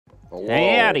Hello.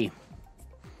 Hey, howdy.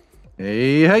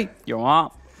 Hey, hey. You're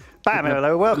up. Bam,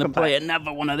 hello, welcome Gonna play back.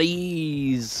 another one of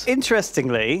these.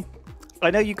 Interestingly,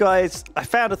 I know you guys, I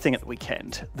found a thing at the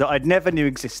weekend that I never knew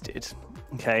existed.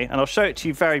 Okay, and I'll show it to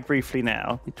you very briefly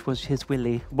now. It was his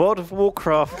Willy. World of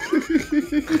Warcraft.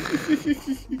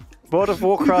 World of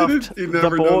Warcraft, He the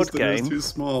never board noticed that it was game. too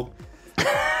small.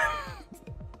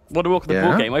 What a walk the Yeah?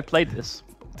 board game. I played this.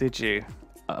 Did you?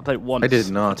 I played it once. I did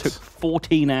not. It took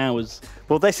 14 hours.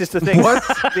 Well, this is the thing. What?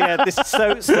 Yeah, this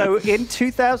so in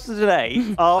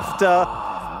 2008,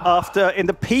 after in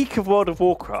the peak of World of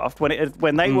Warcraft,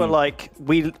 when they were like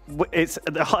it's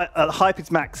at the hype its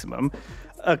maximum,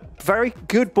 a very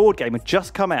good board game had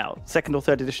just come out. Second or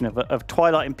third edition of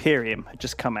Twilight Imperium had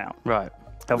just come out. Right.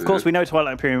 Of course, we know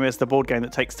Twilight Imperium is the board game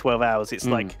that takes 12 hours. It's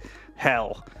like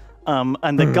hell.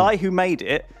 And the guy who made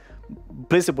it,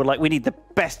 Blizzard were like, we need the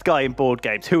best guy in board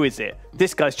games. Who is it?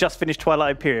 This guy's just finished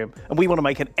Twilight Imperium, and we want to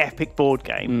make an epic board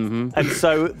game. And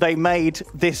so they made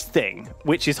this thing,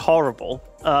 which is horrible.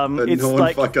 It's no one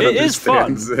like fucking It is fun.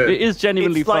 understands It is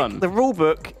genuinely it's like fun. the rule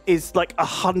book is like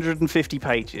 150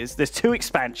 pages. There's 2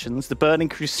 expansions: the Burning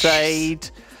Crusade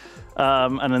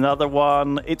and another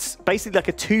one. It's basically like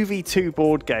a 2v2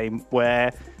 board game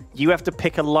where you have to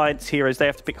pick alliance heroes, they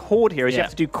have to pick horde heroes, you Yeah.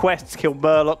 have to do quests, kill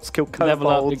murlocs, kill Level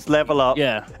up, kobolds, level up,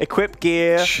 yeah. equip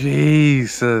gear,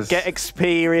 Jesus. get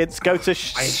experience, go to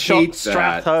hate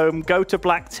that. Stratholme, go to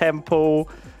Black Temple,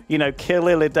 you know, kill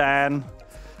Illidan.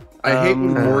 I hate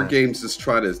when board games just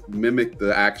try to mimic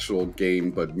the actual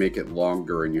game, but make it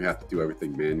longer, and you have to do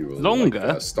everything manually. Longer?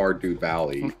 Like, Stardew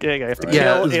Valley. There you go, you have to Yeah,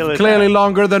 kill it's Illidan. clearly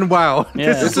longer than WoW. Yeah.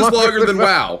 This is longer than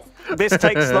WoW. This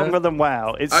takes longer than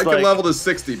WoW. It's I like, could level to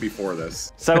 60 before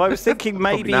this. So I was thinking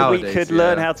maybe we nowadays, could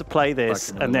learn yeah. how to play this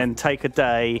Fucking and then take a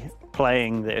day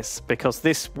playing this, because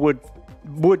this would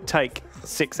take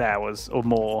 6 hours or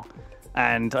more.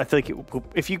 And I think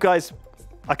if you guys,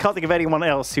 I can't think of anyone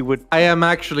else who would. I am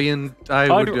actually in. I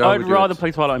would I'd do rather it.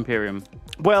 play Twilight Imperium.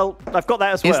 Well, I've got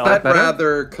that as Is well. that I'd better?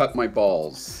 rather cut my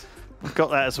balls. I've got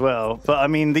that as well. But I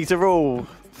mean, these are all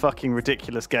fucking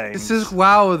ridiculous games. This is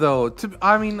WoW, though.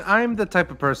 I mean, I'm the type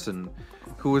of person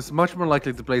who is much more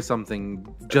likely to play something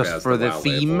just has for the the WoW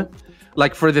theme. label.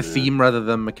 Like, for the theme rather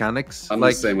than mechanics. I'm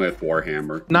Like, the same way with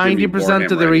Warhammer. Give me 90%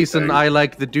 of the Warhammer reason anything. I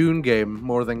like the Dune game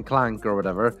more than Clank or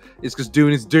whatever is because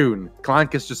Dune is Dune.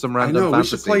 Clank is just some I random know, we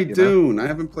fantasy. should play you know? Dune. I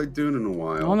haven't played Dune in a I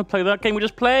want while. to play that game we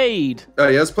just played. Oh,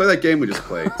 yeah, let's play that game we just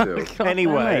played, too. God damn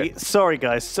Anyway, it. sorry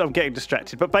guys, so I'm getting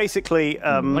distracted. But basically,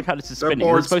 Look how this is They're spinning. It's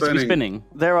board supposed to be spinning. spinning.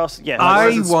 there are Why I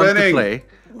is it want to spinning? play.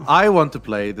 I want to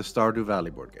play the Stardew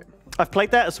Valley board game. I've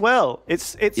played that as well.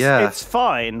 It's Yeah. it's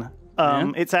fine.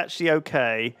 It's actually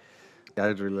okay. Yeah,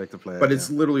 I'd really like to play it. But it's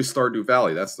literally Stardew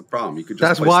Valley. That's the problem. You could just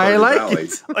That's play why I Stardew like Valley.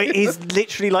 it. It is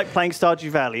literally like playing Stardew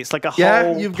Valley. It's like a Yeah,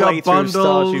 whole you've got playthrough of Stardew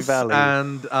bundles Valley.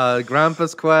 and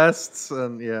Grandpa's quests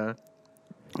and yeah.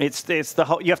 It's the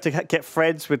whole. You have to get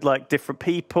friends with like different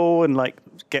people and like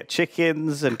get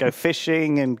chickens and go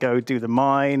fishing and go do the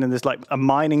mine, and there's like a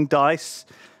mining dice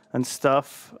and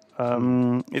stuff.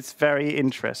 It's very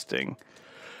interesting.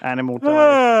 Animal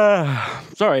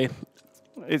dice. Sorry.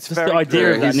 It's Just very the idea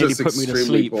good. of that he's nearly just put me to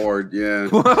extremely sleep. bored, yeah.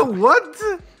 What?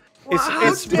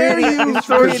 It's dare really you it's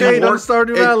throw really shade on Work- Stardew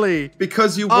it- Valley?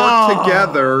 Because you work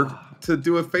together to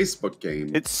do a Facebook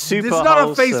game. It's super. It's not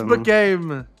wholesome. a Facebook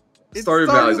game. It's Stardew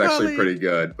Valley is actually Valley. pretty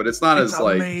good, but it's not It's as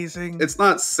like amazing. it's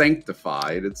not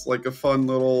sanctified. It's like a fun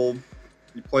little.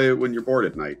 You play it when you're bored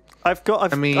at night. I've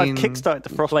mean, kickstarted the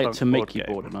Frostpunk play it to make board you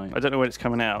game. bored at night. I don't know when it's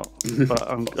coming out,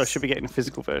 but I should be getting a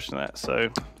physical version of that. So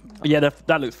Yeah,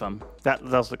 that looks fun. that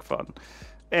does look fun.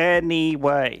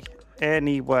 Anyway,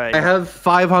 I have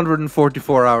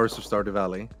 544 hours of Stardew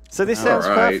Valley. so this sounds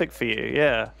Alright. perfect for you.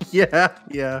 Yeah.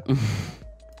 Yeah.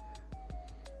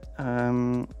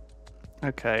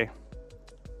 Okay.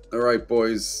 All right,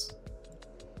 boys.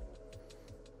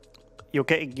 You're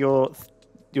getting your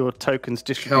tokens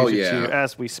distributed yeah. to you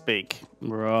as we speak.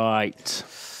 Right.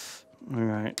 All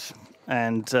right.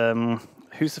 And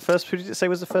who's the first? Who did it say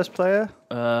was the first player?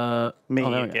 Me there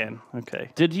we go. again. Okay.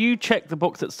 Did you check the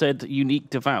box that said unique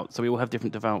devout? So we all have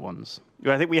different devout ones.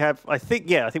 I think we have. I think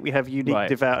we have unique Right.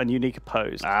 devout and unique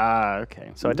opposed. Ah,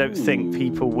 okay. So I don't think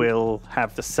people will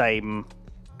have the same.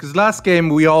 Because last game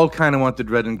we all kind of wanted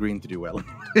red and green to do well.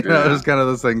 You know, it was kind of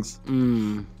those things.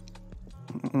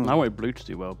 I wanted blue to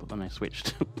do well, but then I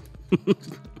switched.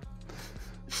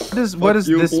 What does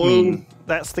you, this Blue. mean?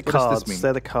 That's the What does this cards. mean?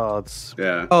 They're the cards.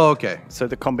 Yeah. Oh, okay. So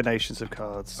the combinations of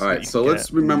cards. All that right. you So can let's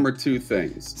get. remember 2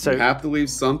 things. So- you have to leave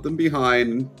something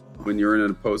behind when you're in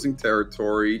an opposing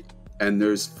territory, and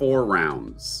there's 4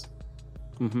 rounds.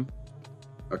 Mm-hmm.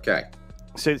 Okay.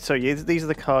 these are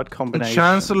the card The combinations.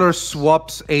 Chancellor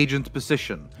swaps agent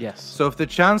position. Yes. So if the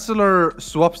Chancellor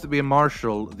swaps to be a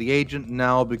Marshal, the agent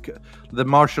now the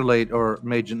Marshal or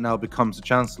agent now becomes a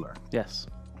Chancellor. Yes.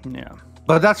 Yeah.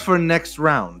 But that's for next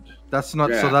round. That's not.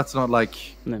 So Yeah. that's not like.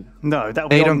 No, that'll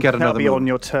They be don't on, get that'll another be move. on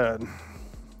your turn.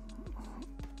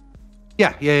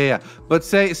 Yeah. But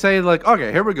say like,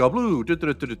 okay, here we go. Blue.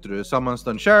 Someone's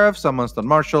done Sheriff. Someone's done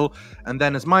Marshal, and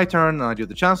then it's my turn, and I do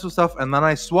the Chancellor stuff, and then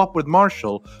I swap with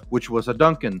Marshal, which was a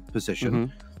Duncan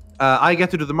position. I get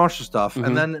to do the Marshal stuff,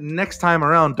 and then next time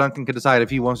around, Duncan can decide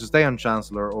if he wants to stay on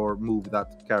Chancellor or move that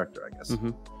character, I guess.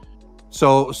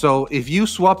 So if you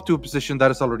swap to a position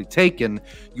that is already taken,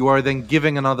 you are then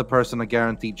giving another person a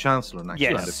guaranteed Chancellor next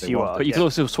round. Yes, if they you want. are. But you can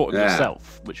also swap with Yeah.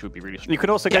 yourself, which would be really You could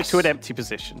also go to an empty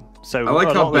position. So I like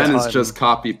a how lot of the Ben is time- just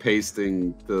copy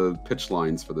pasting the pitch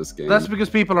lines for this game. That's because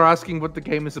people are asking what the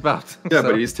game is about. yeah, So-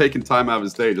 but he's taking time out of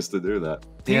his day just to do that.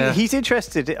 Yeah. He's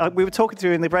interested. We were talking to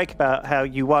you in the break about how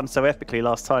you won so epically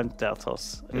last time,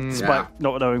 Daltos, despite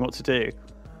not knowing what to do.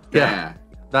 Yeah.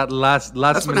 That last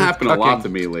That's been minute happening a lot cucking, to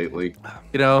me lately.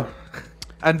 You know,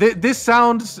 and this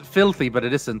sounds filthy, but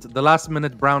it isn't. The last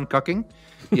minute brown cucking.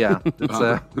 Yeah, it's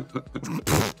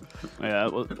Yeah,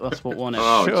 well, that's what won it.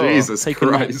 Oh, Sure. Jesus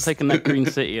Christ. Taking that green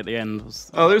city at the end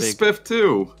was Oh, there's big. Spiff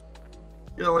too.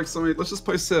 Yeah, like somebody. Let's just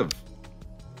play Civ.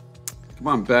 Come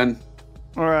on, Ben.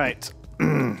 All right.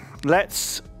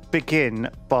 Let's begin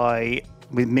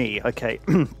with me. Okay.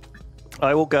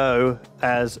 I will go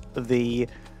as the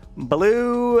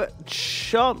Blue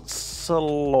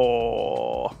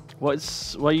Chancellor. Why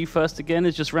are you first again?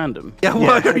 It's just random. yeah.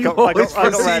 Why are you always I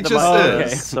got first? random. Just Oh, is.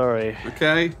 okay. Sorry.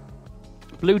 Okay.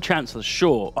 Blue Chancellor,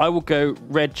 sure. I will go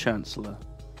Red Chancellor.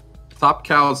 Top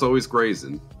cow is always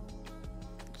grazing.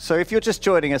 So if you're just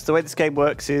joining us, the way this game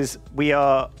works is we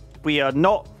are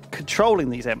not controlling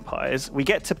these empires. We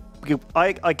get to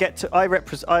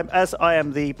as I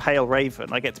am the Pale Raven,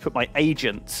 I get to put my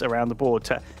agents around the board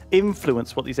to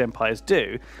influence what these empires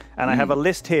do. And I have a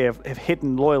list here of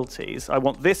hidden loyalties. I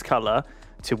want this color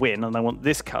to win, and I want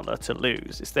this color to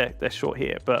lose. They're short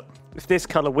here, but if this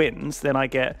color wins, then I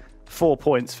get 4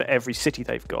 points for every city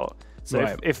they've got. So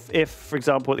Right. if for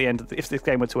example, at the end if this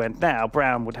game were to end now,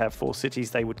 Brown would have 4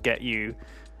 cities. They would get you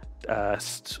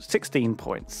 16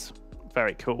 points.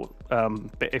 Very cool.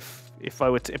 But if I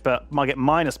were to, but I get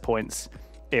minus points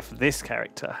if this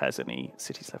character has any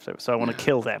cities left over. So I want to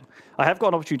kill them. I have got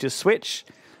an opportunity to switch,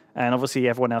 and obviously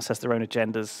everyone else has their own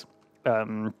agendas.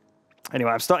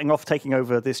 Anyway, I'm starting off taking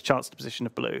over this Chancellor position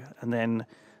of blue, and then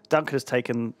Duncan has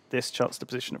taken this Chancellor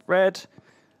position of red,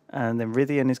 and then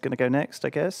Rythian is going to go next, I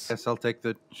guess. Guess I'll take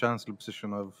the Chancellor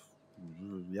position of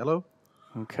yellow.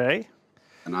 Okay.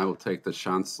 And I will take the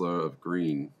Chancellor of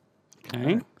green.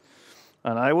 Okay.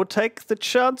 And I will take the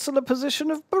Chancellor position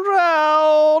of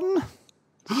brown.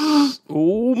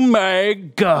 Oh my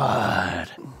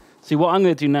god. See, what I'm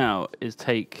going to do now is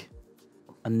take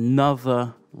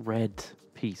another red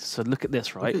piece. So look at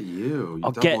this, right? Look at you.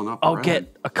 I'll doubling up I'll red.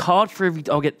 get a card for every.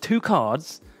 I'll get 2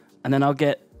 cards, and then I'll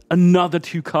get another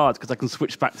 2 cards because I can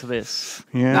switch back to this.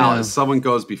 Yeah. Now, if someone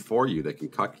goes before you, they can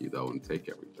cuck you though and take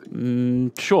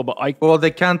everything. Sure, but I Well,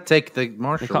 they can't take the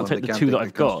Marshal. can't take and the they 2 that take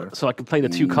I've the got, Counselor. so I can play the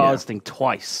 2 cards thing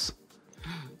twice.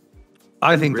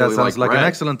 I think Really that sounds like like an red.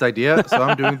 excellent idea. So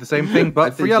I'm doing the same thing, I but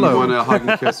think for you yellow. want to hug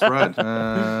and kiss red.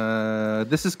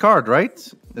 This is card, right?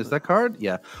 Is that card?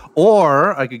 Yeah.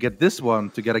 Or I could get this one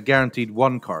to get a guaranteed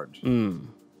 1 card.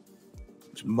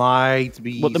 Which might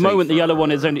be. Well, at the moment, the safer. yellow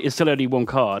one is still only 1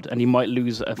 card, and he might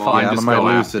lose a Well, 5. Yeah, I'm I just might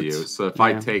going lose after it. you. So if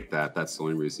I Yeah. take that, that's the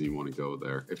only reason you want to go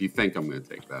there. If you think I'm going to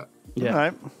take that. Yeah. All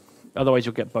right. Otherwise,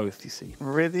 you'll get both. You see.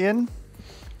 Rythian.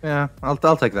 Yeah, I'll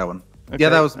take that one. Okay, Yeah,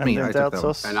 that was and me. then I took that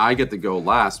one. Daltos. And I get to go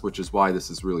last, which is why this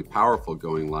is really powerful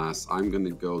going last. I'm going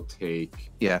to go take...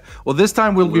 Yeah. Well, this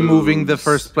time we'll be moving the Blues.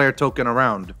 first player token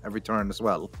around every turn as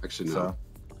well. Actually, no. So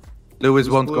Lewis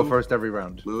won't go blue? first every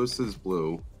round. Lewis is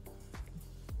blue.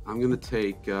 I'm going to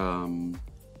take... Yeah, I'm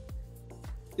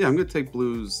going to take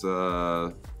Blue's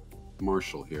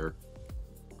Marshal here.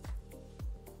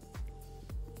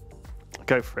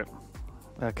 Go for it.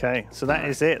 Okay, so that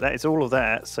is it. That is all of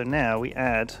that. So now we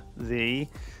add the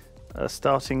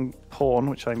starting pawn,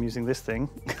 which I'm using this thing,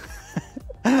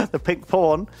 the pink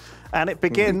pawn, and it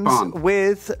begins pawn.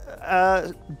 with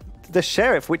the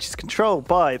sheriff, which is controlled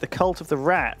by the Cult of the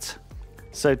Rat.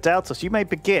 So Daltos, you may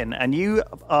begin, and you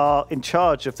are in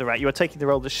charge of the rat. You are taking the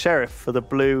role of the sheriff for the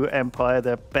Blue Empire,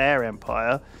 the Bear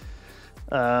Empire,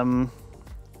 and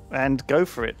go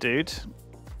for it, dude.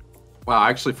 Wow, I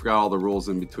actually forgot all the rules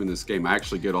in between this game. I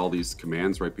actually get all these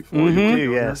commands right before you.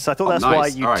 do, yes. I thought that's why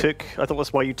nice. you All right. took. I thought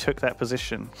that's why you took that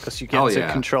position because you get Hell to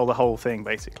yeah. control the whole thing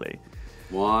basically.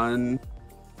 1,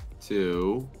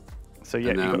 2, So yeah,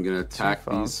 and then you I'm got gonna 2 attack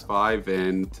farms. these 5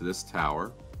 into this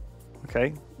tower.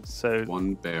 Okay, so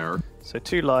 1 bear.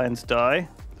 2 lions die.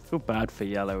 I feel bad for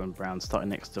yellow and brown starting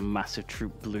next to massive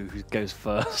troop blue who goes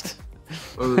first.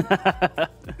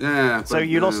 Yeah. So but,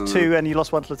 you lost 2 and you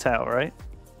lost 1 to the tower, right?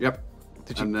 Yep.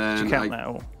 Did you, And then did you count that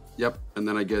all? Yep. And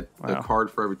then I get Wow. a card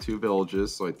for every 2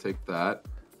 villages, so I take that.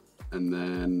 And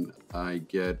then I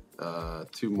get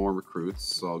 2 more recruits,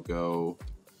 so I'll go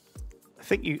I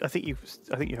think you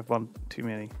have 1 too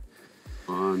many.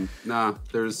 on. Nah,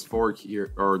 there's 4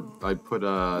 here, or I put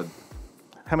How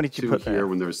many did you 2 put here there?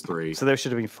 when there's 3. So there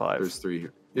should have been 5. There's 3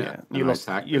 here. Yeah. You and I lost.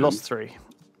 attack You them. lost 3.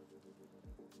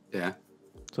 Yeah.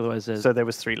 So otherwise there's... So there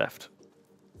was 3 left.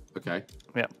 Okay.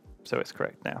 Yeah. So it's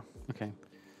correct now. Okay.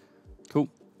 Cool.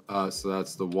 So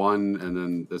that's the 1, and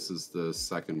then this is the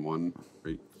second one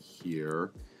right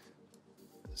here.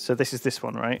 So this is this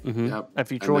one, right? Yep.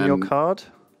 Have you And drawn your then- card?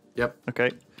 Yep.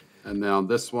 Okay. And now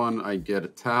this one, I get a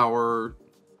tower.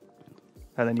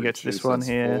 And then you go which to this is- one that's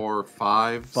here. 4,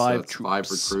 5. So 5 that's 5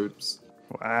 troops. recruits.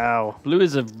 Wow. Blue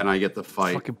is a And I get the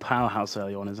fight. fucking powerhouse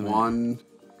early on, isn't it? 1,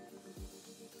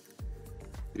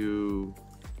 2,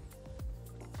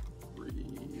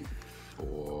 3,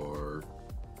 4,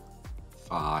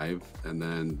 5, and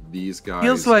then these guys.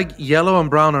 Feels like yellow and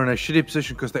brown are in a shitty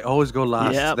position because they always go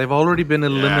last. Yep. They've already been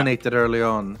eliminated early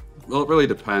on. Well, it really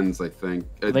depends. I think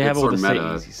They have it's all their the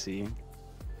meta. cities, you see.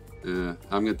 Yeah,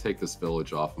 I'm gonna take this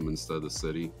village off them instead of the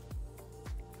city.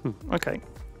 Okay.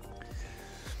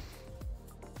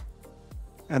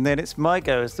 And then it's my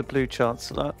go as the Blue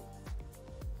Chancellor.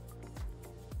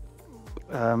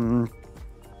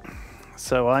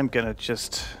 So I'm going to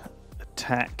just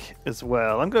attack as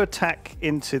well. I'm going to attack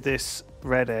into this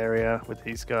red area with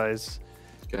these guys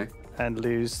Okay. and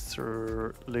lose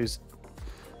 2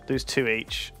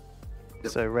 each.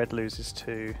 Yep. So red loses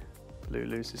 2, blue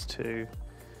loses 2.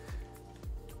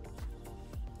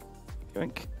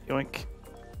 Yoink, yoink.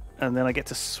 And then I get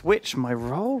to switch my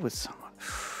role with someone.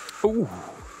 Ooh.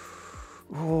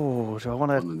 Oh, do I want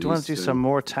On the to knees do too. some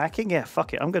more attacking? Yeah,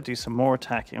 fuck it. I'm going to do some more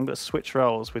attacking. I'm going to switch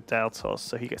roles with Daltos,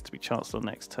 so he gets to be Chancellor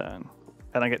next turn.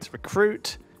 And I get to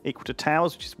recruit equal to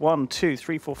towers, which is 1, 2,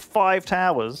 3, 4, 5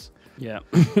 towers. Yeah.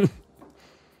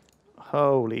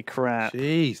 Holy crap!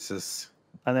 Jesus.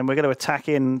 And then we're going to attack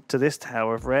into this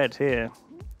tower of red here,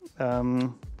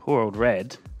 Poor old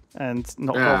red. and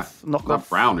knock Yeah, off, knock not off,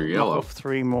 brown or knock yellow. off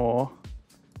 3 more.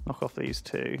 Knock off these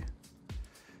 2,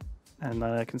 and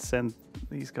then I can send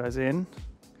these guys in.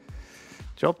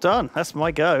 Job done. That's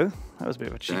my go. That was a bit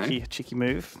of a cheeky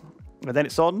move. And then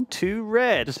it's on to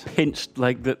red. Just pinched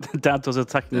like the dad was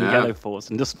attacking the Yeah. yellow force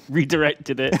and just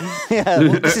redirected it. Yeah,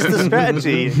 well, this is the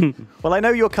strategy. Well, I know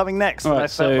you're coming next, and Alright, I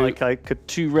felt so- like I could.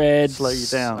 2 reds. Slow you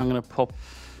down. I'm gonna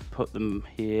put them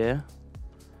here.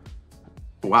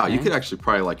 Wow, you Okay. could actually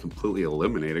probably like completely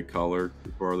eliminate a color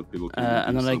before other people can. And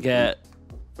do then I something. get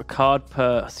a card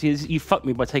per. See, you fucked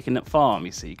me by taking that farm.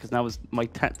 You see, because that was my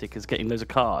tactic is getting loads of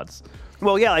cards.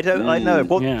 Well, yeah, I don't. I know.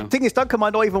 Well, yeah. the thing is, Duncan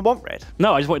might not even want red.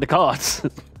 No, I just wanted the cards.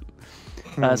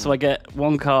 So I get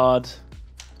 1 card,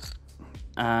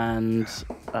 and this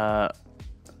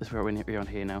is where we're on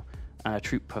here now.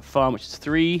 Troop per farm, which is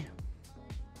 3.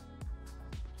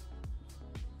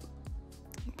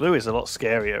 Blue is a lot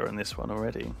scarier in this one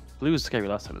already. Blue was scary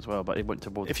last time as well, but it went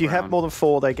towards. If you have more than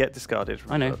 4, they get discarded.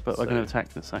 I know, but I'm going to So- attack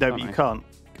this. No, but you can't,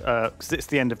 because it's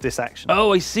the end of this action.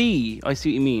 Oh, I see. I see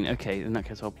what you mean. Okay, in that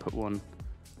case, I'll put 1. What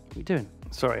are you doing?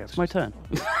 Sorry, It's my turn.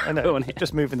 I know. Go on here.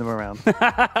 Just moving them around.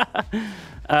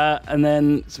 And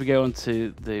then, so we go on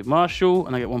to the Marshal,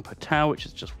 and I get 1 per tower, which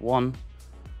is just 1.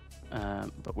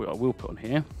 But I will put on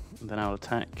here. And then I'll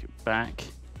attack back,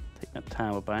 take that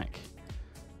tower back.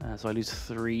 So I lose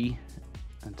 3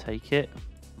 and take it.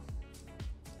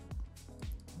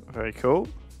 Very cool.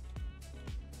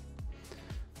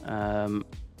 And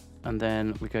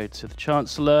then we go to the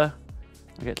Chancellor.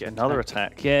 I get to Another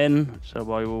attack. again. So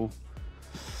I will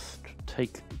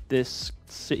take this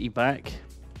city back.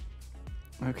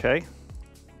 Okay.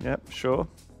 Yep, sure.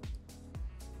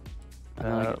 And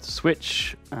then I get to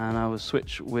switch, and I will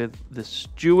switch with the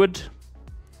Steward.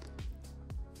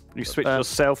 You switch Uh,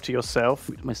 yourself to yourself.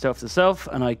 Myself to self,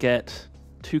 and I get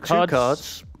 2 cards. 2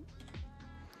 cards.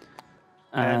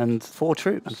 And 4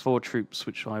 troops. 4 troops,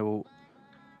 which I will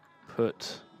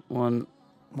put 1,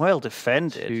 Well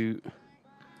defended. 2,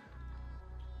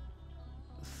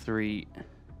 3,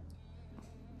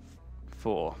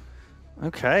 4.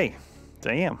 Okay.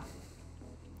 Damn.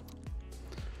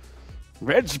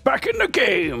 Red's back in the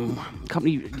game.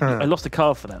 I lost a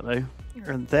card for that though.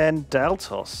 And then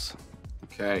Daltos.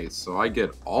 Okay, so I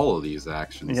get all of these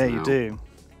actions Yeah, now. you do.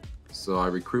 So I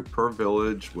recruit per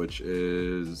village, which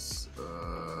is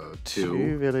 2.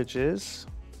 2 villages.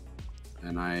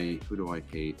 And who do I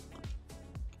hate?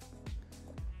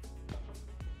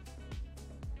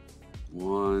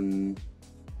 1,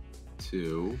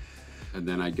 2. And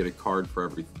then I get a card for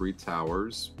every 3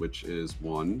 towers, which is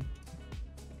 1.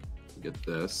 Get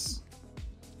this.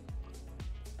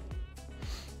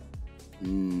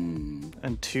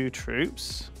 And 2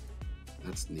 troops.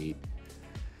 That's neat.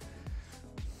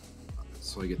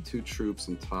 So I get 2 troops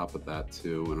on top of that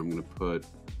too, and I'm gonna put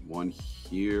 1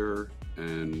 here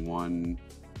and 1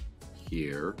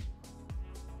 here.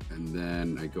 And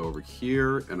then I go over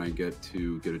here and I get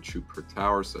to get a troop per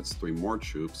tower, so that's 3 more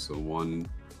troops. So 1,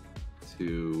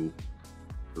 2,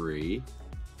 3.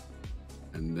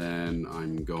 And then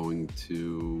I'm going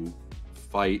to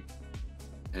fight,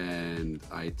 and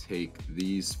I take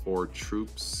these 4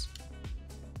 troops.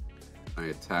 I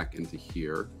attack into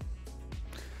here.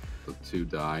 So 2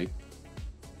 die.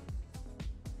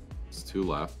 There's 2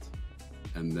 left.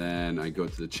 And then I go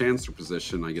to the Chancellor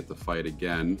position. I get to fight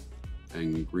again.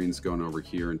 And Green's going over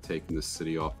here and taking the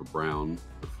city off of Brown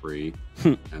for free.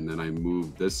 And then I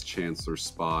move this Chancellor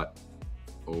spot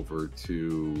over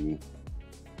to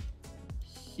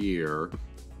here.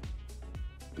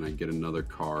 And I get another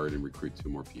card and recruit 2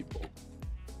 more people.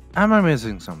 Am I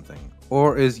missing something?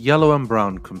 Or is yellow and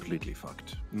brown completely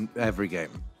fucked in every game?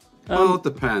 Well, it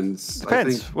depends.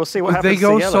 Depends. I think We'll see what happens. They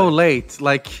go to yellow. so late,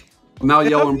 like... now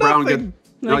yellow and brown nothing. get...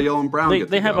 Now yellow and brown get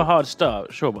They to have go. a hard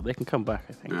start, sure, but they can come back,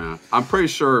 I think. Yeah, I'm pretty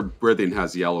sure Rythian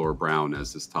has yellow or brown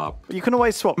as his top. You can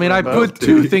always swap. I mean, I remember? put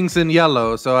 2 things in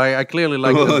yellow, so I clearly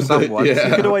like them somewhat. Yeah.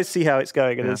 You can always see how it's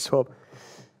going and then swap.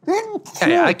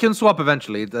 Yeah, I can swap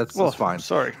eventually. That's fine.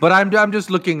 Sorry. But I'm just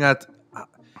looking at...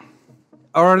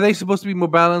 Are they supposed to be more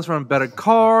balanced from better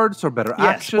cards or better Yes.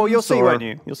 actions? Well, you'll see, or... won't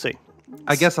you? You'll see.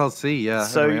 I guess I'll see, yeah.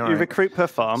 So Anyway, you alright. recruit per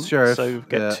farm. Sheriff, So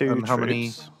get yeah, 2 and troops.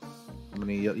 how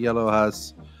many yellow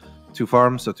has 2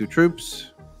 farms, so 2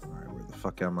 troops. Alright, where the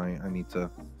fuck am I? I need to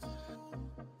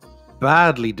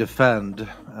badly defend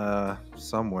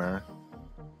somewhere.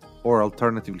 Or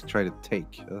alternatively try to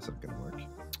take. That's not gonna work.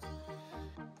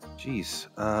 Jeez.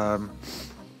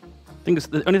 I think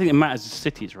the only thing that matters is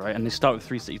cities, right? And they start with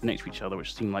 3 cities next to each other,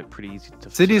 which seem like pretty easy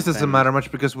to Cities doesn't defend. matter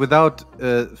much because without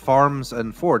farms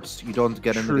and forts, you don't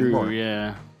get anything True, more.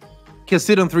 yeah. You can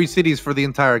sit on 3 cities for the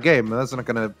entire game. That's not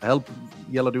gonna help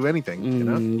yellow do anything, you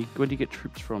know? Where do you get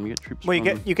troops from? You get troops Well,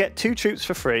 from... you get 2 troops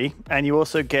for free, and you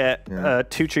also get Yeah.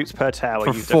 2 troops per tower.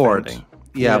 For you're fort. defending.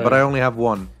 Yeah, Yeah. but I only have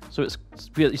 1. So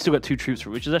you still got 2 troops,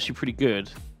 which is actually pretty good.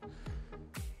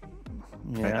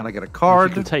 Okay, Yeah. and I get a If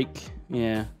card. you can take,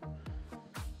 yeah.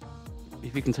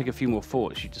 If you can take a few more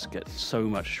forts, you just get so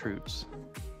much troops.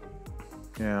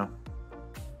 Yeah.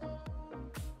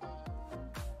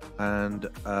 And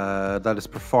that is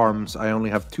per farms. I only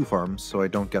have 2 farms, so I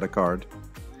don't get a card.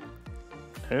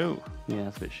 Oh, Yeah,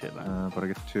 that's a bit shit, man. But I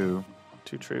get 2.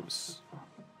 2 troops.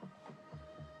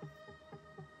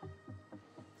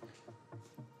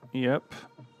 Yep.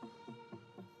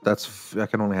 I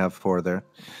can only have 4 there.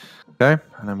 Okay,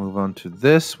 and I move on to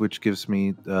this, which gives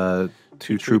me 2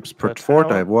 troops per fort.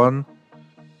 tower. I have 1.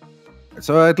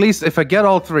 So at least if I get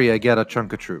all 3, I get a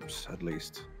chunk of troops, at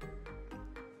least.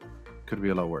 Could be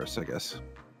a lot worse, I guess.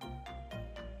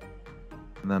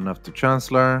 And then up to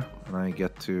Chancellor, and I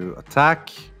get to attack.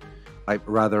 I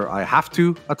have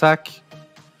to attack.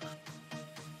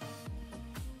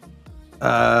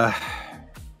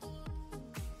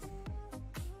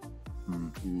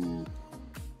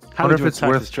 How wonder would you if it's attack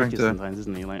worth is trying tricky to- sometimes,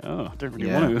 isn't he? Like, oh, I don't really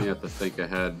Yeah. want You to. have to think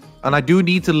ahead. And I do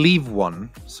need to leave 1,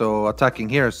 so attacking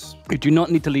here is You do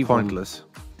not need to leave one. pointless.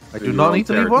 I In do your not own need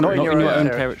to leave 1? Not Not in your own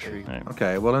territory. territory. No.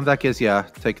 Okay, well in that case, yeah,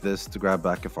 take this to grab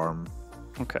back a farm.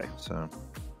 Okay. So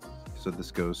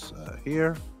this goes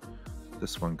here.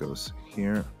 This one goes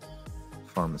here.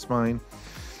 Farm is mine,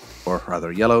 or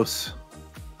rather yellows.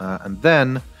 And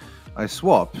then I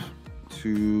swap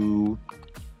to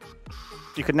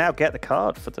You can now get the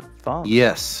card for the farm.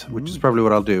 yes, which is probably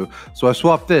what I'll do. So I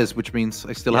swap this, which means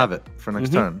I still have it for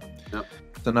next turn. Yep.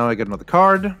 So now I get another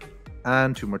card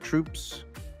and 2 more troops.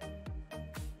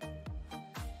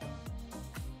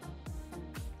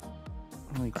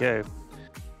 There we go.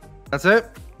 That's it.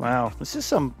 Wow, this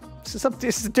is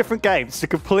a different game. It's a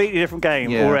completely different game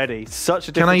Yeah. already. Such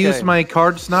a Can different I use game. my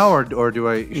cards now, or should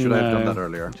I have done No. that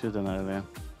earlier? Should have done that earlier.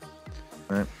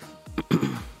 Right.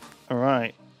 All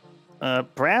right.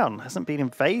 Brown hasn't been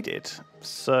invaded,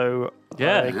 so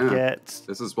Yeah. I get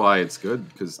This is why it's good,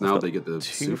 because now got they get the 2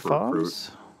 super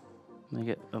farms. recruit. They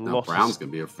get a Now lot. Brown's of,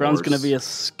 going to be a force. Brown's going to be a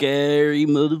scary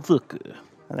motherfucker.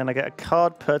 And then I get a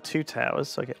card per 2 towers,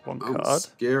 so I get 1 I'm card.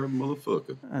 scared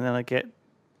motherfucker. And then I get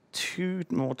 2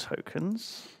 more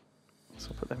tokens.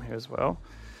 So I'll put them here as well.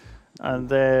 And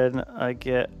then I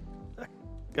get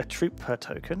a troop per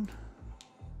token.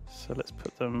 So let's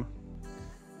put them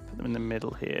in the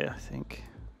middle here, I think.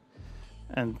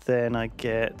 And then I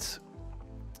get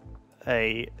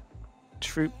a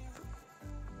troop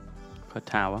Per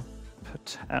tower.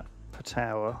 per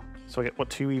tower. So I get, what,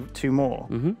 2 more?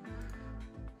 Mm-hmm.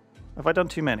 Have I done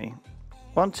too many?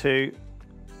 1, 2,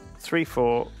 3,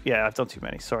 4. Yeah, I've done too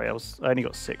many. Sorry, I only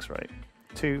got 6 right.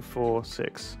 2, 4,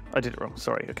 6. I did it wrong.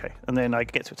 Sorry. Okay, and then I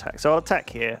get to attack. So I'll attack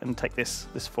here and take this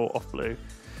 4 off blue.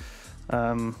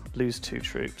 Lose 2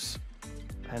 troops,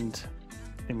 and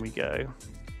in we go.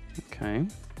 Okay.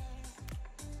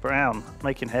 Brown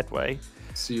making headway.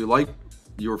 So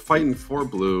you were fighting for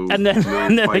blue, And then,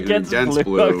 fighting against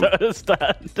blue. I don't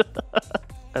understand.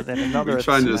 And then another You're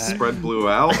trying to attack. spread blue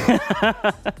out.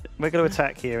 We're going to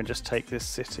attack here and just take this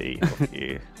city off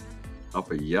you.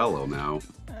 Up a yellow now.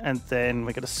 And then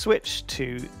we're going to switch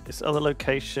to this other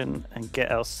location and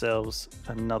get ourselves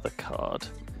another card.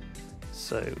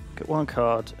 So get 1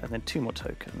 card and then 2 more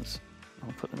tokens.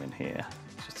 I'll put them in here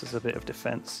just as a bit of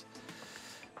defense.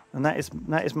 And that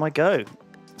is my go.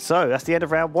 So that's the end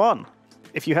of round 1.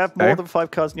 If you have more Okay. than 5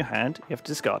 cards in your hand, you have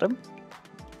to discard them.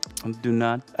 Do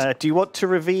not. Do you want to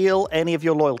reveal any of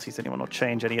your loyalties, anyone, or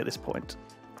change any at this point?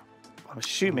 I'm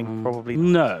assuming probably.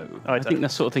 No. I don't. think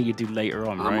that's the sort of thing you do later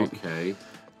on, I'm right? okay.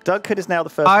 Duncan is now the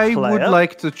first I player. would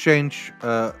like to change.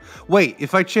 Wait,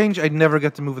 if I change, I'd never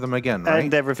get to move them again, right?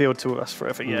 And they're revealed to us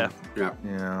forever, yeah. Yeah.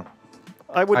 Yeah.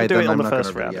 I wouldn't do then it on I'm the not gonna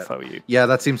first do it round yet. if I were you. Yeah,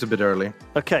 that seems a bit early.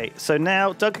 Okay, so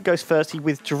now Duncan goes first. He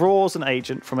withdraws an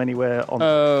agent from anywhere on.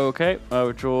 Okay. I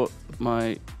would draw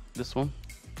this one.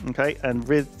 Okay, and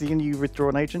Rythian, you withdraw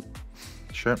an agent.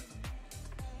 Sure.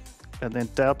 And then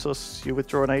Daltos, you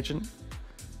withdraw an agent.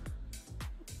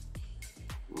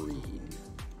 Green.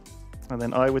 And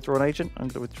then I withdraw an agent. I'm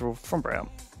going to withdraw from Brown.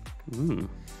 Mm.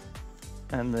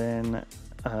 And then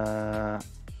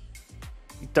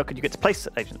Duncan, you get to place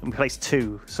an agent. And we place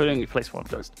 2. So you place 1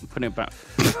 first. I'm putting it back.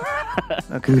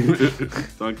 Okay.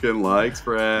 Duncan likes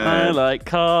Fred. I like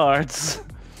cards.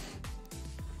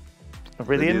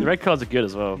 Rythian. The red cards are good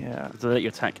as well. Yeah. They let you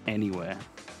attack anywhere.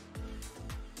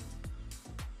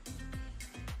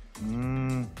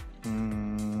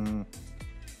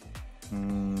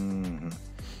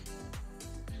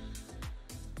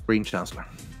 Green Chancellor.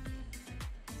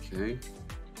 Okay.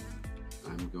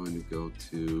 I'm going to go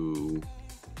to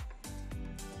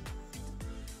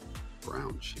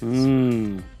Brown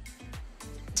Chancellor.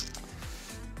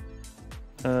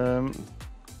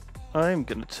 I'm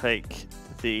going to take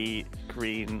the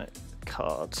green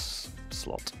cards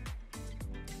slot.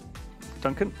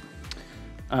 Duncan?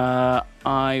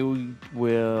 I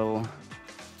will.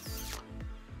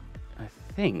 I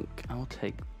think I'll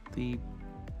take the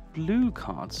blue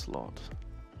card slot.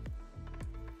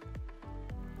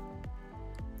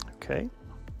 Okay.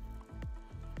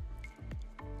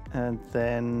 And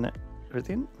then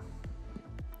Rythian?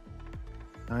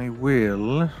 I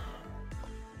will.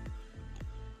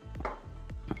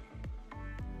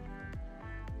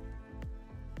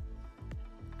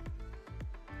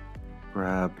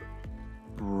 Grab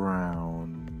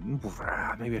brown.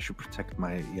 Maybe I should protect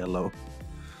my yellow.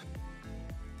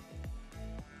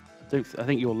 I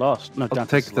think you're last. No, I'll Dante's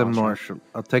take is the last, right? marshal.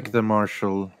 I'll take the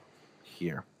marshal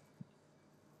here.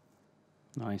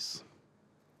 Nice.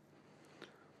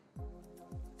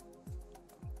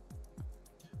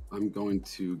 I'm going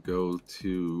to go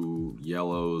to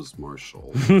Yellow's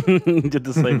Marshal. Did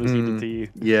the same as he did to you.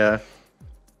 Yeah.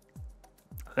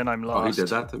 Then I'm Oh, he last. did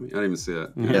that to me? I didn't even see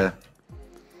that. Yeah.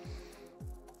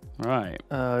 Right.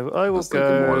 I I will was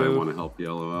thinking more than I go. want to help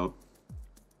Yellow out.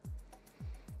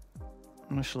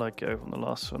 Where shall I go on the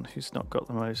last one? Who's not got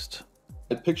the most?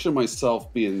 I picture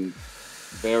myself being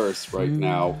Varys right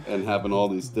now and having all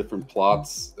these different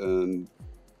plots, and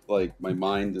like my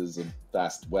mind is a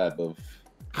vast web of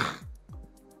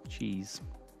Jeez.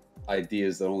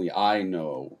 ideas that only I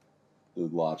know the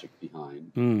logic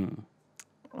behind.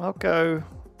 I'll go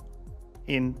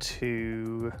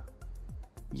into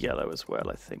yellow as well,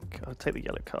 I think. I'll take the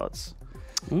yellow cards.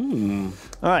 Mm.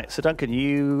 All right, so Duncan,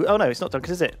 you... Oh, no, it's not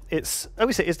Duncan, is it? It's... Oh,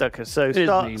 it is Duncan. So is me.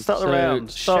 start the So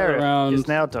round. start the Sheriff round. is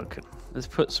now Duncan. Let's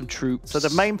put some troops. So the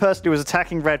main person who was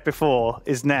attacking red before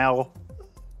is now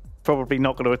probably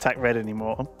not going to attack red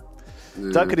anymore.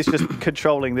 Duncan is just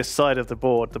controlling this side of the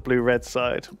board, the blue-red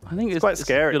side. I think it's quite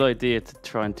scary. a good idea to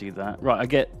try and do that. Right, I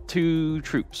get 2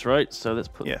 troops, right? So let's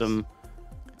put them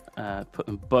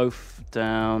both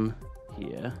down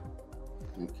here.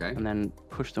 Okay. And then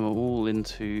push them all of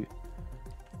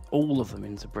them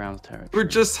into Brown's territory. We're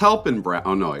just helping Brown.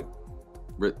 Oh no,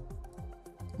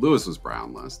 Lewis was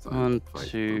Brown last time. 1,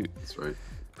 2. That's right.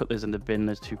 Put those in the bin.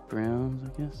 Those 2 Browns, I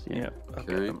guess. Yeah.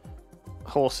 Okay.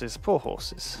 Horses, poor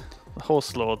horses. The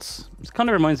horse lords. It kind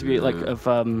of reminds me of like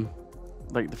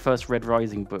the first Red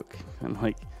Rising book, and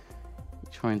like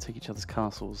try and take each other's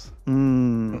castles.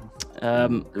 It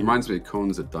reminds me of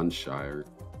Cones of Dunshire.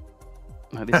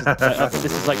 No, this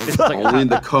is like Only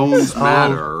the cones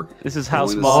matter. This is House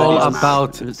Only the Mars. All cities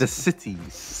about matter. the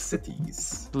cities.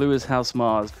 Cities. Blue is House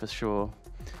Mars for sure.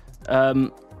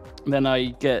 Then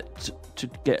I get to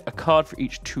get a card for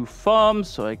each 2 farms,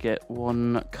 so I get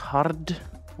 1 card,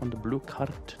 the blue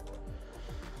card.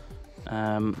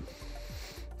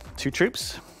 2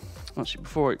 troops. Actually,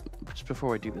 before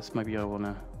I do this, maybe I want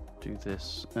to do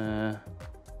this. Nah.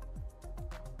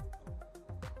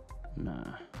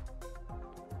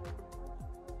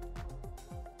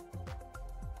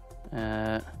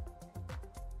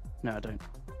 No, I don't.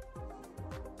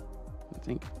 I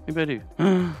think maybe I do.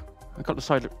 I got the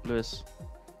side, Lewis.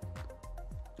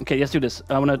 Okay, let's do this.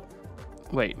 I want to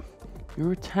wait.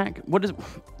 Your attack. What is?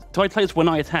 Do I play this when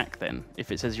I attack then?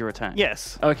 If it says your attack.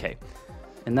 Yes. Okay.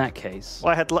 In that case.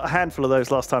 Well, I had a handful of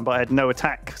those last time, but I had no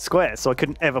attack squares, so I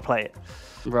couldn't ever play it.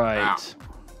 Right.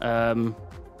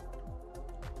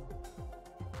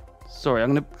 Sorry, I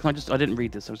didn't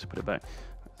read this. I just put it back.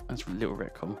 That's a little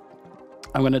retcon.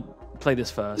 I'm gonna play this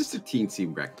first. Just a teensy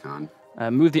retcon.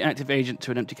 Move the active agent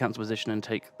to an empty council position and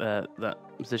take that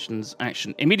position's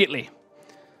action immediately.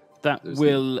 That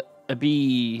will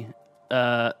be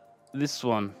this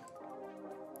one.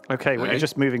 Okay, well, you're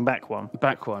just moving back one.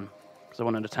 Back one, because I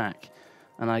want an attack.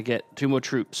 And I get 2 more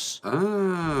troops.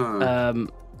 1,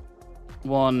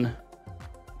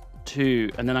 2,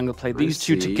 and then I'm going to play these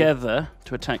 2 together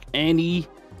to attack any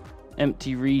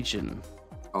empty region.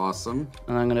 Awesome.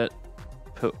 And I'm going to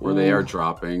put where they are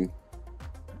dropping.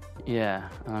 Yeah,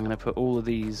 and I'm going to put all of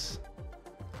these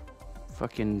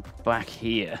fucking back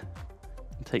here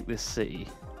and take this city.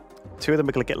 2 of them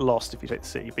are going to get lost if you take the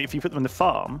city, but if you put them in the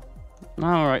farm... No,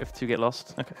 all right, if 2 get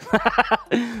lost. Okay.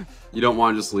 You don't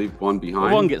want to just leave 1 behind?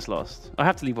 Well, 1 gets lost. I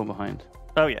have to leave 1 behind.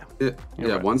 Oh, yeah. Yeah,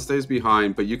 right. 1 stays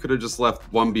behind, but you could have just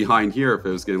left 1 behind here if it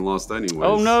was getting lost anyways.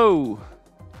 Oh, no.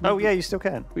 Oh, yeah, you still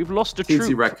can. We've lost a Teensy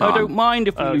troop. retcon. I don't mind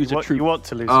if we lose a troop. You want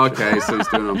to lose a a troop. Okay, so he's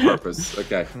doing it on purpose.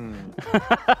 Okay.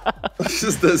 It's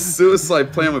just the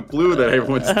suicide plan with Blue that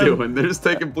everyone's doing. They're just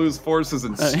taking Blue's forces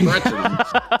and stretching them.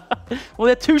 Well,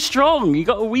 they're too strong. You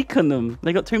got to weaken them.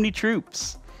 They got too many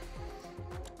troops.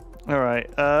 All right.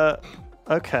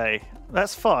 Okay.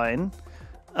 That's fine.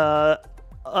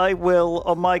 I will,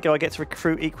 on my go, I get to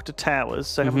recruit equal to towers.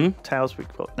 So how many towers we've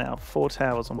got now? 4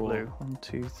 towers on blue. 1,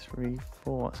 2, 3,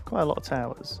 4. That's quite a lot of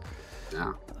towers.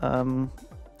 Yeah.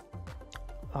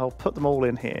 I'll put them all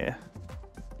in here.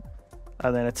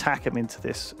 And then attack them into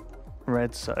this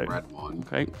red zone. Red 1.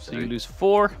 Okay, so you lose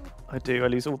 4. I do. I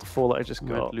lose all the 4 that I just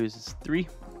got. Red loses 3.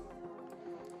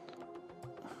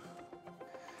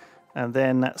 And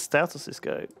then that's Daltos'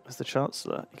 go as the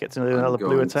Chancellor. You get to do another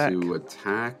blue attack. To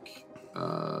attack.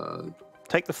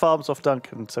 Take the farms off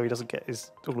Duncan so he doesn't get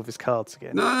all of his cards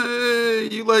again. No,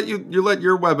 you let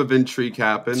your web of intrigue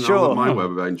happen. Sure. I'll let my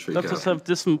web of intrigue happen. Daltos have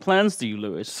different plans to you,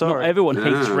 Lewis. Sorry. Not everyone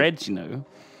hates red, you know.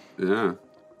 Yeah.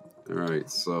 All right,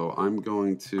 so I'm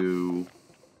going to...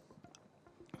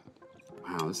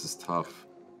 Wow, this is tough.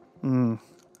 Do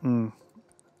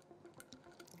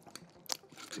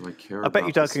I care I bet about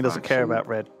you Duncan this doesn't care faction? about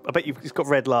red. I bet he's got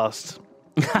red last.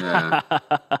 Yeah.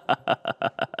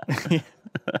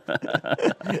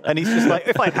 And he's just like,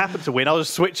 if I happen to win, I'll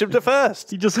just switch him to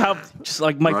first. You just have,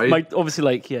 like, my obviously,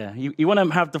 like, yeah, you want to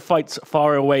have the fights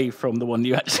far away from the one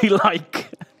you actually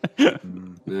like.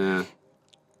 Yeah.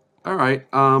 All right.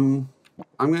 I'm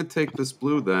going to take this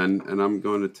blue then, and I'm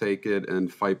going to take it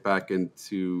and fight back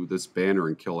into this banner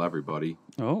and kill everybody.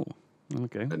 Oh,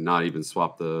 okay. And not even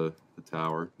swap the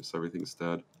tower. Just everything's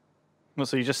dead. Well,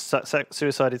 so you just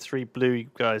suicided 3 blue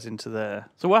guys into there.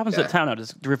 So what happens at town now?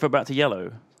 Does it revert back to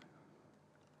yellow?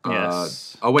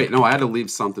 Yes. Oh, wait. No, I had to leave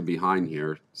something behind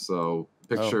here. So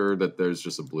picture that there's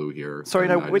just a blue here. Sorry,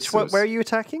 and no, I which one? Where are you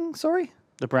attacking? Sorry?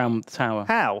 The brown tower.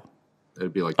 How?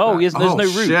 It'd be like Oh, that. yes, there's no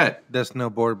route. Shit. There's no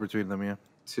border between them, yeah.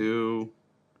 2.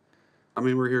 I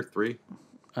mean, we're here 3.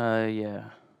 Yeah.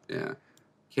 Yeah.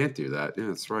 Can't do that. Yeah,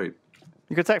 that's right.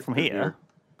 You can attack from here.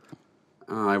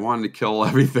 I wanted to kill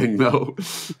everything though.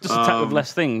 Just attack with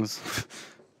less things.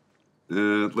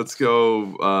 Let's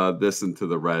go this into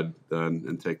the red then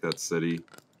and take that city.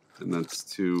 And that's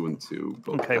 2 and 2.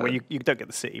 Okay, well, you don't get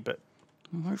the city, but...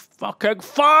 My fucking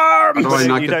farm! How do I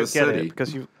not you get don't the get city? it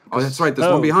because you... Oh, that's right.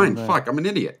 There's one behind. no. Fuck, I'm an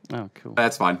idiot. Oh, cool.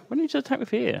 That's fine. Why don't you just attack with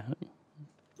here?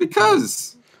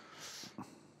 Because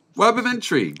web of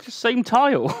intrigue. Same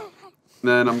tile.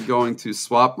 Then I'm going to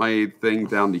swap my thing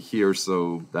down to here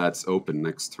so that's open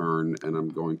next turn, and I'm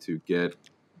going to get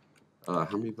how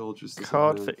many villages? Does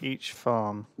Card it for have? each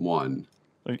farm. 1.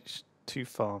 Each 2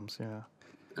 farms, yeah.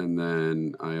 And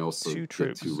then I also 2 get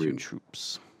troops. 2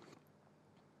 troops.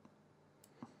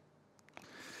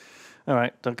 All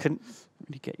right, Duncan.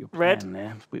 Really get your Red. plan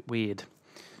there. It's a bit weird.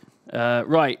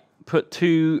 Right, put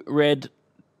 2 red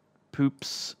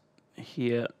poops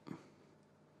here.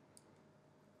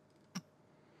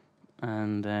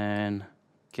 And then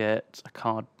get a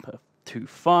card per 2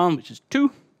 farm, which is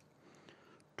 2.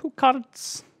 2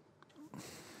 cards.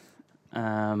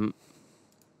 And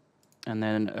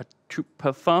then a troop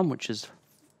per farm, which is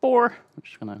 4,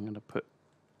 which I'm going to put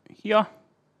here.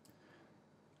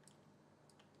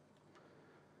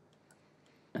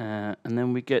 And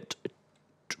then we get a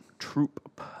troop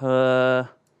per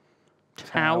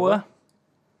tower.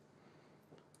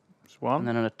 There's 1. And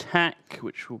then an attack,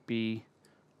 which will be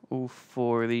all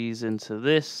 4 of these into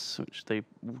this, which they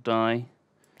will die.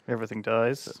 Everything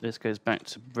dies. This goes back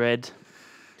to red.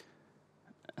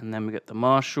 And then we get the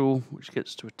marshal, which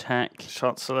gets to attack.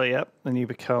 Chancellor, yep. Then you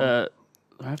become...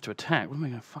 I have to attack. What am I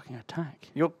going to fucking attack?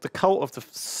 You're the cult of the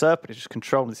serpent is just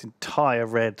controlling this entire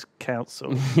red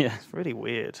council. Yeah. It's really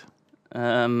weird.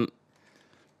 I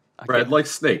Red like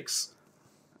snakes.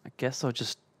 guess I'll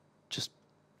just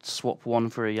swap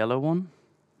 1 for a yellow one.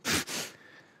 There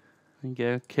you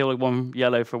go. Kill 1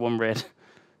 yellow for 1 red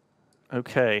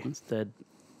Okay. instead.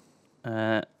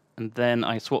 And then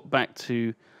I swap back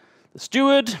to the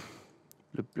steward.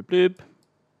 Blub, blub, blub.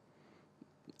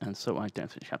 And so I don't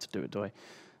actually have to do it, do I?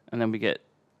 And then we get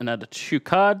another 2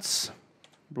 cards.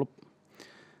 Bloop.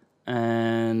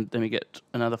 And then we get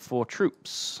another 4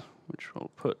 troops, which we'll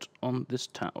put on this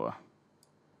tower.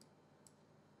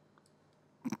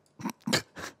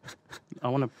 I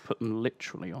want to put them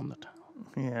literally on the tower.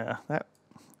 Yeah, that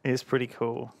is pretty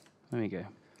cool. There we go.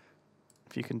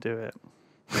 If you can do it.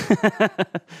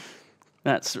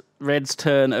 That's red's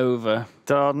turn over.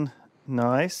 Done.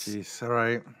 Nice. Jeez, all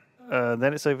right.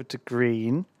 Then it's over to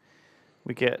green.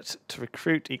 We get to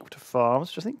recruit equal to farms,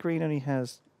 which I think green only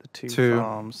has the 2 2.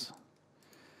 farms.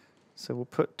 So we'll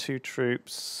put 2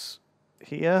 troops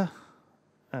here.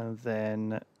 And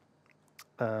then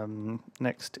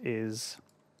next is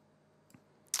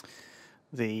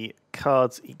the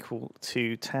cards equal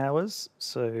to towers.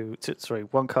 So, sorry,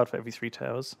 1 card for every 3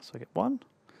 towers. So I get 1.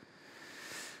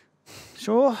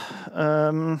 Sure.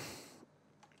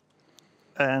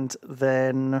 And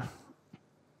then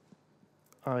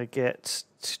I get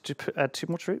to add 2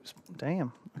 more troops.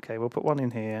 Damn. Okay, we'll put 1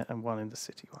 in here and 1 in the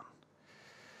city one.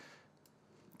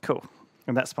 Cool.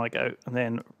 And that's my go. And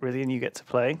then, Rythian, you get to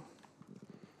play.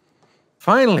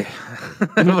 Finally.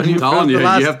 When I'm telling you, you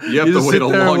have to just wait sit a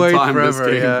there and long wait time this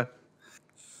forever, game. yeah.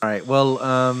 All right. Well,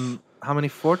 how many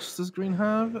forts does green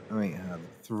have? I have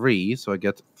 3, so I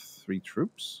get 3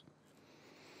 troops.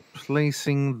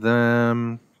 Placing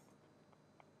them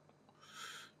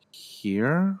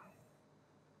here.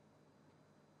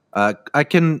 I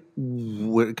can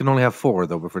only have 4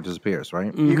 though before it disappears,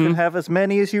 right? You can have as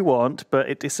many as you want, but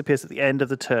it disappears at the end of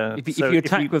the turn. If you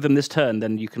attack with them this turn,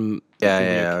 then you can...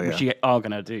 Which you are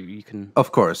going to do. You can...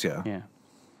 Of course, yeah. Yeah.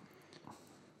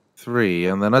 3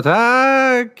 and then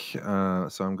attack.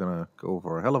 So I'm gonna go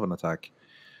for a hell of an attack.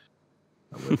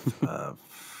 With,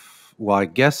 well, I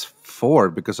guess 4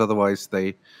 because otherwise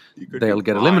they'll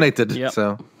get eliminated. Yep.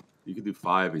 So You could do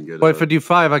 5 and get. well, if I do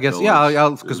 5, I guess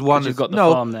I'll because 1 You've is got the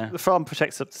no. farm there. The farm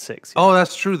protects up to 6. Yeah. Oh,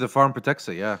 that's true. The farm protects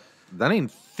it. Yeah. Then in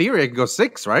theory I can go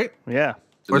 6, right? Yeah.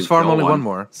 Or is farm kill only 1 one.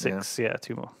 more? 6, yeah,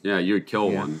 2 more. Yeah, you would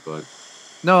kill Yeah. 1, but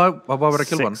No, why would I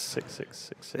kill 1? 6.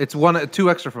 It's 2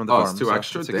 extra from the farm. it's 2 so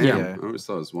extra. it's Damn, yeah. I always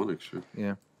thought it was 1 extra.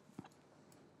 Yeah.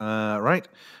 Right.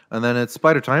 And then it's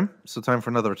spider time. So time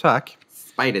for another attack.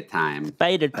 Spider time.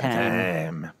 Spider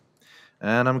time.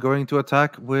 And I'm going to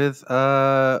attack with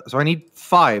so I need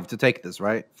 5 to take this,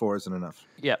 right? 4 isn't enough.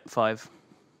 Yep, 5.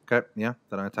 Okay, yeah.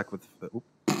 Then I attack with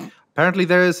apparently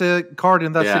there is a card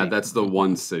in that Yeah, city. that's the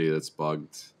one city that's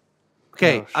bugged.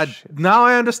 Okay, Oh, shit. now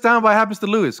I understand what happens to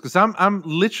Lewis because I'm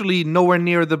literally nowhere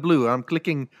near the blue. I'm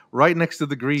clicking right next to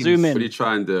the green. Zoom in. What are you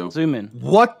trying to do? Zoom in.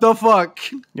 What the fuck?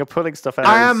 You're pulling stuff out.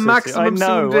 I of am the city. maximum I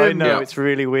know, zoomed in. I know. Yeah. It's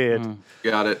really weird.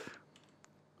 Got it.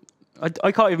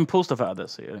 I can't even pull stuff out of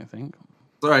this. I don't think.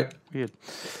 It's all right. Weird.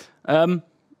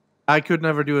 I could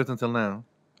never do it until now.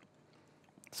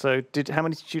 So how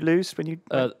many did you lose when you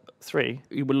 3?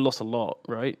 You would have lost a lot,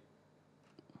 right?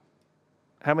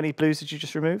 How many blues did you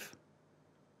just remove?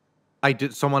 I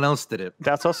did. Someone else did it.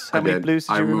 Daltos, how many blues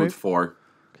did I you removed remove? 4.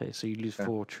 Okay, so you lose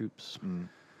 4 troops. Mm.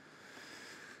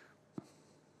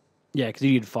 Yeah, because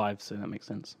you need 5, so that makes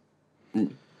sense.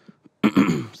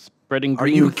 Spreading Are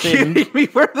green you thin. kidding me?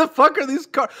 Where the fuck are these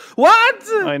cards? What?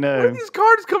 I know. Where are these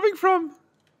cards coming from?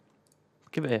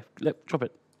 Give it here. Drop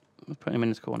it. Put him in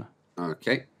his corner.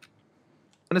 Okay. I'm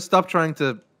gonna stop trying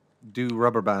to do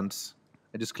rubber bands.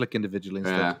 I just click individually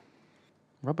instead. Yeah.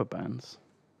 Rubber bands.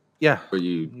 Yeah. Where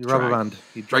you rubber drag. band.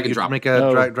 You Drag and you drop. make a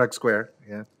Oh. drag square.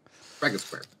 Yeah. Drag a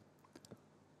square.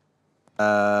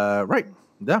 Right.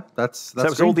 Yeah. That's So that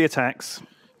was green. all the attacks.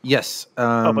 Yes.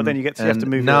 but then you have to and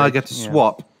move Now your- I get to yeah.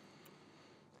 swap.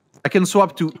 I can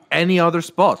swap to any other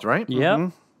spot, right? Yeah.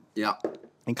 Yeah.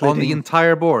 On the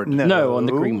entire board. No, on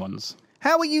the green ones.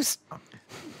 How are you?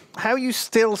 How are you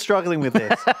still struggling with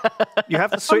this? You have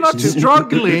to I'm switch not to.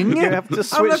 struggling. You have to I'm not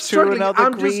switch to struggling. another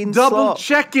I'm green just double slot.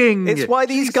 checking. It's why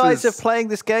these guys are Jesus. playing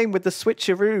this game with the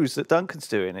switcheroos that Duncan's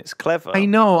doing. It's clever. I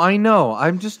know.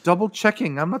 I'm just double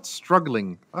checking. I'm not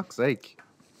struggling. Fuck's sake.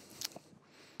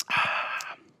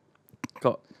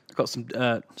 Got some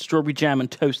strawberry jam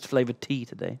and toast flavored tea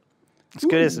today. It's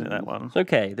good, isn't it? That one. It's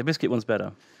okay. The biscuit one's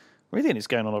better. Rythian is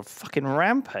going on a fucking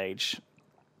rampage.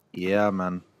 Yeah,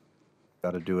 man.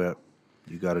 Gotta do it.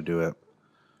 You gotta do it.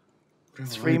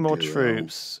 3 more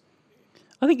troops.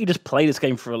 I think you just play this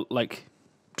game for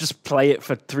just play it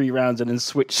for 3 rounds and then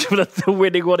switch for the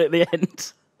winning one at the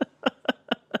end.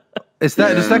 Does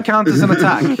that count as an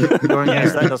attack? Going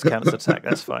Yes, here? that does count as attack.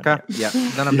 That's fine. Okay. Yeah.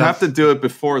 Then I'm You done. have to do it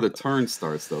before the turn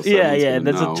starts, though. So Yeah, everyone's yeah. gonna And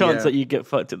there's know. a chance Yeah. that you get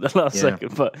fucked at the last Yeah.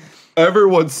 second, but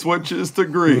Everyone switches to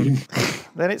green.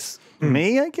 Then it's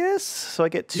me, I guess. So I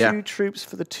get 2 Yeah. troops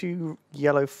for the 2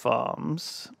 yellow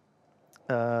farms.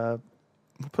 We'll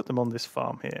put them on this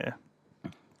farm here.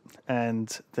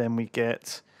 And then we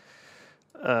get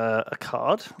a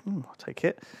card. I'll take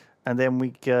it. And then we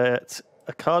get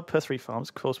a card per 3 farms.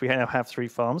 Of course, we now have 3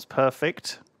 farms.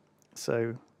 Perfect.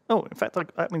 So, in fact,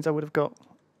 that means I would have got...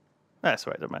 That's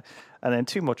right, doesn't matter. And then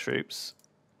 2 more troops.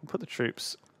 We'll put the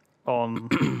troops on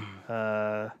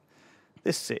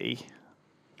this city,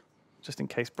 just in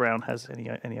case Brown has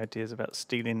any ideas about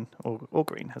stealing, or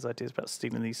Green has ideas about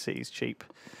stealing these cities cheap.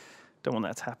 Don't want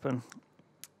that to happen.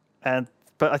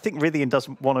 But I think Rythian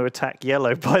doesn't want to attack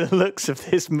yellow by the looks of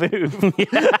this move.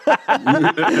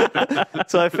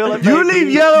 So I feel like You maybe-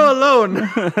 leave yellow alone.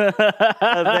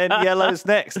 and then yellow's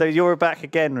next. So you're back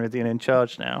again, Rythian, in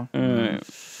charge now.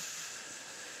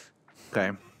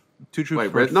 Okay. 2 troops.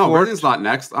 Wait, for no, fort. Reddy's not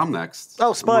next. I'm next.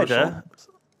 Oh, Spider.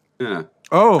 Marshal. Yeah.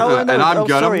 Oh, Oh, I know. And I'm Oh,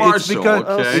 gonna sorry. marshal. it's because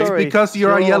okay. it's sorry. because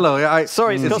you're a Sure. yellow.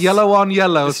 Sorry, it's it's because- yellow on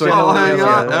yellow. So I yellow know Oh, on hang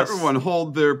yellow. on. yeah. Everyone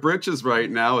hold their britches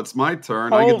right now. It's my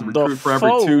turn. I get to Hold the recruit for every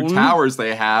 2 phone. towers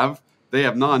they have. They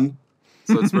have none.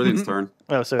 So it's Brilliant's turn.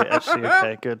 Oh, so actually,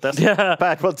 okay, good. That's a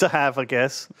bad one to have, I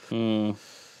guess. No,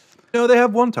 they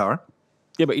have 1 tower.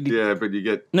 yeah, but you Yeah, but you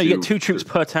get no, you get 2 troops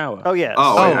per tower. Oh, yeah.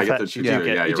 Oh, so wait, in I get fact, the you two do too.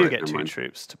 get, Yeah, you you're do right, get never 2 mind.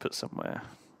 troops to put somewhere.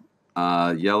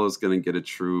 Yellow's gonna get a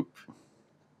troop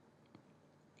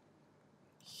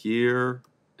here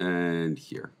and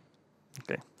here.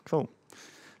 Okay, cool.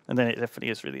 And then it definitely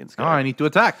is Rythian's go. Oh, I need to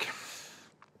attack.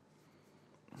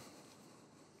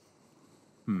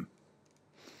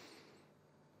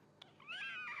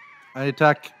 I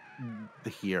attack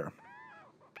here.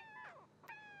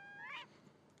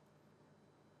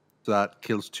 So that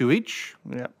kills 2 each.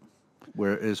 Yeah.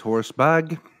 Where is horse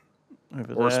bag?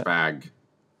 Over Horse there. bag.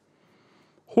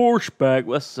 Horseback.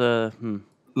 What's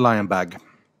Lion bag.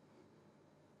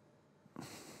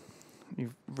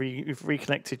 You've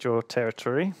reconnected your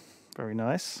territory. Very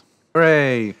nice.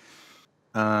 Hooray!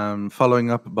 Following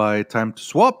up by time to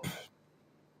swap.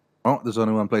 Oh, there's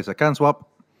only 1 place I can swap.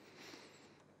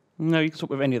 No, you can swap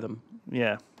with any of them,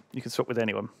 Yeah, you can swap with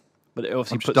anyone. but it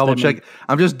obviously I'm just puts double them in- checking.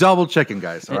 I'm just double checking,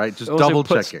 guys. All right, it just also double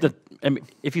puts checking.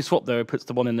 if you swap though, it puts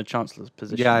the one in the chancellor's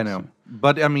position. Yeah, I know.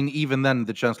 But I mean, even then,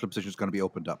 the chancellor position is going to be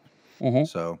opened up. Mhm.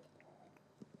 So,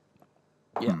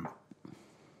 Yeah.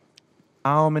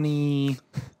 how many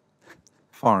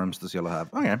farms does yellow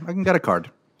have? Okay, I can get a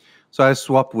card. So I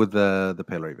swap with the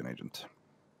Pale Raven agent,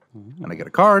 and I get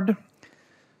a card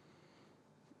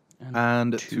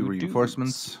and 2 2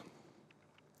 reinforcements.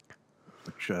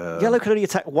 Which Yellow can only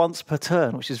attack once per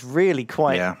turn, which is really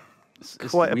quite yeah,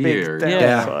 quite a big weird.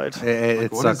 yeah, downside.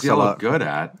 it What sucks is a Yellow lot. good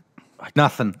at?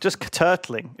 Nothing. Just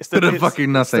turtling. It's Bit of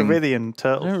fucking nothing. It's the Rythian I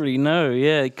turtle. don't really know.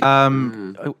 Yeah.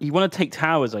 You want to take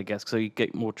towers, I guess, so you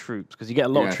get more troops because you get a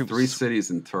lot of troops. 3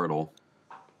 cities in Turtle.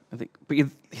 I think, but the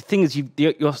thing is,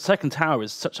 your second tower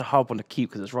is such a hard one to keep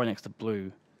because it's right next to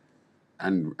blue.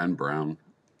 And brown.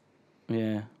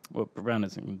 Yeah. Well, brown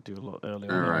isn't going to do a lot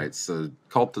earlier. All right, so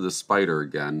cult to the spider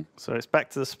again. So it's back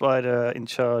to the spider in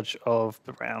charge of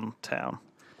the round town.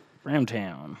 Round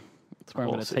town. That's where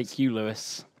I'm going to take you,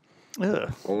 Lewis.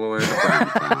 Ugh. All the way to Brown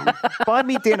Town. Buy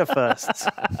me dinner first.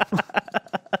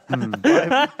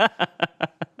 Oh,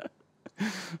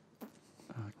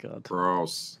 God.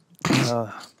 Gross.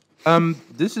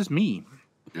 This is me.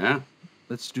 Yeah.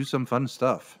 Let's do some fun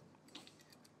stuff.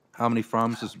 How many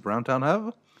farms does Browntown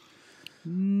have?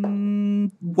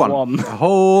 One. A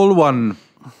whole one.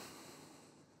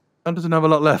 Brown doesn't have a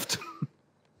lot left.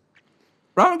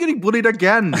 Brown getting bullied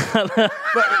again. But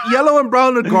yellow and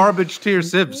brown are garbage tier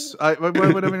civs.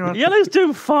 Yellow's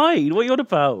doing fine. What are you on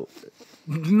about?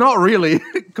 Not really,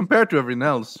 compared to everything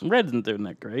else. Red isn't doing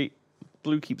that great.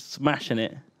 Blue keeps smashing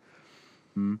it.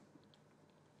 Blue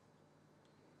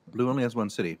only has one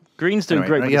city. Green's doing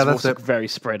Anyway, great, but yeah, it's that's also it. very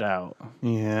spread out.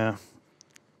 Yeah.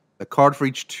 A card for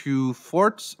each 2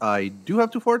 forts. I do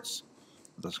have 2 forts.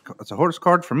 That's a horse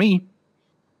card for me.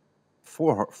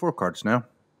 4 cards now.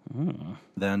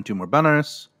 Then 2 more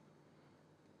banners.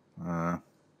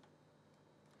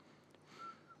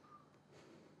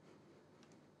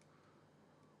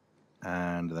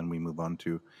 And then we move on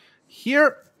to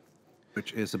here,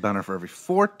 which is a banner for every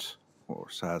fort.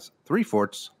 Horse has 3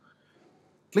 forts.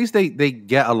 At least they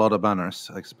get a lot of banners,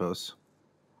 I suppose.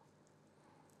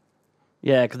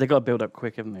 Yeah, because they got to build up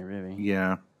quick, haven't they, really?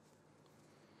 Yeah.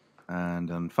 And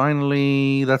then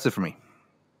finally, that's it for me.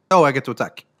 Oh, I get to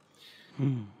attack.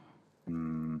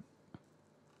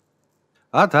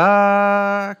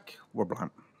 Attack!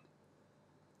 Warblock.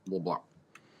 We'll block.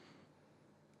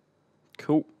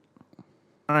 Cool.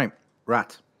 All right,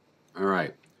 Rat. All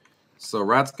right. So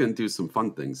Rat's going to do some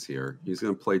fun things here. He's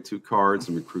going to play 2 cards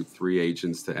and recruit 3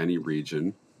 agents to any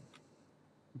region.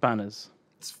 Banners.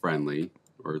 It's friendly.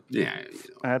 Or, yeah.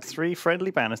 Add 3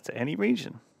 friendly banners to any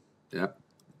region. Yep.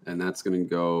 And that's going to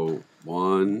go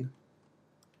 1,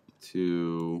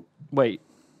 2, Wait.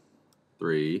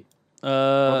 3.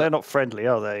 Well, they're not friendly,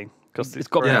 are they? Because It's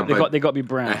got Yeah, they but got to be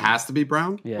brown. It has to be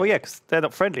brown? Yeah. Well, yeah, because they're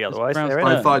not friendly otherwise. brown's They're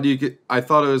fine. enemies. I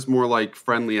thought it was more like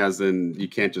friendly as in you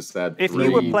can't just add If 3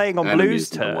 you were playing on enemies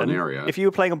Blue's into one turn, area. if you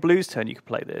were playing on Blue's turn, you could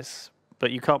play this,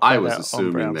 but you can't. Play I was that on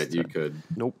assuming Brown's that you turn. could.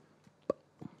 Nope.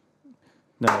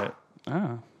 No.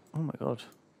 Ah. Oh my god.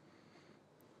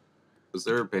 Was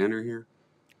there a banner here?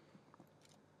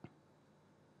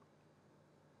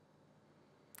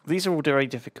 These are all very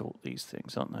difficult. These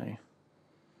things, aren't they?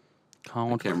 I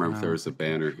can't remember if there was a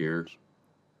banner here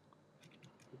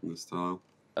in this tile.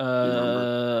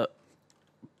 Well,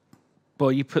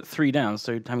 you put 3 down,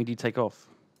 so how many do you take off?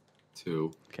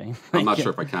 2. Okay. I'm not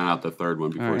sure if I count out the third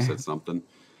one before I said something.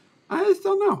 I just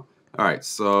don't know. All right,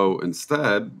 so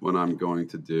instead, what I'm going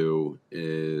to do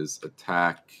is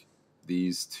attack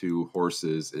these 2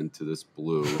 horses into this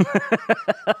blue.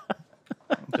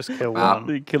 Just kill Wow. one.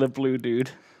 You kill a blue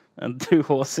dude and 2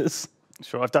 horses.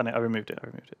 Sure, I've done it. I removed it.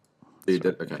 You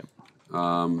did? Okay.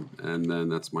 And then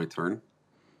that's my turn.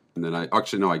 And then I get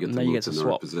to Now move you get to to another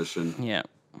swap. position. Yeah.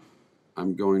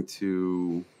 I'm going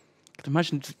to... Could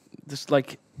imagine just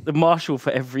like the marshal for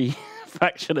every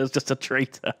faction is just a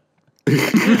traitor. They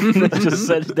just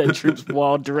send their troops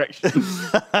wild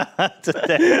directions. That's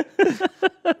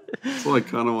what I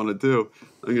kind of want to do.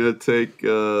 I'm going to take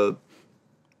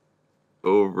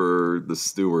over the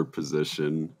steward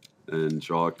position and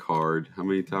draw a card. How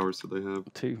many towers do they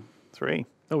have? 2. 3.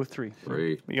 Oh, 3.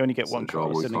 3. You only get So one draw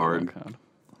card. one Didn't get one card. card.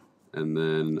 And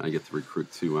then I get to recruit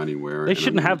 2 anywhere. They and I'm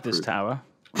shouldn't gonna have this recruit- tower.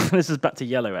 This is back to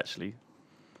yellow, actually.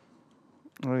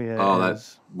 Oh yeah. Oh, it that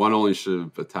is. one only should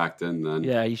have attacked in then.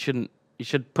 Yeah, you shouldn't. You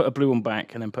should put a blue one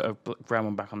back and then put a brown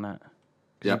one back on that. 'Cause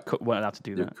Yep. You weren't allowed to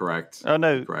do You're that. correct. Oh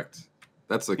no. Correct.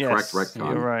 That's a Yes, correct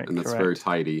retcon. you're right, And that's very correct.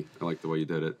 tidy. I like the way you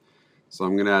did it. So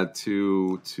I'm going to add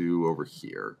 2 over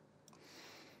here.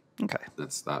 Okay.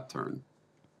 That's that turn.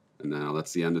 And now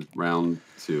that's the end of round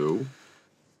 2.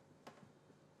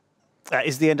 That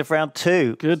is the end of round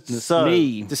 2. Goodness so,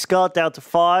 me. discard down to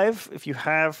 5 if you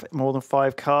have more than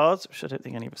 5 cards, which I don't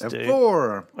think any of us do.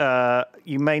 4.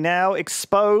 You may now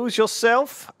expose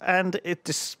yourself and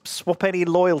swap any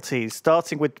loyalties,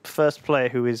 starting with first player,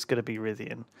 who is going to be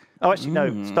Rythian. Oh, actually,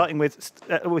 no. Starting with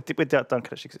Duncan,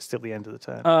 actually, because it's still the end of the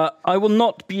turn. I will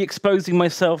not be exposing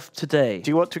myself today. Do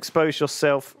you want to expose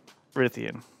yourself,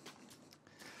 Rythian?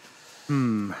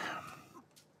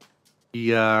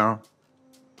 Yeah.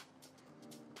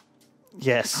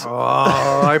 Yes. Oh,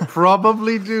 I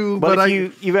probably do, Well, but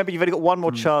if you remember, you've only got one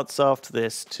more chance after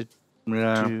this to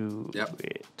Yeah. do Yep.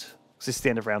 it. 'Cause this is the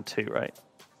end of round 2, right?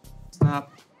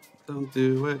 Stop. Don't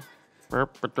do it.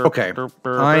 Okay,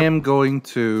 I am going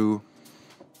to.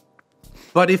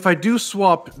 But if I do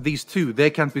swap these two, they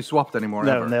can't be swapped anymore.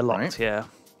 No, ever, and they're locked. right? Yeah.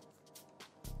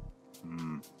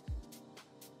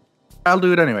 I'll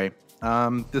do it anyway.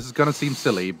 This is gonna seem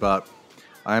silly, but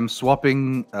I'm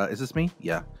swapping. Is this me?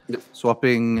 Yeah. Yep.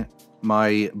 Swapping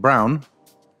my brown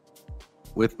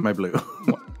with my blue.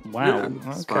 Wow. Yeah,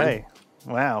 it's Okay.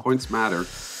 fine. Wow. Points matter.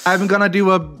 I'm gonna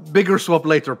do a bigger swap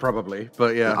later, probably.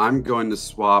 But yeah. I'm going to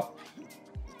swap.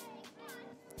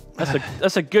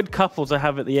 That's a good couple to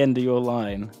have at the end of your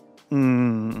line.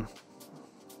 Mm.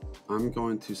 I'm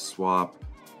going to swap.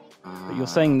 But you're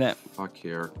saying that. Fuck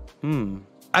here. And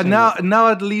now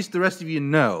at least the rest of you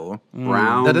know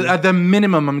Brown. that at the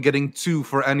minimum I'm getting 2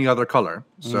 for any other color.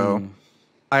 So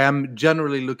I am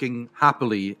generally looking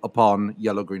happily upon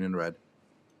yellow, green, and red.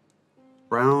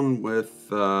 Brown with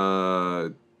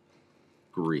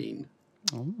green.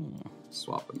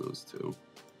 Swapping those two.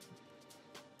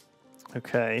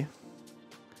 Okay.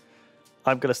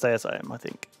 I'm going to stay as I am, I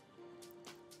think.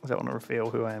 I don't want to reveal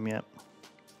who I am yet.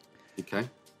 Okay.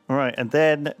 All right, and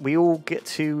then we all get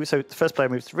to... So the first player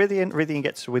moves to Rythian. Rythian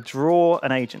gets to withdraw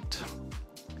an agent.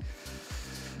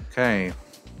 Okay.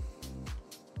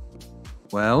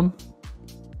 Well,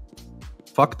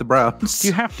 fuck the Browns.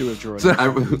 You have to withdraw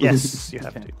it. Yes, you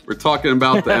have to. We're talking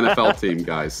about the NFL team,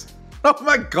 guys. Oh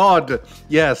my god!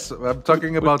 Yes, I'm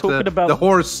talking about, talking about the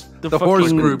horse, the fucking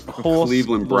horse group. horse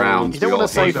Cleveland lord. Browns. You don't We want all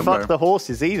to say hate them. fuck the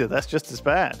horses either. That's just as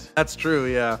bad. That's true.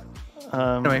 Yeah.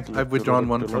 Anyway, I've withdrawn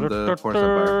one from the horse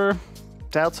empire.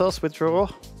 Daltos, withdraw.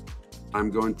 I'm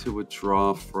going to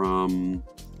withdraw from.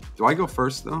 Do I go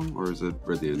first though, or is it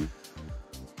Rythian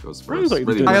goes Browns first? are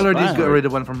even Rythian doing I goes this already bad. got rid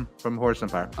of one from horse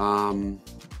empire.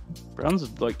 Browns are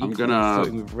like I'm equally gonna-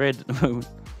 floating with red at the moment.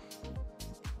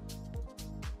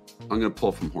 I'm going to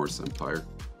pull from Horse Empire.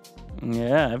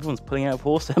 Yeah, everyone's pulling out of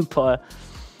Horse Empire.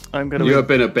 I'm going You to have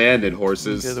been abandoned,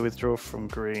 horses. withdraw from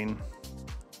green.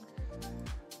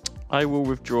 I will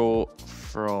withdraw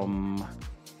from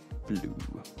blue.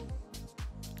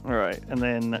 All right, and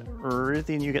then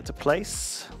Rythian, you get to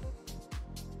place.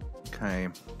 Okay.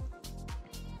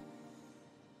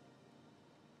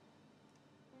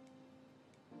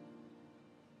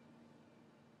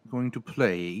 Going to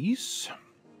place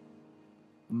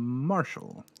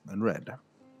Marshall and red.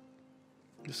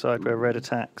 Decide where red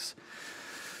attacks.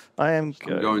 I am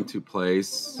I'm going to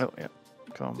place Oh, yeah.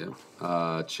 Come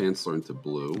on. Chancellor into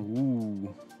blue.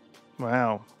 Ooh.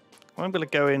 Wow. I'm going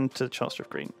to go into Chancellor of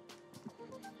Green.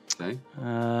 Okay.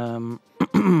 I'm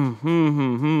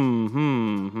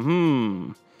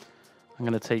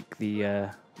gonna take the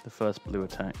first blue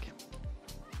attack.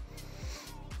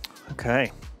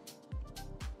 Okay.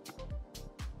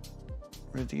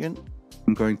 Rythian.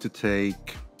 I'm going to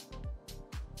take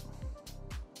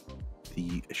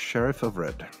the Sheriff of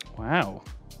Red. Wow.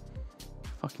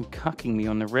 Fucking cucking me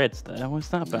on the reds there. What's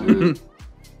that about?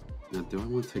 Now, do I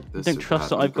want to take You this? don't or trust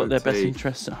that? that I'm I've got gonna their best take-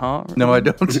 interests at heart? No, I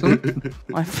don't.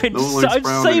 I've been No one likes I've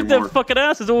Brown saved their anymore. fucking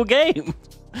asses all game.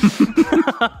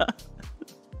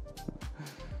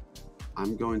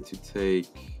 I'm going to take.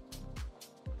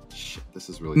 Shit, this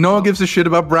is really. No one tough. gives a shit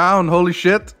about Brown. Holy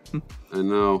shit. I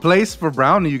know. Place for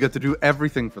Brown, and you get to do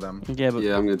everything for them. Yeah, but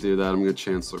Yeah, I'm gonna do that. I'm gonna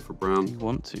Chancellor for Brown. you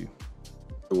want to.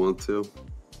 I want to.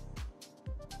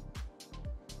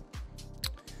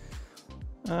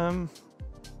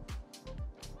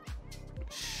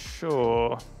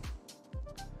 Sure.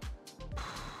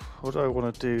 What do I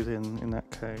want to do then in that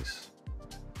case?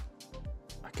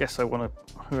 I guess I want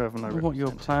to whoever I I don't know what your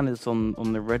represent. plan is on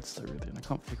the reds though, really. I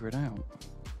can't figure it out.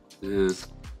 Yeah.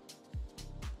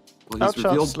 Well, I'll he's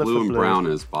revealed Chancellor blue for and blue. brown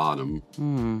as bottom.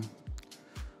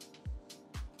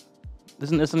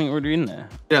 Isn't there something already in there?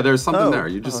 Yeah, there's something there.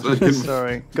 You just.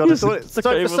 sorry. God, it's, It's so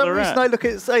okay for with some the reason rat. I look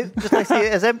at it, I see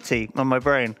it as empty on my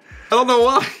brain. I don't know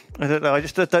why. I don't know. I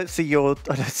just don't see your.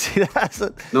 I don't see that. As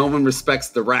a, No one respects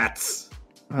the rats.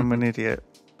 I'm an idiot.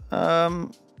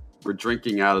 We're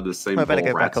drinking out of the same I better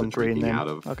bowl go back rats on are green drinking then. out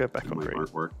of. I'll go back in on my green.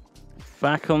 artwork.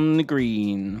 Back on the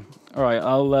green. All right,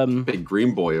 I'll Big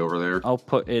green boy over there. I'll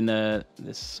put in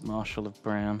this Marshal of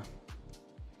Brown.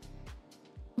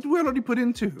 What did we already put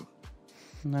in two?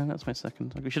 No, that's my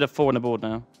second. We should have 4 on the board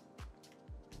now.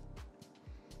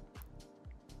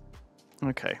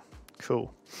 Okay.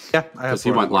 Cool. Yeah, I have Because he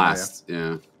four on went the board, last. Yeah.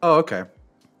 yeah. Oh, okay.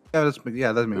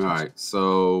 Yeah, that makes All sense. right.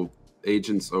 So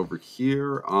agents over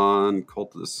here on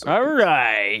Cult of the Serpent. All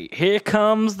right, here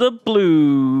comes the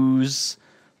blues.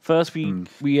 First, we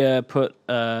put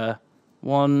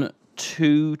 1,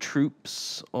 2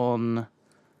 troops on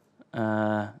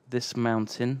this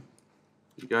mountain.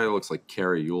 The guy looks like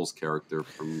Carrie Yule's character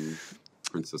from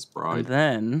Princess Bride. And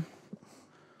then,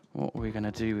 what are we going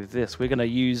to do with this? We're going to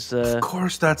use... Of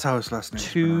course, that's how his last name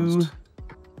is pronounced.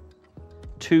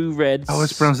 2 reds. Oh,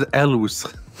 it's pronounced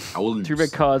Elus. 2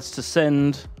 red cards to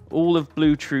send all of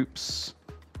blue troops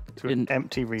to an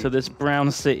empty region. to this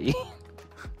brown city.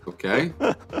 Okay.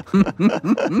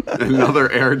 Another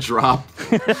airdrop.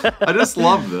 I just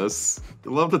love this. I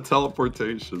love the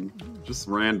teleportation. Just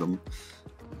random.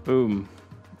 Boom.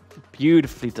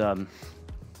 Beautifully done.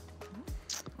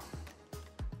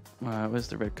 Where's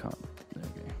the red card? There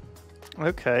we go.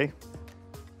 Okay.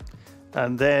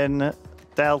 And then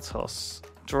Daltos.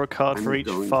 Draw a card for each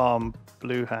farm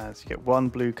blue has. You get 1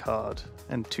 blue card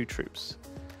and 2 troops.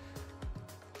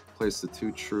 Place the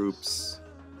 2 troops.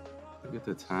 I get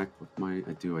to attack with my...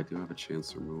 I do have a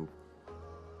chance to move.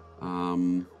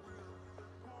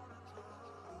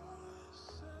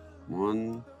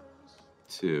 1,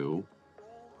 2.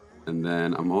 And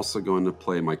then I'm also going to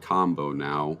play my combo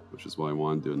now, which is what I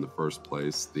want to do in the first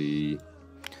place. The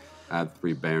add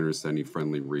 3 banners to any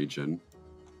friendly region.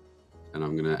 And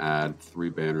I'm going to add 3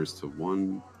 banners to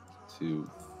 1, 2,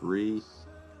 3.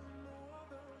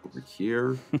 Over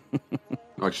here.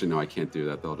 Actually, no, I can't do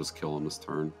that. They'll just kill him this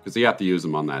turn. Because you have to use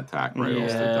them on that attack, right?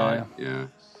 Else they die. Yeah.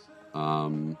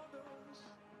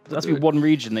 That's be 1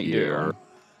 region that you do it on.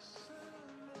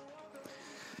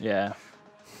 Yeah.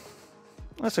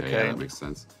 That's okay. Yeah, that makes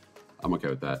sense. I'm okay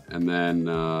with that. And then,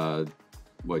 you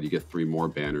get 3 more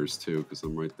banners too, because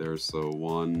I'm right there. So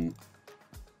 1,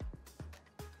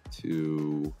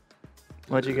 2.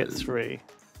 Why'd you get 3?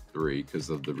 3, because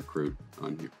of the recruit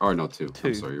on here. Oh, no, 2.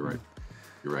 I'm sorry, you're right.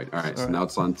 You're right. All right, so now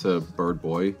it's on to Bird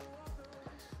Boy.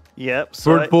 Yep.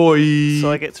 So Bird Boy! So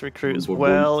I get to recruit as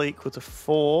well, equal to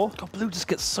 4. God, blue just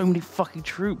gets so many fucking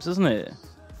troops, doesn't it?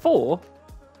 4?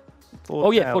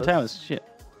 4 yeah, 4 towers. Shit.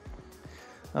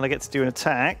 And I get to do an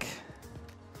attack.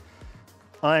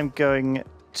 I'm going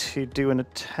to do an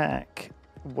attack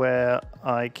where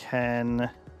I can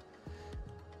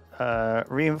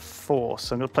reinforce.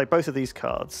 So I'm going to play both of these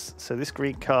cards. So this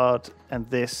green card and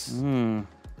this.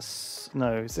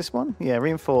 No, is this one? Yeah,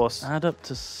 reinforce. Add up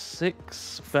to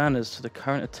 6 banners to the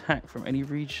current attack from any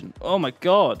region. Oh my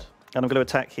god. And I'm going to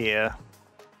attack here.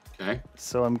 Okay.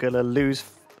 So I'm going to lose.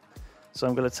 So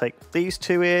I'm going to take these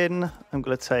 2 in. I'm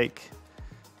going to take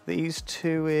these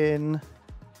 2 in.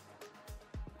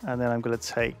 And then I'm going to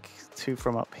take 2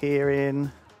 from up here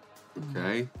in.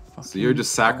 Okay. So you're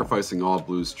just sacrificing all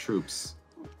blue's troops.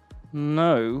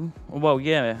 No. Well,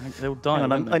 yeah, they'll die.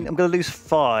 I'm going to lose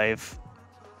 5.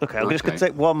 Okay, I'm just going to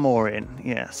take 1 more in.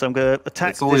 Yeah, so I'm going to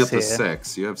attack it's only this up to here.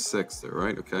 6. You have 6 there,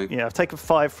 right? Okay. Yeah, I've taken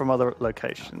 5 from other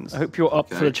locations. I hope you're up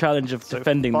for the challenge of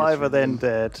defending 5 this are then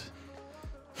dead.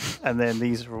 And then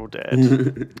these are all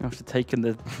dead. after taking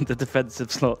the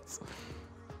defensive slots.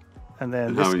 And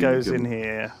then this goes in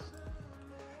here.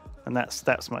 And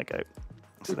that's my go.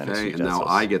 So okay, and now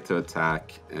I get to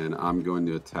attack, and I'm going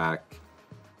to attack.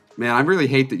 Man, I really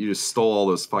hate that you just stole all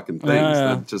those fucking things.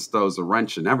 That just throws a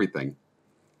wrench in everything.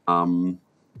 You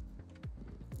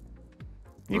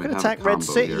can attack Red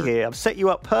City here. I've set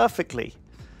you up perfectly.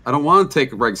 I don't want to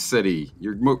take Red City.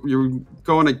 You're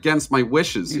going against my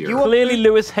wishes here. Clearly,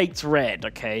 Lewis hates red.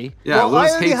 Okay. Yeah, well,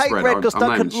 Lewis I only hates hate red because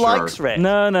Duncan likes red.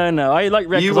 No. I like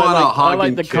red. You want to I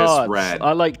like the kiss cards. red.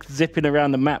 I like zipping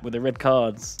around the map with the red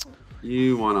cards.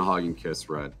 You want to hug and kiss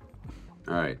red.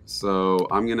 All right, so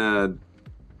I'm gonna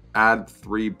add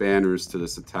 3 banners to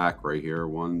this attack right here.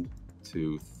 1,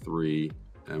 2, 3,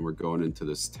 and we're going into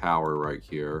this tower right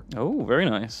here. Oh, very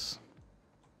nice.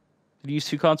 Did you use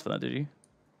 2 cards for that? Did you?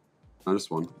 Not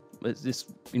just 1. It's this.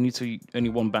 You need to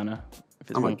only 1 banner. If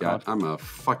it's Oh my 1 god, card. I'm a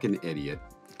fucking idiot.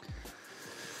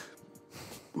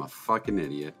 I'm a fucking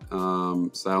idiot. So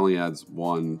that only adds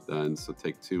 1 then, so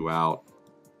take 2 out.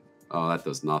 Oh, that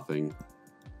does nothing.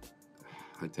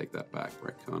 I take that back,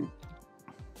 retcon.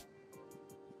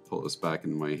 Pull this back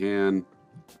into my hand.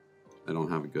 I don't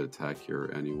have a good attack here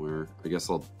anywhere. I guess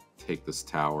I'll take this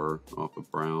tower off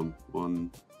of brown.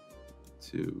 1,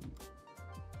 2.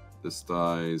 This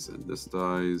dies, and this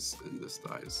dies, and this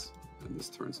dies. And this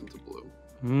turns into blue.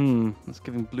 That's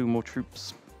giving blue more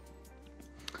troops.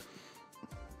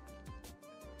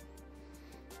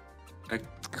 Okay.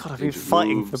 God, I've been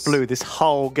fighting for blue this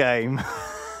whole game.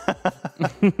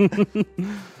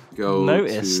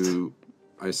 Noticed.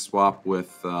 I swap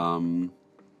with my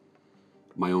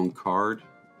own card.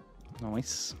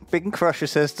 Nice. Big Crusher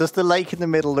says, does the lake in the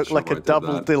middle look Sure, like I a did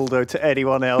double that. dildo to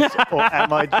anyone else, or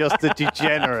am I just a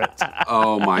degenerate?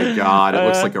 Oh my god, it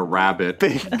looks like a rabbit.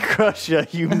 Big Crusher,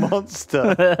 you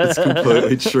monster. It's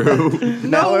completely true.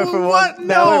 Now everyone, what?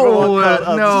 now everyone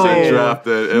can't No, unsee it. Draft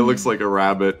it. It looks like a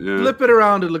rabbit. Yeah. Flip it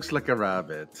around, it looks like a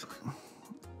rabbit.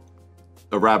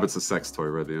 A rabbit's a sex toy,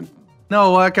 Rythian.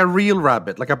 No, like a real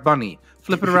rabbit, like a bunny.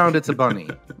 Flip it around, it's a bunny.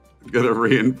 Gotta There's a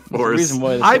reinforce. reason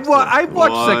why. I've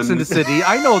watched Sex in the City.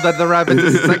 I know that the rabbit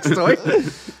is a sex toy.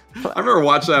 I remember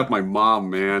watching that with my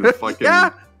mom, man. Fucking Yeah.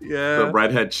 the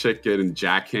redhead chick getting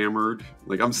jackhammered.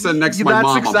 Like, I'm sitting next to my That's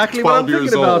mom. exactly I'm what I'm 12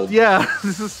 years thinking about. old. Yeah.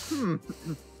 This is.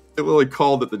 It really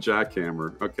called it the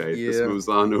jackhammer. Okay, this Yeah. moves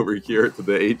on over here to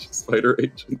the spider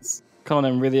agents. Come on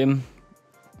then, Rythian.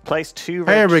 Place 2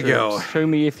 red There we troops. go. Show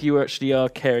me if you actually are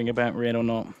caring about red or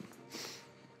not.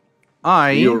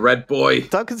 You a red boy?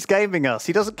 Duncan's gaming us.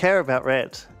 He doesn't care about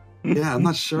red. Yeah, I'm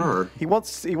not sure. He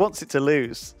wants it to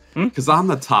lose. Because I'm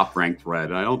the top ranked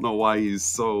red. I don't know why he's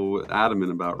so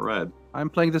adamant about red. I'm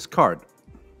playing this card.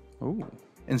 Ooh.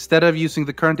 Instead of using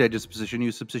the current agent's position,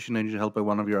 use substitution agent helped by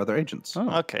one of your other agents. Oh.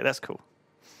 Okay, that's cool.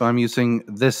 So I'm using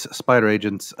this spider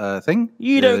agent's thing.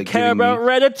 You don't care giving me- about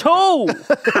red at all.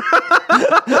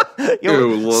 You're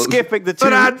Ew, well- skipping the two.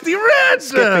 But anti-red!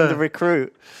 Skipping the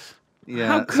recruit. Yeah.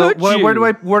 How So could where do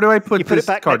I put You put this it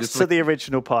back card? next It's to like- the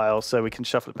original pile, so we can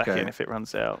shuffle it back Okay. in if it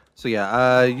runs out. So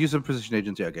yeah, use a position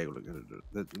agent. Yeah, okay.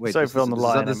 Wait, It's over on the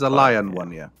lion This is a empire, lion yeah.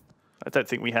 one, yeah. I don't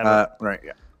think we have it. Right,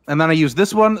 yeah. And then I use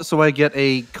this one, so I get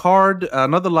a card,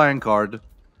 another lion card,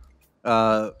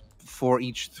 for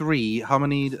each 3. How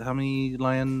many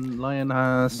lion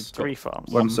has 3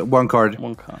 farms. one card.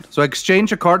 One card. So I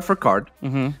exchange a card for card.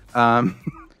 Mm-hmm.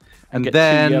 And get 2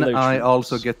 then yellow I troops.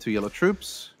 also get 2 yellow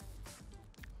troops.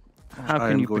 How I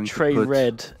can am you going to portray put-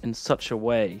 red in such a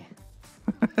way?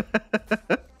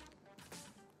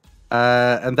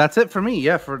 And that's it for me.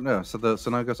 Yeah, so now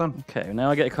it goes on. Okay, now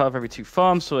I get a card for every 2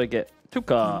 farms, so I get 2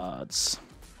 cards.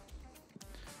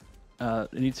 I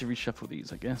need to reshuffle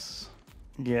these, I guess.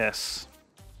 Yes.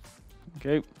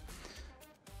 Okay.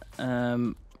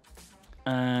 And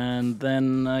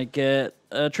then I get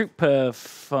a troop per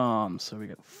farm, so we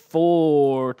get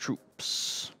 4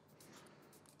 troops.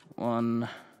 1,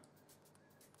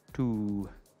 2,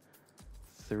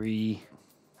 3,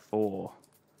 4.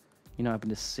 You know I've been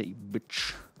to city,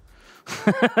 bitch.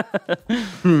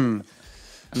 And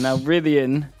now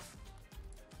Rythian,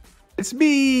 It's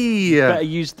me. better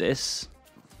use this.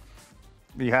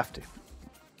 You have to.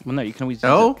 Well, no, you can always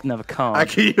No? use another card. I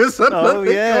can use another Oh,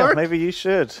 yeah. card. Maybe you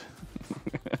should.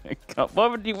 Why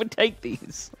would you would take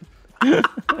these?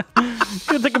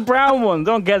 Could take a brown one.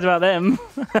 No one cares about them.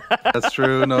 That's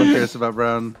true. No one cares about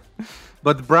brown.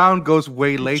 But brown goes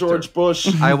way later. George Bush.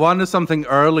 I wanted something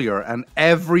earlier, and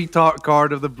every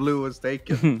card of the blue was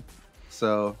taken.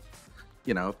 So,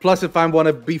 plus if I want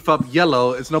to beef up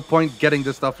yellow, it's no point getting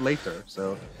this stuff later.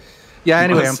 So, yeah.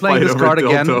 Anyway, I'm playing this Spider card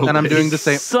again, dildo and I'm doing the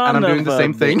same. Son And I'm doing of the a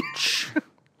same thing. bitch.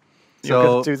 You're So,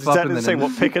 going to do flop exactly it the same. in.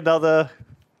 What? Pick another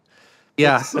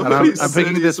Yeah, and I'm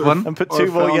picking this one. and put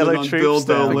 2 more yellow troops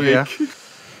down. Yeah.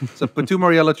 So put 2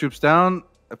 more yellow troops down.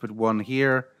 I put 1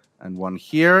 here and 1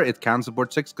 here. It can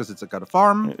support 6 because it's got a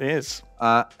farm. It is.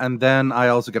 And then I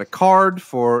also get a card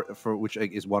for which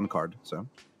is 1 card. So,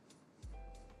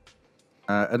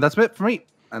 and that's it for me.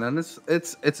 And then it's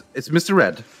Mr.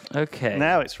 Red. Okay.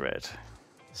 Now it's red.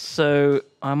 So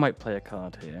I might play a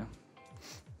card here.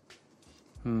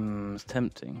 It's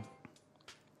tempting.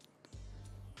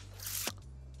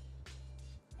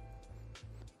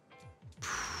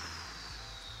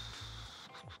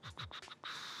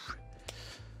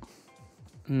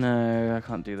 No, I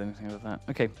can't do anything with that.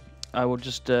 Okay, I will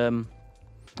just I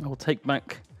will take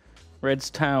back Red's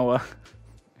tower.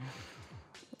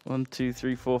 1, 2,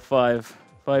 3, 4, 5.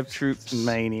 5 troops.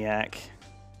 Maniac.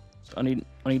 I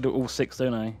need all 6,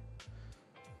 don't I?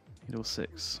 Need all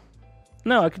 6.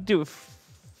 No, I could do it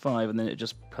 5, and then it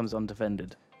just comes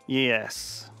undefended.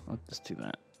 Yes. I'll just do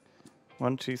that.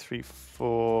 1, 2, 3,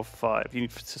 4, 5. You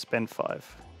need to spend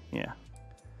 5. Yeah.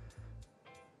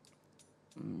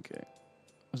 Okay.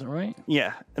 Is that right?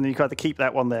 Yeah. And then you can either keep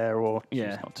that one there or choose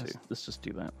Yeah. not to. Let's just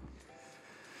do that.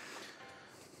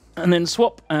 And then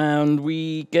swap, and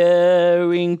we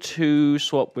going to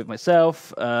swap with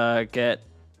myself. Get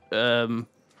 2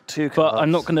 cards. but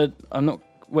I'm not.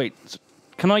 Wait.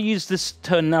 Can I use this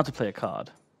turn now to play a card?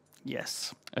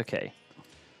 Yes. Okay.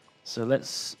 So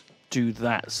let's do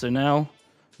that. So now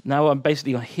I'm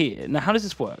basically on here. Now, how does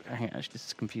this work? Hang on, actually, this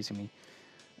is confusing me.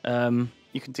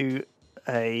 You can do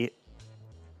a...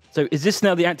 So is this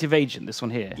now the active agent, this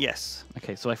one here? Yes.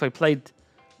 Okay, so if I played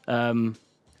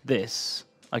this,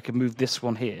 I can move this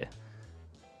one here,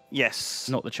 Yes.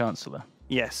 not the Chancellor.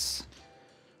 Yes.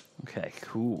 Okay,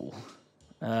 cool.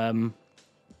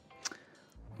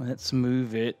 Let's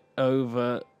move it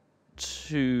over Not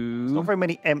to... very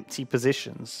many empty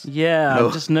positions. Yeah, No.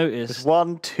 I've just There's noticed.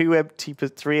 1, 2 empty,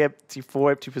 3 empty,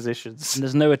 4 empty positions. And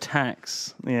there's no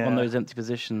attacks Yeah. on those empty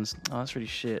positions. Oh, that's really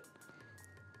shit.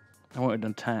 I wanted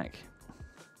an attack.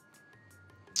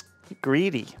 You're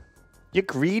greedy. You're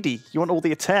greedy. You want all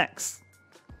the attacks.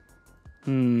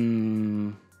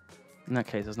 In that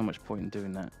case, there's not much point in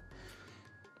doing that.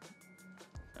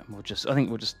 And we'll just, I think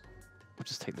we'll just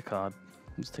take the card.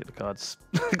 We'll just take the cards.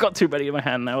 I've got too many in my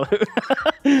hand now. But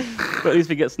at least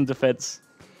we get some defense.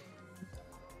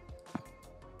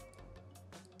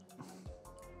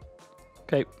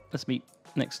 Okay, let's meet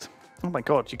next. Oh my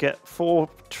god, you get 4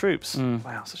 troops.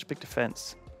 Wow, such a big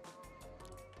defense.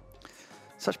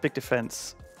 Such big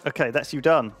defense. Okay, that's you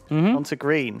done. On to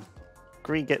green.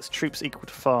 Green gets troops equal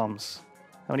to farms.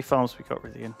 How many farms we got,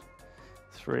 Rythian?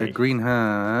 3. Green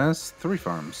has 3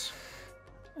 farms.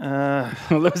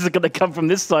 Those are going to come from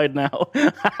this side now.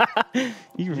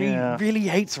 He really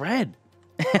hates red.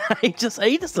 He just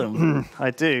hates them.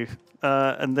 I do.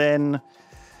 And then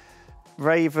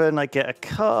Raven, I get a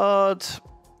card.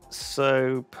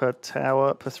 So per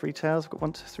tower, per 3 towers, I've got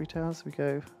 1 to 3 towers. We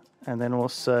go. And then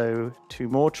also 2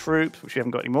 more troops, which we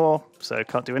haven't got any more, so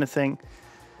can't do anything.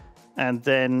 And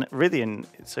then Rythian,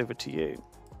 it's over to you.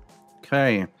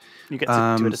 Okay. You get to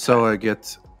do an attack. So I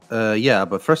get, yeah,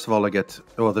 but first of all I get,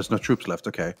 oh, there's no troops left.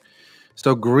 Okay.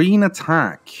 So green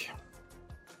attack.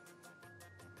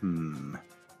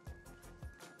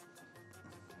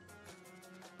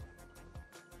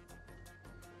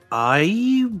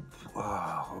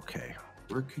 Okay.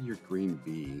 Where could your green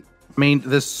be? I mean,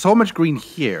 there's so much green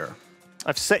here.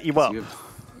 I've set you up. You have-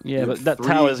 Yeah, you but have that 3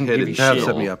 tower doesn't give hidden you They have shit.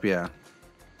 set me up, yeah.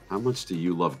 How much do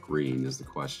you love green is the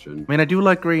question. I mean, I do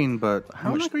like green, but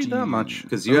how much much green do that you- much?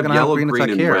 Because We're you have gonna yellow, green, attack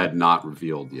and here. red not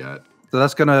revealed yet. So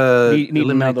that's gonna Need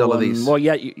eliminate another all one. of these. Well,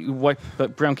 yeah, you wipe,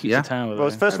 but brown keeps Yeah. the tower. Well,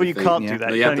 though. first of all, you can't yeah. do that.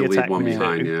 No, You you have can to only leave attack one with 2.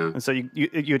 behind, yeah. And so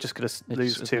you're just going to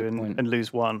lose there's 2 no point. and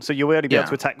lose 1. So you'll only be able Yeah.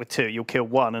 to attack with 2. You'll kill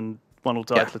 1 and 1 will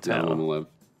die Yeah, to the Yeah, tower. one will live.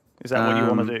 Is that what you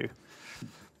want to do?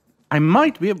 I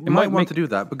might might might want make- to do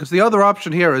that because the other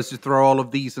option here is to throw all of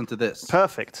these into this.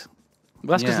 Perfect.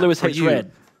 Well, that's because Yeah, Lewis for hates you.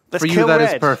 red. Let's For you, kill that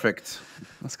is red. perfect.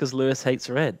 That's because Lewis hates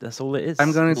red. That's all it is.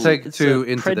 I'm going to take It's 2 a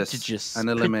into this prejudice. and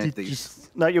eliminate Prejudice. these.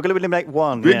 No, you're going to eliminate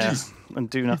 1, Bridges. and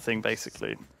do nothing,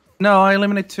 basically. No, I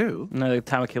eliminate 2. No, the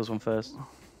tower kills one first.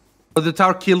 But the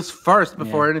tower kills first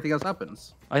before Yeah. anything else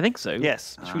happens. I think so.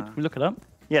 Yes. Should we look it up?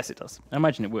 Yes, it does. I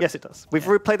imagine it would. Yes, it does. We've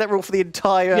played that rule for the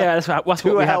entire Yeah, that's what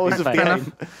 2 we have hours been of the playing.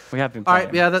 game. We have been All playing.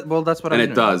 right, yeah, that's what And I'm it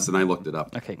doing. does, and I looked it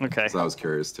up. Okay. Okay. So I was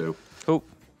curious too. Cool.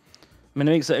 I mean,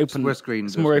 it makes it open. Where's green?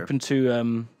 It's Goes more there. open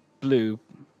to blue,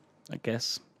 I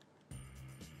guess.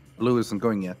 Blue isn't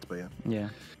going yet, but yeah. Yeah. All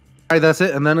right, that's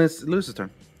it, and then it's Lewis's turn.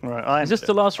 Right, I'm Is this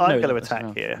the last I'm no, going to that's attack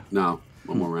not. here. No,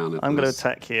 one more round. I'm going to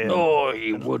attack here. Oh,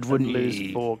 he would, and wouldn't lose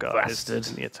he? 4 guys Bastard.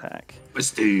 in the attack.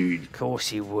 Dude, Of course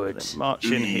he would. March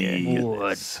in here.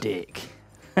 What dick.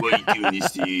 what are you doing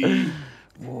this dude?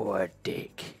 What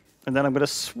dick. And then I'm going to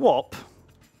swap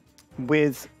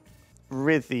with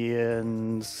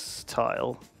Rythian's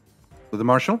tile. With the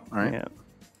marshal? All right. Yeah.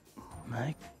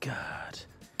 My God.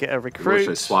 Get a I wish recruit.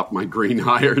 I swapped my green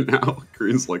higher now.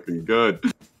 Green's looking good.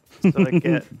 So I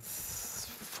get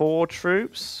 4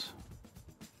 troops.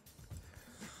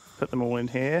 Put them all in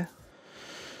here.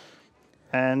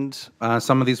 And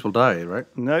Some of these will die, right?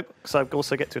 nope, because I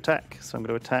also get to attack. So I'm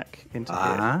going to attack into here.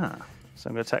 Ah. So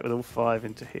I'm going to attack with all 5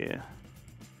 into here.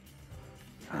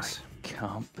 Nice.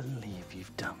 Can't believe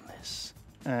you've done this.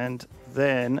 And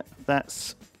then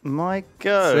that's my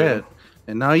go. That's it.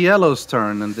 And now yellow's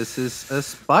turn, and this is a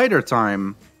spider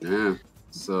time. Yeah.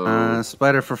 So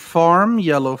Spider for farm.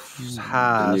 Yellow Then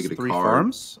has you get a 3 card.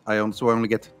 farms. I only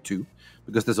get 2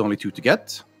 because there's only 2 to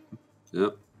get.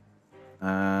 yep.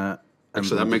 I'm Actually,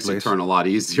 that going to makes your place- turn a lot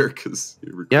easier because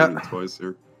you're Yeah. recruiting twice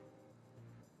here.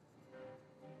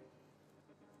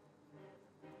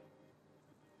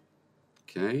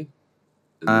 Okay.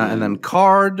 And then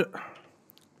card. how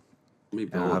many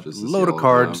villages does Load of yellow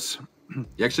cards. have?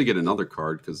 You actually get another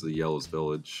card because the yellow's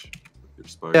village. Your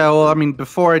spider. Yeah, well, I mean,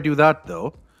 before I do that,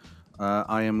 though,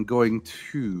 I am going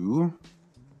to...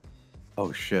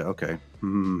 Oh, shit, okay.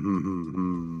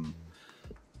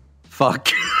 Fuck.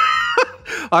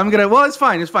 I'm gonna... Well, it's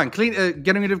fine, it's fine.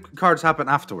 Getting rid of cards happen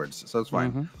afterwards, so it's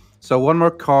fine. So one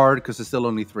more card, because it's still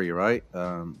only 3, right?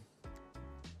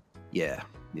 Yeah,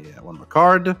 one more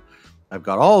card. I've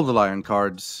got all the lion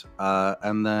cards,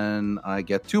 and then I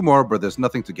get 2 more, but there's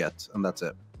nothing to get, and that's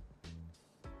it.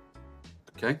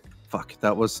 Okay. Fuck,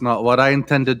 that was not what I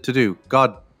intended to do.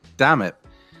 God damn it.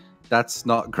 That's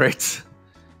not great.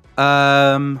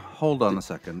 Hold on a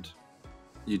second.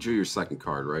 You drew your second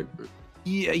card, right?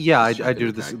 Yeah, I Just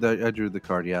drew checking, this. I drew the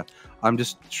card. Yeah, I'm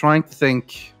just trying to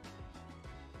think.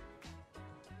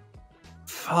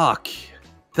 Fuck,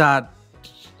 that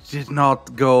did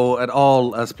not go at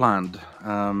all as planned.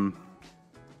 God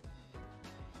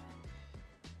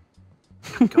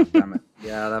damn it!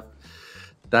 Yeah,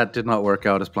 that did not work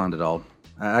out as planned at all.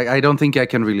 I don't think I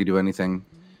can really do anything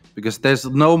because there's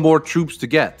no more troops to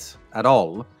get at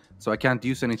all. So I can't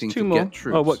use anything Two to more. get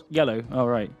troops. Oh, what? Yellow. Oh,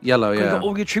 right. Yellow, You've yeah. got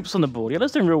all your troops on the board.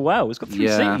 Yellow's doing real well. It's got 3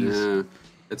 Yeah. cities. Yeah.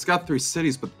 It's got 3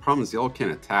 cities, but the problem is yellow can't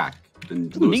attack.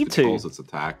 And Doesn't Lewis need to. controls its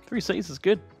attack. 3 cities is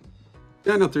good.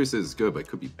 Yeah, no, 3 cities is good, but it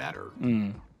could be better.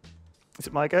 Is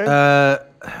it my go?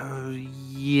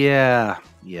 Yeah.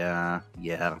 Where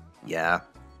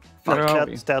are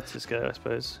we? It's Daltos' go, I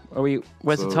suppose. Are we?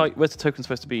 Where's the token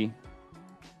supposed to be?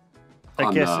 I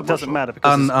On, guess it doesn't Marshall. matter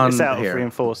because it's On out here. of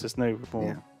reinforce. There's no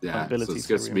more Yeah, so abilities it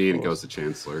goes to to me and it reinforce. goes to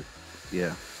Chancellor.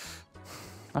 Yeah.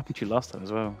 Happened to you last time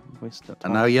as well. Wasted that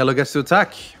time. And now yellow gets to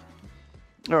attack.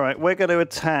 All right, we're going to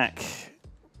attack.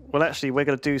 Well, actually, we're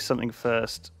going to do something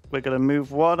first. We're going to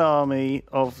move one army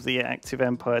of the active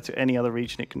empire to any other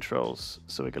region it controls.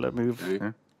 So we're going to move.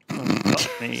 Okay.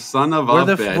 Fuck me. Son of Where a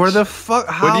bitch. where the fuck?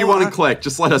 When do you want to click?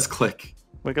 Just let us click.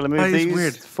 We're going to That move is these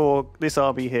weird. this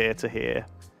army here to here.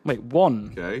 Wait,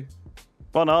 1. Okay.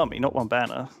 One army, not one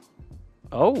banner.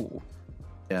 Oh.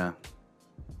 Yeah.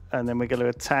 And then we're going to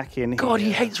attack in God, here.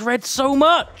 he hates red so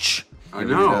much. I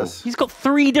really know. does. He's got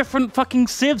 3 different fucking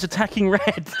civs attacking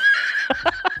red.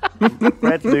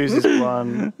 Red loses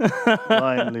 1.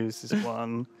 Lion loses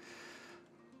 1.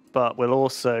 But we'll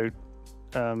also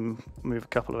move a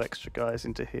couple of extra guys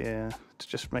into here to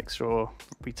just make sure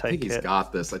we I think take he's it.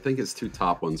 got this. I think his 2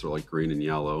 top ones are like green and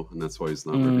yellow, and that's why he's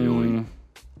not revealing.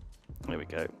 There we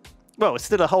go. Well, it's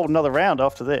still a whole another round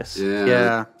after this.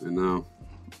 Yeah. I know.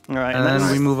 All right. And then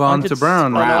let's- we move on I to did-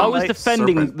 brown. I Brown. was Mate,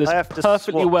 defending serpent. this I have to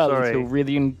perfectly swap, well sorry. until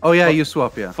Rythian Oh yeah, you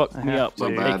swap. Yeah. fucked me have up by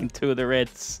to. making 2 of the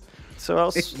reds. So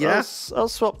I'll Yeah. I'll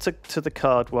swap to the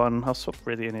card one. I'll swap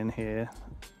Rythian in here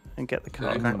and get the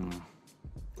card Okay. one.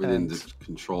 Within just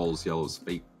controls yellow's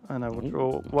fate. And I will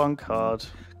draw 1 card.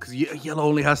 Because yellow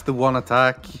only has the 1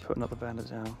 attack, Put another banner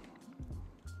down.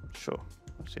 Sure.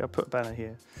 Actually, I'll put a banner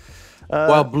here.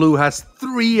 while blue has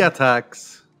 3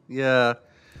 attacks. Yeah.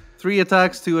 3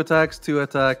 attacks, 2 attacks, 2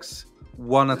 attacks,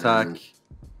 1 attack,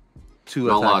 2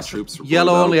 Not a lot of attacks. troops for blue,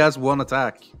 Yellow though. only has 1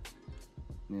 attack.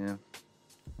 Yeah.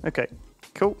 Okay.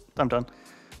 Cool. I'm done.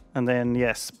 And then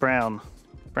yes, brown.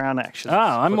 Brown action.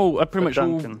 Ah, I'm pretty much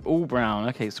Duncan. all brown.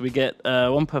 Okay, so we get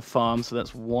 1 per farm, so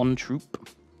that's 1 troop.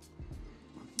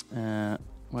 Where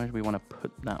do we want to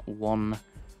put that 1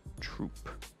 troop?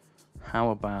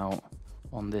 How about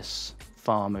on this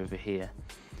farm over here?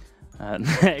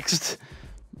 Next,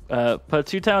 per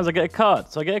 2 towns, I get a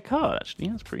card. So I get a card, actually.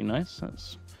 That's pretty nice.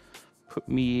 That's put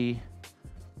me...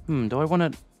 do I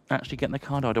want to actually get in the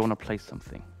card, or do I want to play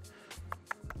something?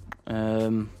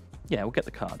 Yeah, we'll get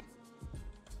the card.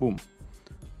 Boom.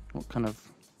 What kind of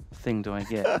thing do I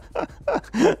get?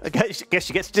 I guess you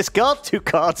get to discard 2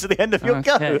 cards at the end of your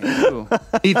Okay, go. cool.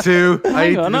 Me too. I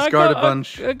need to Hang on, discard a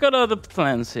bunch. I got other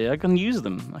plans here. I can use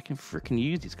them. I can freaking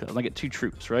use these cards. I get 2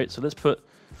 troops, right? So let's put...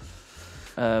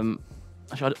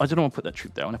 actually, I don't want to put that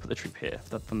troop there. I want to put the troop here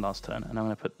from last turn. And I'm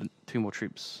going to put the 2 more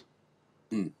troops.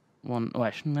 1... Oh,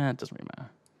 actually, nah, it doesn't really matter.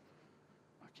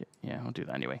 Okay, yeah, I'll do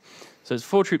that anyway. So there's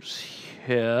 4 troops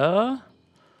here.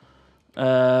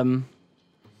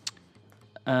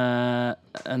 And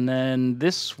then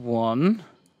this one,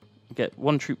 get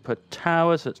 1 troop per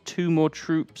tower, so that's 2 more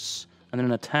troops, and then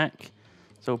an attack.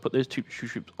 So we'll put those 2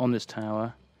 troops on this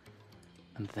tower.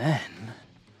 And then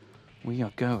we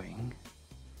are going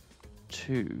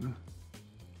to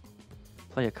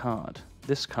play a card.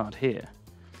 This card here,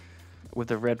 with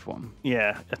the red one.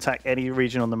 Yeah, attack any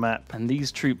region on the map. And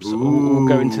these troops all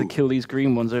go into kill these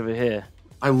green ones over here.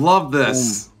 I love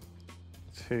this.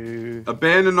 2,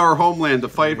 Abandon our homeland to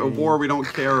fight a war we don't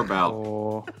care about.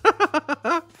 4,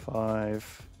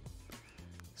 5,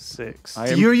 6. I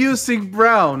am You're using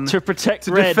brown to protect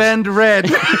to red. defend red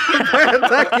by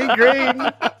attacking green.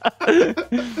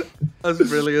 That's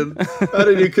brilliant. How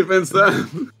did you convince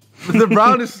them? The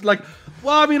brown is like,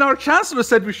 well, I mean, our chancellor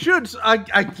said we should. I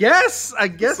guess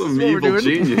that's Some what we're evil doing.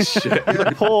 genius shit.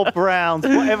 The poor Browns,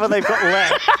 whatever they've got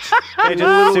left, they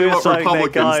just Literally what suicide their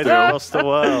Republicans guide do. across the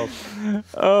world.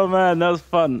 Oh man, that was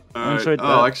fun. All I right. enjoyed that.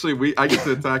 Oh, actually, I get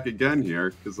to attack again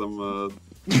here because I'm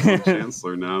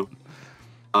chancellor now.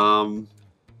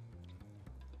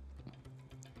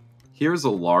 Here's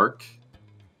a lark.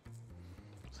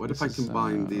 What This if I is,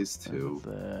 combine these two?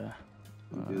 There.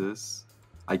 Can I do this?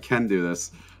 I can do this.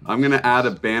 I'm going to add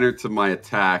a banner to my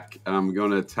attack, and I'm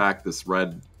going to attack this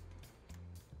red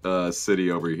city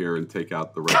over here and take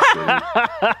out the red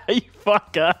city. You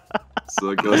fucker. So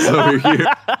it goes over here.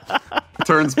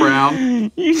 Turns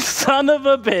brown. You son of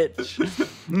a bitch.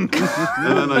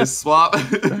 And then I swap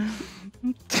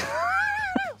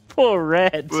Poor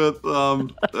red. with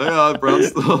brown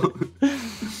still.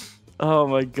 Oh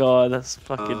my god, that's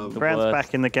fucking the Brown's worst.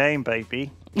 back in the game,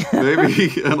 baby.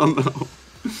 Maybe, I don't know.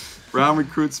 Brown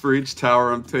recruits for each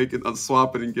tower. I'm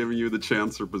swapping and giving you the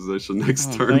Chancellor position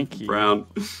next turn. Thank you. Brown.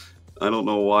 I don't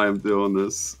know why I'm doing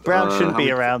this. Brown shouldn't how be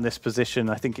many- around this position.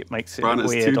 I think it makes it Brown has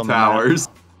weird 2 on the map. towers.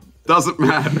 Doesn't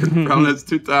matter. Brown has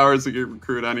 2 towers. He can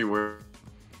recruit anywhere.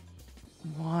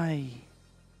 Why?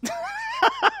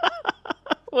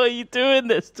 Why are you doing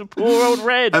this to poor old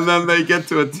red? And then they get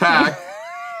to attack.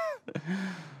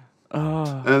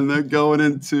 Oh. And they're going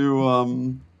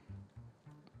into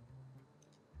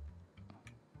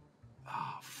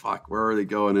fuck, where are they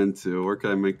going into? Where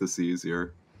can I make this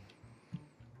easier?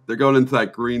 They're going into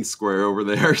that green square over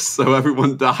there, so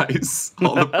everyone dies.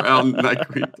 All the brown and that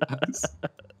green dies.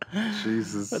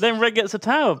 Jesus. But then red gets a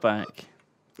tower back.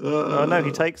 Oh no,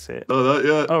 he takes it. Oh, not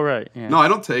yet. Oh right, yeah. No, I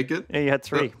don't take it. Yeah, you had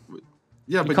 3.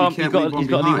 Yeah, but you can't- can't you've got- leave one you've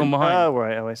got to leave one behind. behind. Oh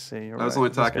right, oh I see. You're I was right.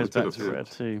 only attacking Goes with back 2 to of red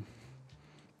you. too.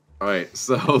 All right,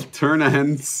 so turn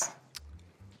ends.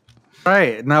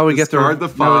 Right, now we Discard get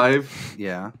the to now we- 5.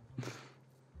 Yeah.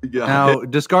 You got Now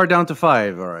it. discard down to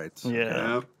 5. All right.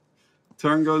 Yeah. Yep.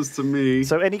 Turn goes to me.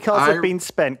 So any cards that I- have been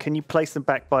spent, can you place them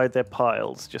back by their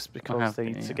piles? Just because have they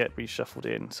to, need to yeah. get reshuffled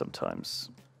in sometimes.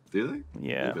 Do they?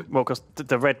 Yeah. Okay. Well, because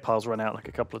the red piles run out like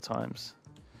a couple of times.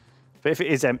 But if it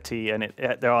is empty and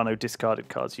there are no discarded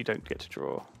cards, you don't get to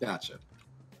draw. Gotcha.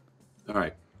 All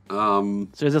right. So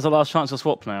is this the last chance to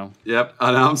swap now? Yep.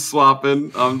 And I'm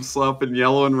swapping. I'm swapping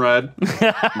yellow and red.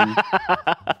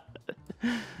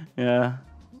 Yeah.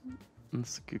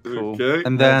 That's a good call. Okay.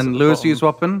 And that's then at the Lewis, you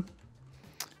bottom.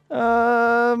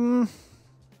 swapping?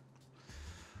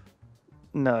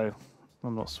 No,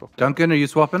 I'm not swapping. Duncan, are you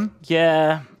swapping?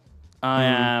 Yeah, I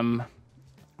am.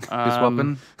 You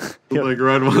swapping? Like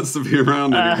red wants to be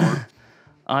around anymore.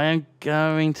 I am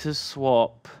going to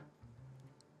swap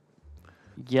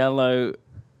yellow.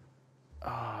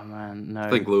 Oh man, no. I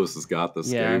think Lewis has got this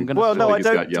Yeah, game. I'm gonna Well, no, feel I like he's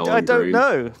got don't. yellow I and don't green.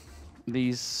 know.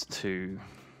 These two.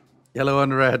 Yellow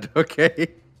and red. Okay.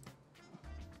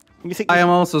 You think I am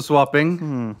also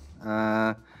swapping.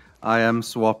 I am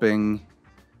swapping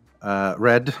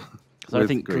red. Because I with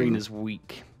think green is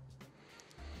weak.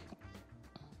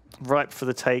 ripe for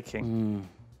the taking?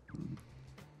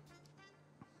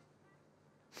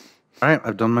 All right,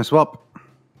 I've done my swap.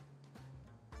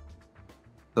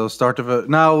 So start of a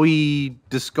now we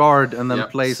discard and then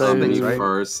Yep, place so things, me right?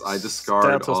 first. I discard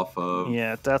Daltos- off of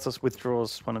Yeah, Daltos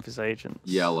withdraws one of his agents.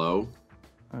 yellow.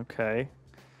 Okay.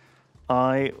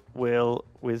 I will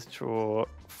withdraw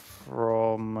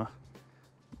from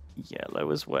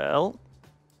yellow as well.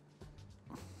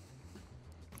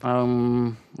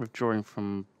 Withdrawing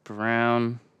from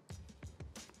brown.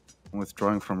 I'm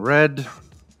withdrawing from red.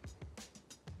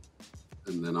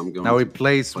 And then I'm going Now we to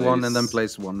place one and then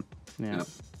place one. Yeah. Yep.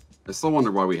 I still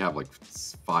wonder why we have like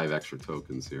 5 extra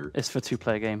tokens here. It's for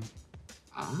 2-player game.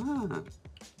 Ah.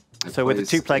 I So with a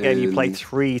placed 2-player game, you play in-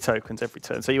 3 tokens every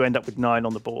turn. So you end up with 9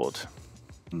 on the board.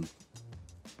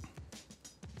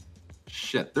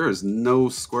 Shit, there is no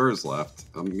squares left.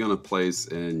 I'm gonna place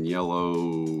in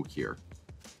yellow here.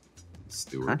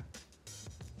 Stewart. Okay.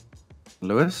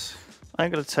 Lewis. I'm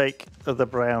going to take the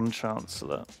brown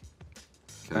chancellor.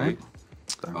 Okay.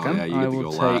 Oh Duncan. yeah, you I get to will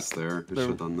go last take there. I the- should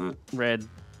have done that. Red.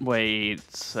 Wait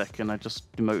a second. I just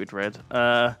demoted red.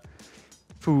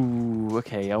 Ooh,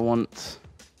 okay. I want.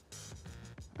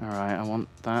 All right. I want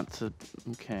that to.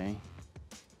 Okay.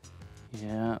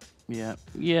 Yeah. Yeah.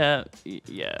 Yeah.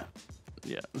 Yeah.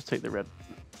 Yeah. Let's take the red.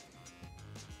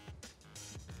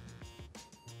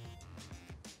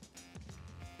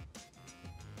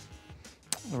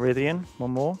 Rythian,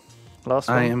 one more. Last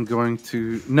one. I am going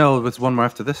to no, there's one more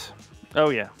after this. Oh,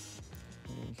 yeah.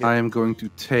 I am going to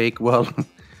take well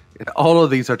all of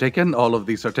these are taken, all of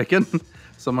these are taken.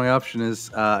 So my option is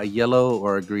a yellow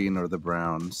or a green or the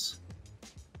browns.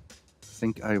 I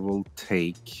think I will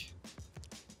take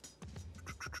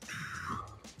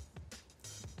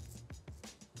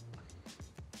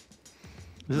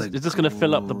Is this going to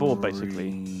fill up the board, basically?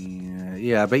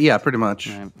 Yeah, but yeah, pretty much.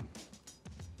 Right.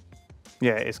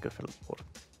 Yeah, it's good for the board.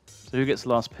 So who gets the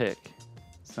last pick?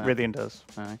 Is that- Rythian does.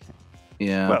 Oh, okay.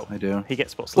 Yeah, Well, I do. he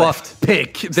gets what's Well, left.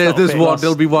 pick. not There's pick. one.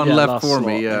 There'll be one Yeah, left last for slot,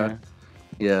 me.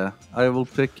 Yeah. I will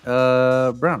pick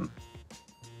brown.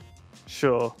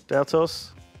 Sure. Daltos?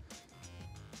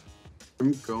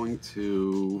 I'm going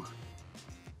to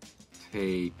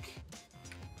take.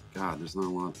 God, there's not a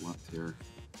lot left here.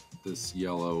 This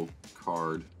yellow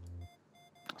card.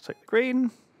 I'll take the green.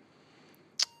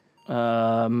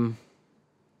 You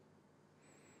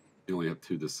only have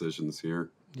 2 decisions here.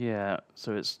 Yeah,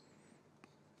 so it's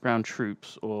brown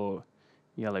troops or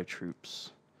yellow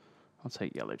troops. I'll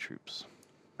take yellow troops.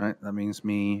 Right, that means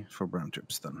me for brown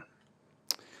troops then.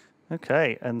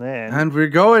 Okay, and then And we're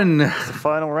going. the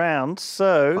final round.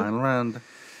 So, Final round.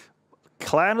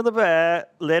 Clan of the Bear,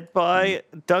 led by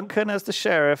Duncan as the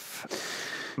sheriff.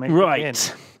 Make it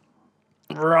Right.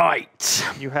 Right.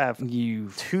 in. You have You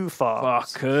 2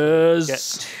 farms. fuckers. Get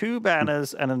 2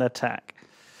 banners and an attack.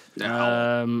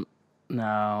 Now,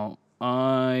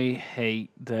 I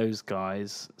hate those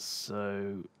guys,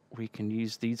 so we can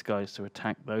use these guys to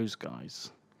attack those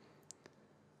guys.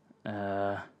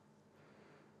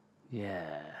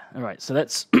 Yeah. All right, so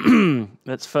let's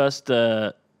let's first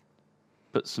put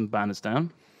some banners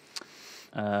down.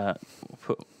 We'll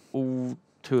put all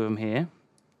 2 of them here.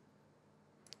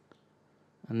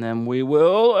 And then we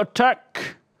will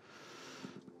attack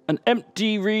an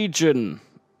empty region.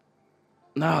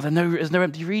 No, there's no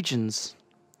empty regions.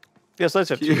 Yes, those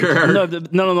have 2. Here. No,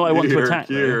 none I want to Here, attack.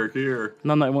 though. Here.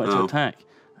 None that I wanted to Oh. attack.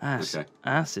 Okay.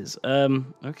 Asses.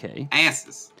 Okay.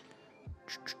 Asses.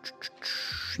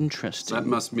 Interesting. That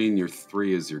must mean your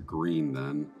 3 is your green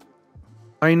then.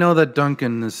 I know that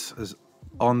Duncan is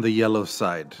on the yellow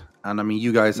side. And I mean,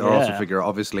 you guys are also Yeah. figure,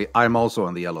 obviously, I'm also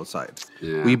on the yellow side.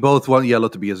 Yeah. We both want yellow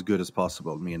to be as good as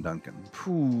possible, me and Duncan.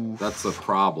 Ooh. That's a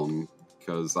problem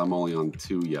because I'm only on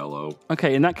 2 yellow.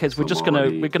 Okay, in that case, we're I'm just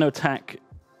already- we're gonna attack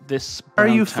this. Are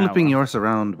brown you tower. flipping yours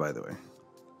around, by the way?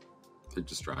 I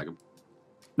just drag him.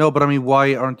 No, but I mean,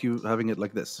 why aren't you having it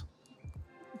like this?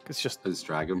 It's just I just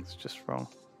drag him. it's just wrong.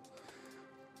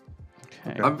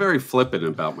 Okay. I'm very flippant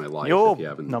about my life. You're if you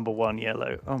haven't number 1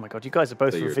 yellow. Oh my god, you guys are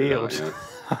both figured revealed. it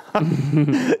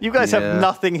out You guys Yeah. have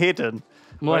nothing hidden.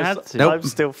 Well, I Whereas had to. Nope. I'm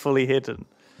still fully hidden.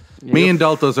 Yeah, Me you're and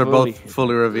Daltos are fully both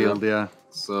fully revealed, yeah.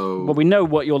 So Well, we know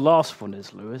what your last one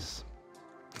is, Lewis.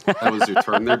 that was your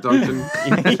turn there, Duncan.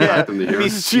 Yeah, Them to it'd here. be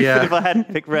stupid Yeah. if I hadn't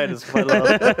picked red as my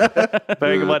last.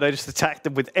 Bearing in mind, I just attacked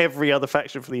them with every other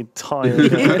faction for the entire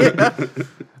game.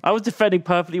 I was defending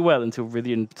perfectly well until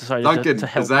Rythian decided Duncan, to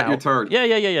help is that out. your turn?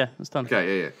 Yeah. It's done.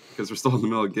 Okay, yeah. Because we're still in the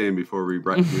middle of the game before we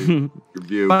review.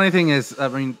 Funny thing is, I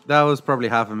mean, that was probably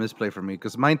half a misplay for me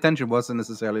because my intention wasn't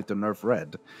necessarily to nerf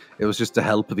red. It was just to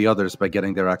help the others by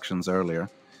getting their actions earlier,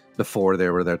 before they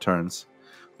were their turns.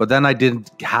 But then I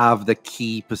didn't have the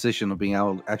key position of being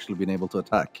actually being able to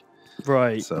attack.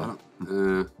 Right. So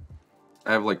I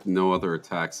have like no other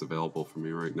attacks available for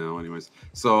me right now, anyways.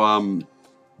 So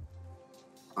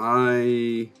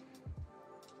I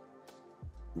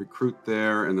recruit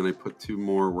there, and then I put 2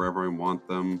 more wherever I want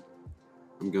them.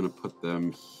 I'm gonna put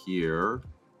them here.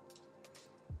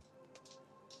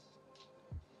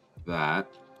 That.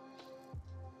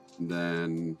 And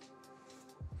then.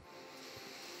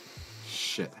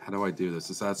 Shit, how do I do this?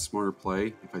 Is that a smarter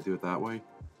play if I do it that way?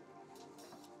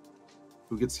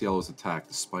 Who gets yellow's attack?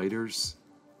 The spiders?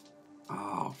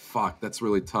 Oh, fuck, that's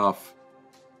really tough.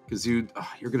 Because you're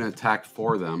going to attack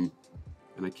for them,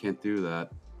 and I can't do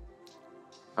that.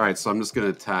 All right, so I'm just going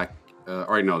to attack. All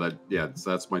right, no, so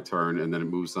that's my turn, and then it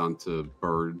moves on to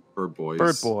bird boys.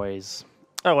 Bird boys.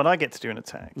 Oh, and I get to do an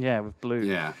attack. Yeah, with blue.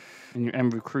 Yeah.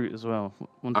 And recruit as well.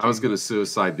 I was going to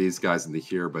suicide these guys into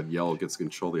here, but yellow gets to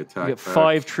control the attack. You get back.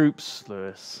 5 troops,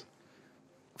 Lewis.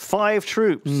 5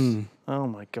 troops. Oh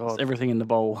my god. That's everything in the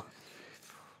bowl.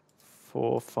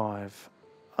 4, 5.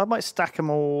 I might stack them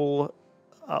all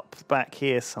up back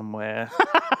here somewhere.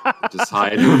 Just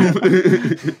hide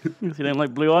them. You don't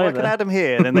like blue I either. can add them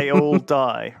here, and then they all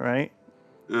die, right?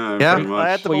 Yeah. Pretty much. I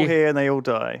add them all here, and they all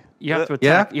die. You have to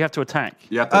Yeah. attack. You have to attack.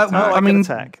 You have to attack. I I can mean,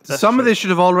 attack. That's some of true. this should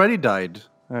have already died.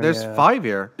 There's yeah. 5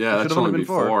 here. Yeah, It that should should have only be been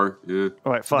 4. 4. Yeah.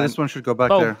 All right, fine. This one should go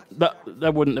back Oh, there.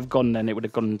 that wouldn't have gone then. It would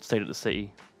have gone and stayed at the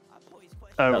city.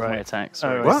 Oh, That was my right. attack.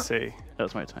 Sorry. Oh, I What? see. That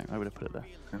was my attack. I would have put it there.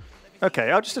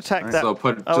 Okay, I'll just attack that. So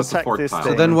put I'll just a attack 4th this tile. So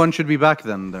thing. then one should be back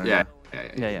then. There. Yeah.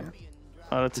 Yeah.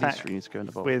 I'll These attack 3 needs to go in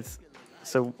the bowl. with.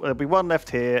 So there'll be 1 left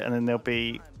here, and then there'll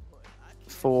be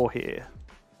 4 here.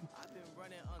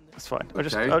 That's fine. I'll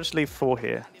Okay. just leave 4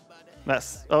 here. I'll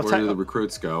Where do the attack.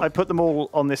 recruits go? I put them all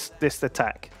on this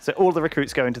attack. So all the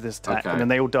recruits go into this attack, Okay. and then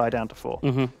they all die down to 4.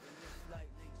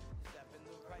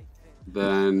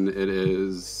 Then it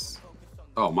is.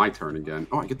 Oh, my turn again.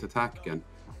 Oh, I get to attack again.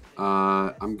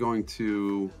 I'm going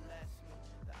to.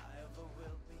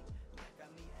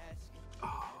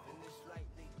 Oh.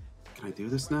 Can I do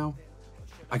this now?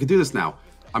 I can do this now.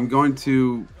 I'm going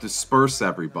to disperse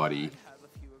everybody.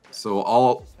 So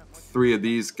all 3 of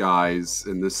these guys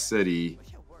in this city,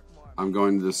 I'm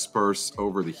going to disperse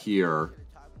over to here.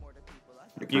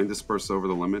 Can I disperse over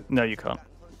the limit? No, you can't.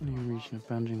 New region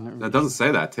abandoning that region. That doesn't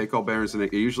say that. Take all bearings, and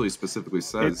it usually specifically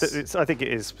says. I think it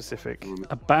is specific.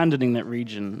 Abandoning that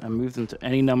region and move them to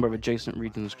any number of adjacent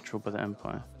regions controlled by the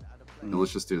Empire. And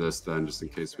let's just do this then, just in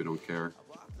case we don't care.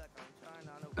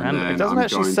 And then It doesn't I'm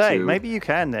actually going say. to- Maybe you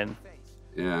can then.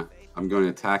 Yeah, I'm going to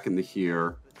attack into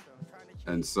here,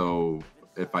 and so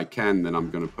if I can, then I'm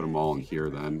going to put them all in here.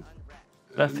 Then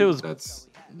That And feels that's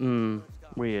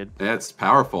weird. it's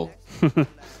powerful.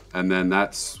 And then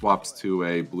that swaps to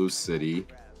a blue city,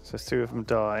 So 2 of them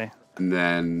die. and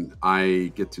then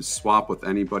I get to swap with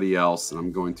anybody else, and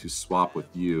I'm going to swap with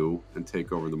you and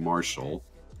take over the marshal,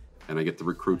 and I get to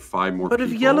recruit 5 more. But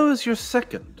people. if yellow is your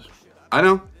second, I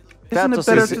know. isn't it Daltos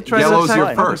better is- to try to Yellow's attack your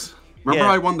fine. first. Remember,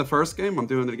 Yeah. I won the first game. I'm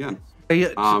doing it again. He's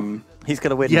going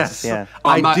to win Yes, this. Yeah.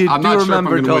 I'm not- I did I'm do not sure if I'm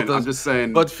remember gonna win. Daltos, I'm just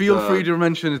saying, But feel free to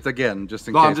mention it again, just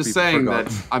in No, case I'm just people saying forgot.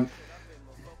 that I'm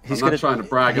He's not gonna- trying to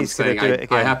brag. I'm he's gonna saying do it I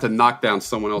again. have to knock down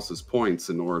someone else's points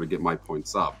in order to get my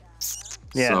points up.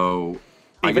 Yeah. So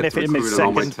I Even get if to it recruit misses in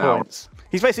all my second towers points.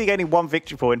 He's basically gaining 1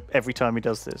 victory point every time he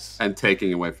does this. and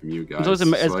taking away from you guys. I'm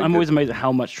So always amazed at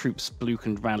how much troops blue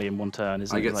can rally in one turn.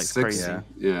 Isn't I it? get Like, 6. crazy.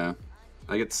 Yeah,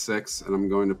 I get 6, and I'm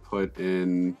going to put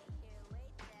in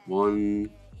 1.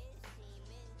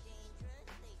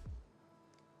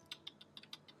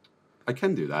 I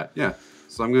can do that. Yeah.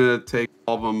 So I'm going to take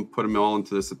all of them, put them all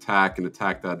into this attack, and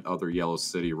attack that other yellow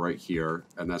city right here,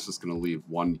 and that's just going to leave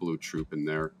 1 blue troop in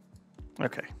there.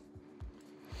 Okay.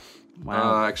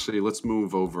 Wow. Actually, let's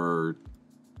move over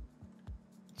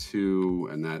 2,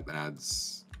 and that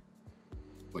adds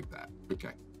like that.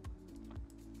 Okay.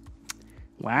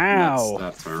 Wow.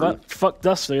 That's that turn. Fuck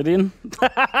Daltos Rythian.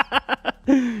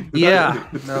 Yeah,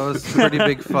 that was a pretty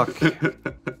big fuck. It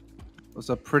was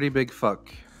a pretty big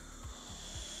fuck.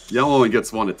 Yellow only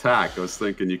gets 1 attack. I was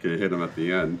thinking you could hit him at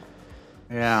the end.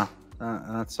 Yeah,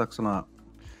 that sucks a lot.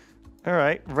 All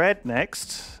right. Red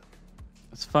next.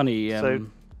 It's funny. So,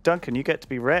 Duncan, you get to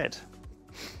be red.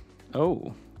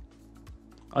 Oh.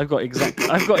 I've got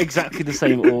exactly the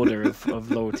same order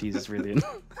of loyalties as Rythian.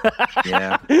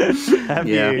 Yeah. Have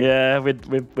Yeah. you? Yeah,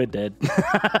 we're dead.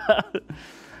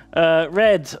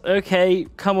 Red, okay,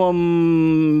 come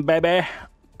on, baby.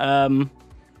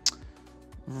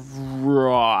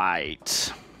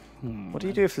 Right. What do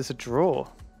you do if there's a draw?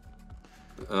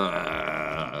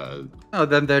 Oh,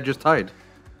 then they're just tied.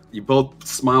 You both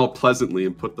smile pleasantly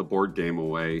and put the board game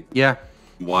away. Yeah.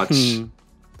 Watch.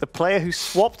 The player who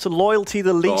swapped loyalty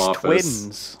the least office.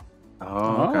 wins.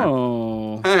 Oh, okay.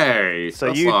 Oh. Hey. So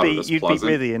that's you'd not beat as you'd beat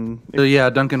pleasant. Rythian So yeah,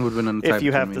 Duncan would win on the tie if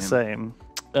you between have me the and him.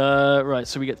 same. Right,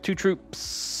 so we get 2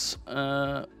 troops.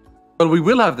 Well, we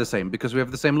will have the same because we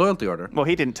have the same loyalty order. Well,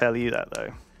 he didn't tell you that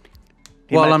though.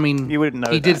 He Well, meant- I mean, you wouldn't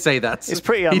know. he did that. say that. It's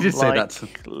pretty He did say that.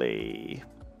 unlikely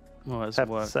Well, that's to have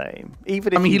the work. same.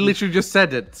 Even I if mean, he you- literally just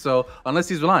said it. So unless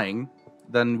he's lying,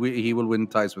 then he will win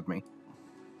ties with me.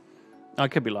 I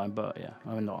could be lying, but yeah,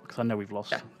 I'm not, because I know we've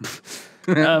lost.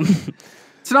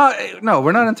 It's not. No,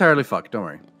 we're not entirely fucked. Don't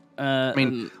worry. I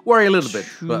mean, worry a little bit,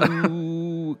 but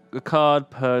 2 a card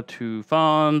per 2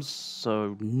 farms,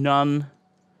 so none.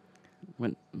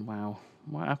 Wow.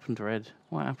 What happened to Red?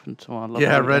 What happened to our lovely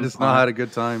yeah, Red has not Empire? had a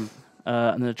good time.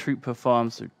 And then a troop per farm,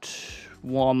 so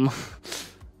 1.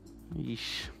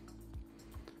 Yeesh.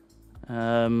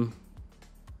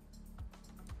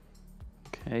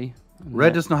 Okay. And Red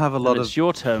then- does not have a then lot it's of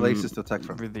your turn, places to attack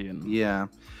from. Rythian. Yeah.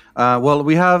 Well,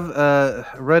 we have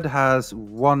Red has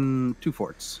 2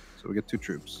 forts, so we get 2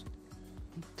 troops.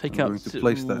 Take I'm out. going to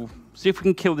place that. See if we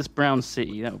can kill this brown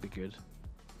city. That would be good.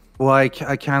 Well, I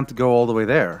can't go all the way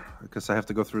there because I have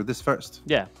to go through this first.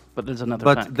 Yeah, but there's another.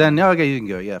 But attack. then, yeah, okay, you can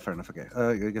go. Yeah, fair enough. Okay,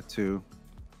 I get 2.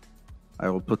 I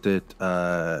will put it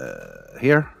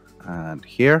here and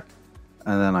here,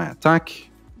 and then I attack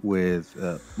with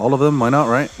all of them. Why not?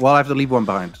 Right? Well, I have to leave 1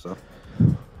 behind. So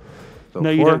no,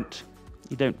 you 4, don't.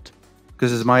 You don't.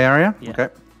 because it's my area. Yeah. Okay,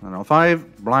 and now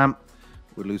 5. Blam.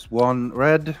 We lose 1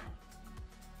 red,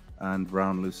 and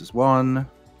brown loses 1.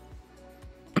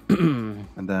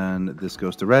 And then this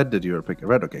goes to red. Did you pick a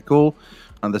red? Okay, cool.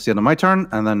 And that's the end of my turn.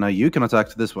 And then now you can attack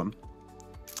to this one.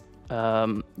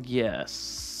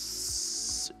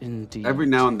 Yes, indeed. Every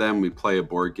now and then we play a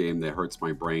board game that hurts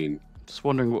my brain. Just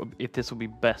wondering if this will be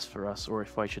best for us, or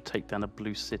if I should take down a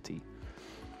blue city.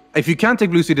 If you can take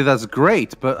Blue City, that's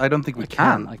great, but I don't think we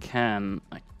can. I can,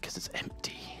 because it's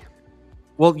empty.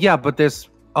 Well, yeah, but there's...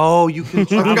 Oh, you can... I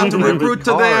forgot to recruit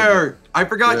to there. I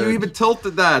forgot you Good. even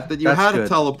tilted that you That's had a good.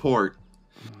 teleport.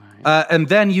 and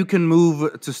then you can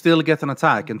move to still get an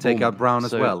attack and take out Brown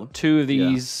as So well. 2 of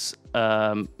these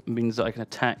means that I can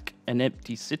attack an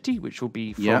empty city, which will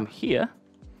be from Yeah. here.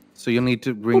 So you'll need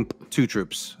to bring 2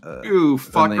 troops. You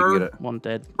and then you get fucker. it. 1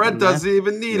 dead. Red in there. doesn't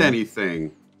even need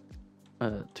anything.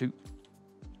 2.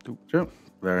 Sure.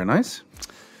 Very nice.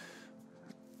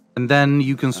 And then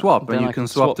you can swap, then and I you can can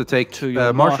swap swap to take to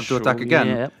your Marshall to attack Marshal, again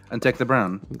yeah. and take the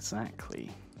Brown. Exactly.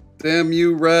 Damn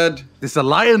you, Red. This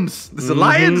alliance is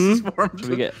formed. So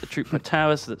we get a troop per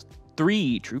tower, so that's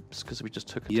 3 troops, because we just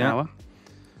took a Yeah. tower.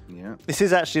 Yeah. This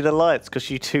is actually the lights because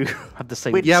you two Have the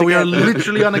same. We- Yeah, we are Together.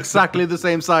 literally on exactly the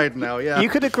same side now. Yeah. You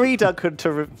could agree, Duncan,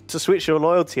 to switch your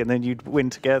loyalty and then you'd win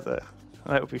together.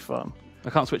 That would be fun. I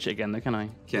can't switch it again, though, can I?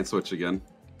 Can't switch again.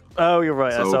 Oh, you're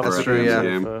right. So That's over at the end of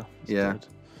the over. Yeah.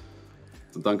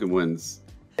 So Duncan wins.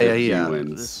 Yeah, He yeah.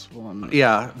 wins. This one.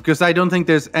 Yeah, because I don't think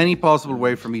there's any possible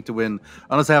way for me to win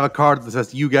unless I have a card that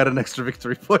says you get an extra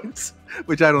victory point,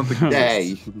 which I don't think.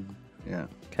 Yay. exists. Yeah.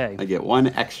 Okay. I get 1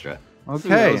 extra. I think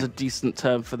that Okay. was a decent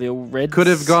turn for the old Reds. Could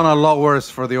have gone a lot worse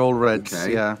for the old Reds.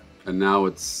 Okay. Yeah. And now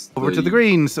it's Over to the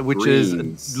Greens, which Greens.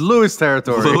 is Lewis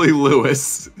territory. Lily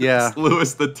Lewis. Yeah. It's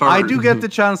Lewis the turn. I do get the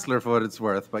Chancellor for what it's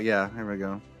worth, but yeah, here we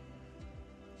go.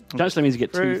 Chancellor means you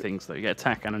get 2 True. things, though. You get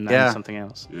attack and then Yeah. something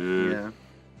else. Yeah.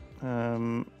 Yeah.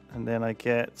 And then I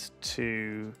get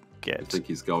to I get think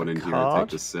he's going in here to card.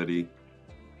 take the city.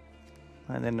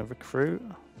 and then a recruit.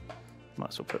 Might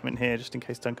as well put him in here just in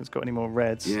case Duncan's got any more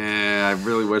reds. Yeah, I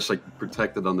really wish I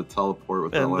protected on the teleport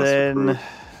with that And last then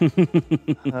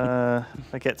recruit.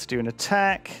 I get to do an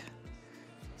attack.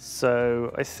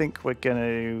 So I think we're going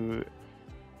to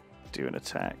do an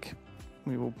attack.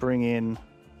 We will bring in.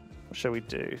 What shall we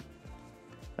do?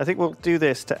 I think we'll do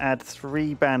this to add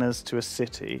 3 banners to a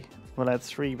city. We'll add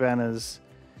 3 banners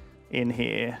in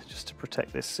here just to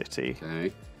protect this city.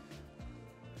 Okay.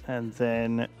 And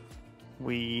then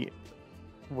we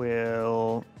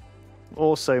will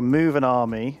also move an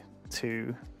army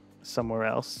to somewhere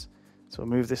else. So we'll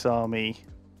move this army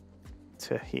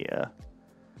to here.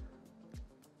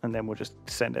 And then we'll just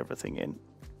send everything in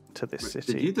to this Wait,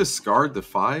 city. did you discard the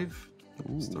 5?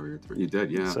 Start your turn. You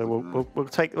did, yeah. So we'll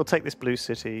take this blue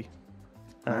city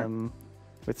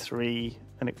with 3,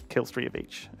 and it kills 3 of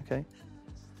each. Okay.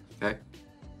 Okay.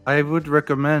 I would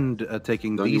recommend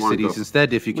taking Don't you these wanna cities go-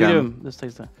 instead if you We do can. 'em. This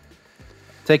takes that.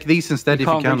 Take these instead You if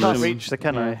you can't can. reach Can't them. Lewis. reach, so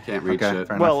can Yeah. I? Can't reach Okay, it.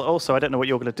 fair Well, enough. also I don't know what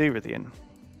you're going to do, Rythian,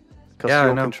 because Yeah, I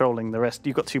you're know. controlling the rest.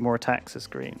 You've got 2 more attacks as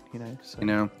green. You know. So. You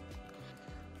know.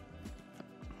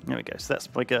 There we go. So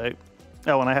that's my go.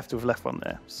 Oh, and I have to have left one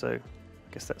there. So I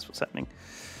guess that's what's happening.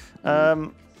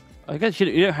 I guess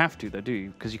you don't have to, though, do you?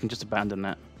 Because you can just abandon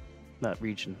that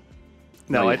region.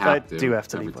 No, you I have to do have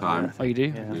to every leave one time. there. Oh, you do?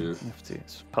 Yeah, Yeah. you have to.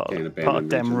 It's part Can't of abandon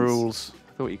them regions. rules.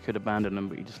 I thought you could abandon them,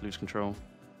 but you just lose control.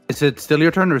 Is it still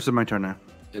your turn or is it my turn now?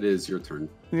 It is your turn.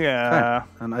 Yeah.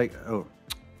 And I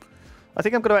I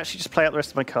think I'm going to actually just play out the rest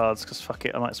of my cards because fuck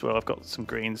it, I might as well. I've got some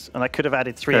greens, and I could have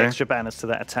added 3 Okay. extra banners to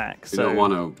that attack. You So don't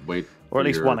want to wait. or at for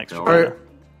least your 1 extra power. banner.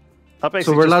 I so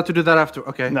basically we're just- allowed to do that after.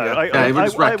 Okay. No, yeah. Yeah, you would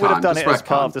just I would have retcon, done just it as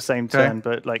part retcon. of the same Okay. turn,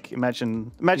 but like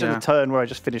imagine Yeah. the turn where I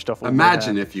just finished off. all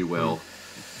Imagine, my- if you will.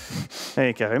 There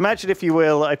you go. Imagine if you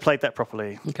will, I played that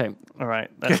properly. Okay. All right,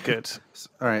 that's good.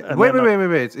 All right. And Wait. then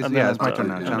It's, And yeah, then it's my I'm turn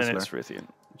done. now. And then Chancellor. it's Rythian.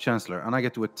 Chancellor, and I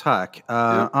get to attack.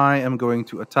 I am going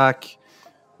to attack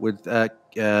with.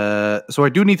 So I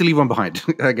do need to leave one behind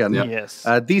again. Yep. Yes.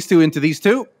 These 2 into these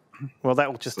 2. Well,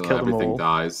 that will just So kill them everything all.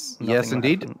 dies. Nothing Yes, will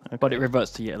indeed. happen. Okay. But it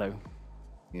reverts to yellow.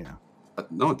 Yeah.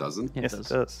 No, it doesn't. Yeah, Yes, it it does.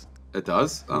 does. It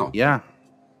does? Oh. Yeah.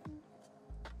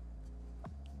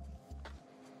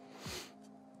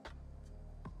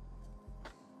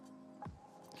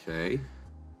 Okay.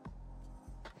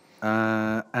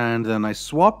 And then I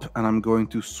swap, and I'm going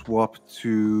to swap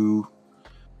to.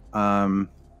 I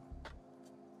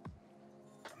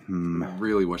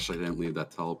really wish I didn't leave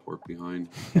that teleport behind.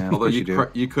 Yeah, of Although course you, you do.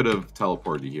 you could have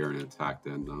teleported here and attacked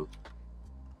in, though.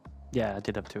 Yeah, I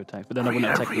did have 2 attacks, but then I wouldn't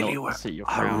have taken your seat, your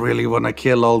I crown. really want to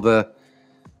kill all the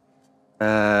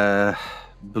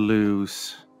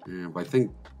blues. Yeah, but I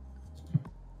think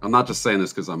I'm not just saying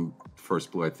this because I'm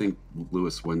first blue. I think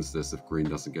Lewis wins this if green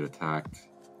doesn't get attacked.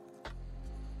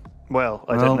 Well,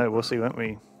 I Well- don't know. We'll see, won't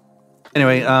we?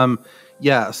 Anyway,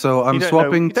 yeah. So I'm You don't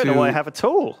swapping know, you don't know to. what I have at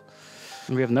all.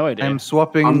 We have no idea. I'm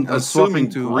swapping. I'm I'm swapping assuming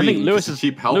to. green. I think just to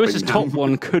keep helping Lewis's top them.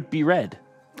 one could be red.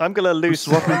 I'm going to lose.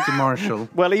 Swapping to Marshall.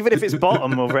 Well, even if it's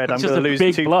bottom of red, I'm just going to a lose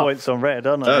big 2 bluff. points on red,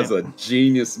 aren't I? That was a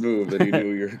genius move that he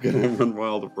knew you were going to run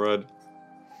wild of red.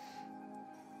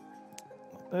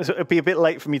 It'd be a bit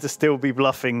late for me to still be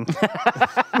bluffing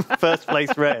first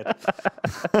place red.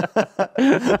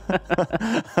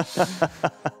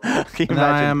 Can you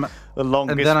imagine the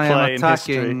longest and then I play am in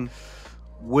attacking history?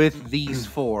 with these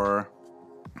 4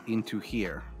 into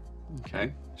here.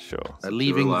 Okay. Sure.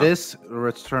 Leaving left. this,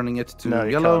 returning it to No,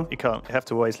 yellow. you can't. You have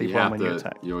to always leave You one have when to. you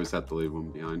attack. You always have to leave one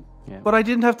behind. But I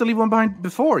didn't have to leave one behind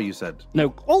before, you said.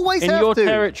 No, Always in have your to.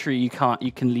 territory you can't.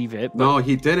 You can leave it. But No,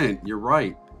 he didn't. You're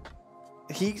right.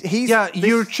 He's Yeah,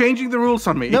 you're changing the rules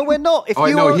on me. No, we're not. If Oh,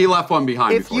 you no, are, he left one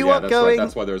behind if before. you Yeah, are that's going- right.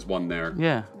 That's why there's one there.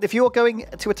 yeah. if you're going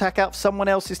to attack out someone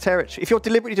else's territory, if you're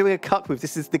deliberately doing a cut with,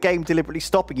 this is the game deliberately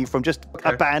stopping you from just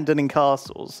abandoning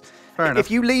castles. Fair enough.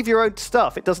 If you leave your own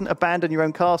stuff, it doesn't abandon your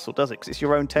own castle, does it? Because it's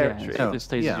your own territory. Yeah, it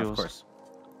stays as of yours. course.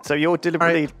 So you're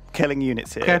deliberately killing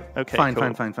units here. Okay, fine,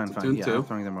 cool. fine. Doing Yeah, two. I'm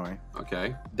throwing them away.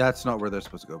 Okay. That's not where they're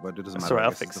supposed to go, but it doesn't That's matter. all right, I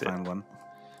I'll guess fix it's the it. final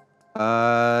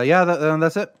one. Yeah,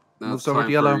 that's it. Now Moves it's over time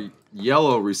to yellow. for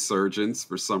yellow resurgence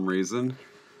for some reason.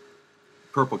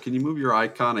 Purple, can you move your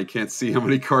icon? I can't see how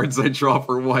many cards I draw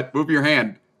for what. Move your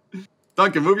hand.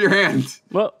 Duncan, move your hand.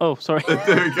 Well, oh, sorry.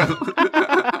 There we go.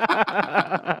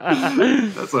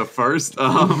 That's a first.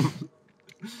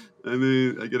 And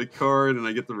then I get a card, and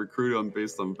I get to recruit on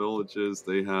based on villages.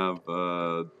 They have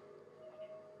 4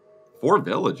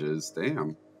 villages.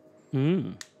 Damn.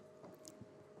 Hmm.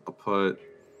 I'll put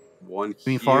 1 You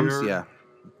mean here. farms? Yeah.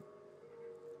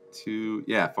 2,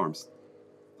 yeah, farms.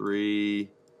 3,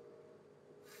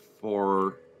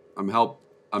 4.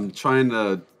 I'm trying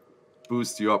to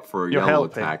boost you up for a You're yellow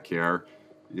helping. attack here.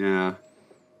 Yeah.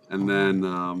 And then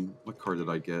what card did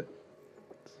I get?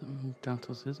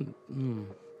 Daltos isn't. Hmm.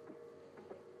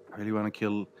 I really want to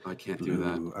kill I can't blue. do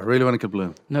that. I really want to kill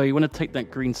blue. No, you want to take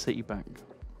that green city back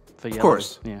for yellow. Of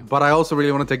course. Yeah. But I also really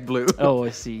want to take blue. Oh, I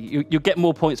see. You get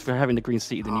more points for having the green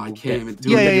city than Oh, you I will can't get. even do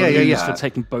Yeah, it. yeah, yeah, for yeah.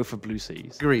 taking both of blue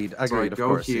cities. Agreed. So I Agreed. Of go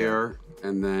course. here,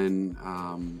 and then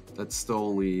that's still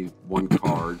only 1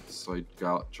 card. So I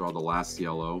draw the last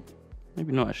yellow.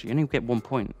 Maybe not actually. You only get 1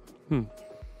 point. Hmm.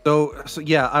 So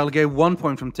yeah, I'll get 1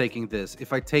 point from taking this.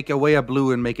 If I take away a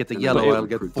blue and make it a And yellow, then I'll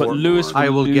get recruit 4. But Lewis I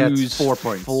will get lose 4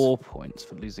 points. 4 points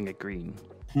for losing a green.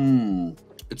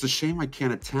 It's a shame I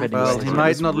can't attack. Depending Well, where he his-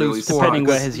 might not lose 4. Depending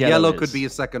where because his yellow could is. be a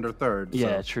second or third.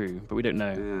 Yeah, So. true. But we don't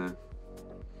know. Yeah.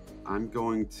 I'm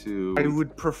going to. I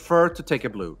would prefer to take a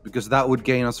blue because that would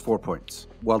gain us 4 points,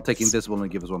 while taking this will only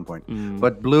give us 1 point.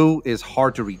 But blue is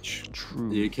hard to reach.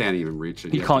 True. You can't even reach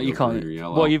it. You have can't. to You go green can't. or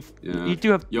yellow. Well, Yeah. you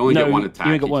do have. You only no, get 1 attack. You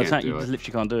only got You 1 can't attack. do You it. just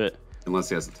literally can't do it. Unless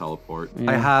he has to teleport.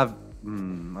 Yeah. I have. I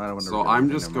don't want to. So I'm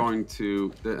just going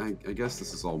to. I guess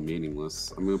this is all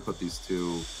meaningless. I'm going to put these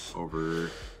 2 over.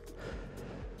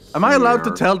 Am I allowed to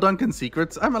here. tell Duncan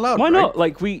secrets? I'm allowed. Why right? not?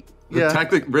 Like we. Yeah.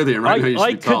 Really, right now you should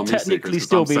I be telling could me technically secrets 'cause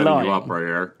still I'm be setting lying. you up right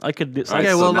here. I could. All right, Okay,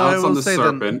 so well, now I it's on will the say then-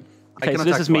 serpent. I Okay, can so this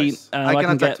attack is me. twice. I I can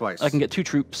can attack get. twice. I can get 2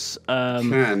 troops. Can, but you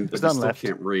none still left.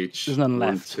 can't reach. There's none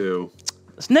 1, left. 2.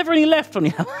 There's never any left on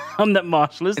the on that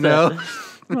marshal, is there? No.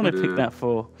 What did I pick Yeah. that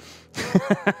for?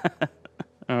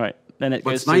 All right, then it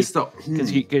But goes it's nice to though.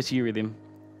 because you goes to you with him.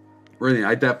 Really,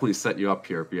 I definitely set you up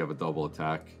here if you have a double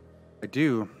attack. I do.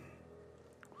 You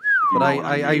But know I what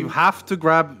I mean. have to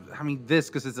grab. I mean, this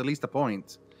because it's at least a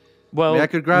point. Well, I mean, I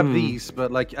could grab these,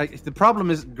 but like the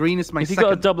problem is green is my if you second.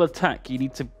 got a double attack, you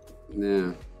need to. Yeah.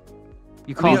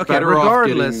 You I mean, can't. okay, Better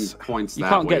regardless, off getting points you that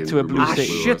can't way get to than a blue remove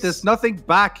city. Lewis. shit, there's nothing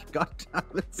back. God damn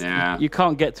it. Yeah. You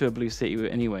can't get to a blue city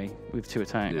anyway with 2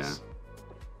 attacks. Yeah.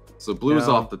 So blue's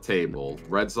No. off the table.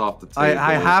 Red's off the table.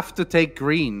 I have to take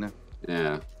green.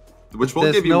 Yeah. Which will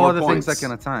There's give you no more other points. things I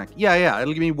can attack. Yeah,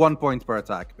 it'll give me 1 point per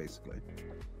attack, basically.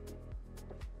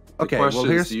 The Okay, question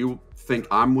well is, here's. do you think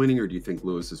I'm winning, or do you think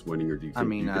Lewis is winning, or do you think I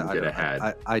mean, you can get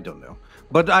ahead? I don't know,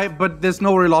 but there's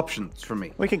no real options for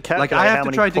me. We can Like, calculate I have how to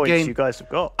many try to points gain- you guys have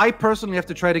got. I personally have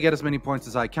to try to get as many points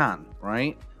as I can,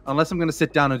 right? Unless I'm going to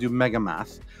sit down and do mega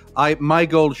math. My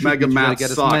goal should Mega be to try to math get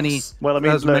sucks. as many Well, I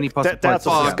mean, as look, many possible points.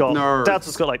 Daltos has Fuck got nerds. Daltos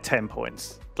has got like 10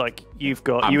 points. Like you've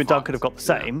got, I'm you and Duncan fucked. have got the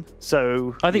same.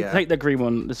 So I think Yeah. take the green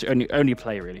one. That's the only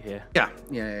play really here. Yeah.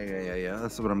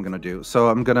 That's what I'm gonna do. So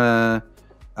I'm gonna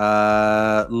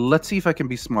let's see if I can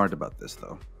be smart about this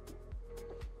though.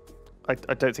 I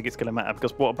don't think it's going to matter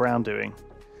because what are Brown doing?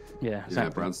 Yeah, Yeah,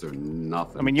 exactly. Brown's doing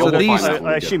nothing. I mean, We'll you're these- find out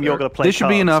when I we get assume you're there. going to play This should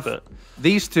be cards, enough. but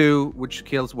These 2, which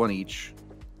kills 1 each.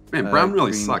 Man, Brown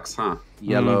really green. sucks, huh?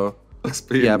 Yellow. Let's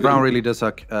be Yeah, brown mean. really does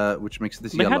suck, which makes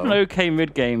this They yellow. had an okay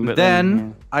mid game, but then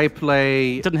then I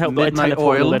play it didn't help that they Midnight teleported all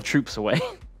Oil. their troops away.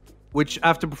 which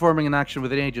after performing an action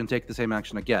with an agent, take the same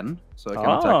action again. So I can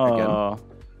attack again.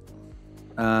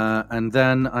 And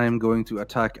then I'm going to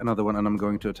attack another one, and I'm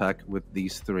going to attack with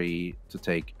these 3 to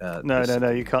take.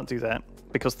 No, you can't do that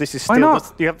because this is Why still.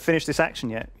 not? You haven't finished this action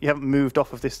yet. You haven't moved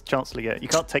off of this Chancellor yet. You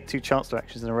can't take 2 Chancellor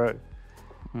actions in a row.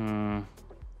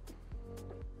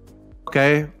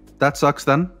 Okay, that sucks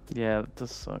then. Yeah, that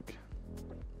does suck.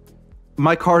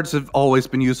 My cards have always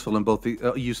been useful in both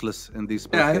the useless in these.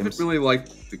 Yeah, I games. haven't really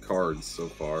liked the cards so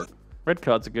far. Red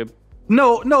cards are good.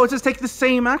 No, it just take the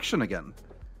same action again.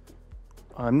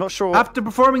 I'm not sure. After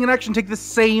performing an action, take the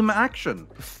same action.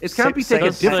 It can't be take a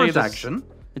does say different this- action.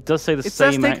 It does say the It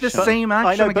same says take action. the same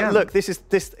I action know, again. but look, this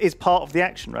is part of the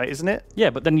action, right? Isn't it? Yeah,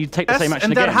 but then you take the Yes, same action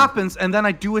and again. that happens, and then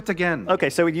I do it again. Okay,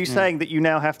 so are you saying that you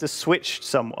now have to switch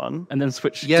someone, And then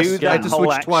switch. Yes, do I that had to whole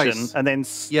switch action, twice. and then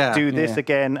Yeah. do this Yeah.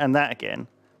 again and that again?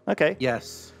 Okay.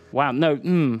 Yes. Wow, no.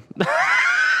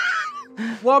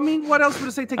 Well, I mean, what else would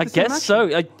it say? Take I the same guess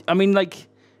action? so. I mean, like,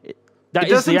 that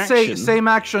It is the doesn't action. say same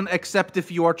action except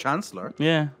if you are Chancellor.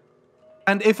 Yeah.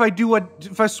 And if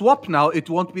I swap now, it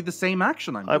won't be the same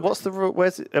action. I'm doing. What's the rule?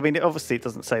 Where's it? I mean, obviously it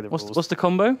doesn't say the rules. What's the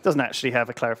combo? It doesn't actually have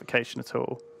a clarification at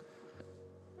all.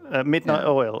 Midnight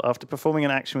Oil. After performing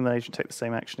an action with an agent, take the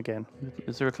same action again.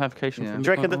 Is there a clarification? Yeah. for Do you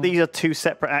reckon that Midnight these are 2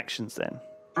 separate actions then?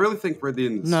 I really think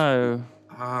Rythian's... Oil?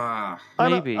 No.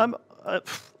 Maybe.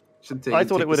 Should take, I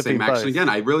thought take it would the have same been action both. again.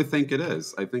 I really think it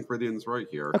is. I think Rythian's right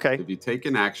here. Okay. If you take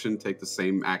an action, take the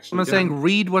same action I'm again. saying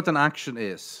read what an action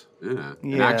is. Yeah. An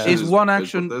Yeah. action Is one what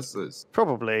action- this is.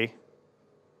 Probably.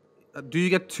 Do you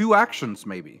get 2 actions,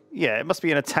 maybe? Yeah, it must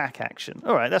be an attack action.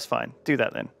 All right, that's fine. Do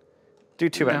that then. Do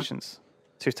 2 Yeah. actions.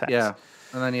 2 attacks. Yeah.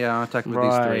 And then, yeah, attack with these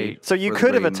Right. 3. So you for the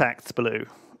could have green. attacked Blue.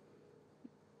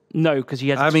 No, because he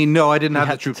had. I mean, no, I didn't he have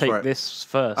had the to troops take for it. this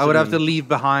first. I would have to didn't he? leave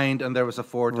behind, and there was a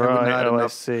fort. I Right, wouldn't have had I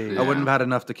enough. see. I wouldn't have had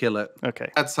enough to kill it.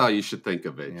 Okay. That's how you should think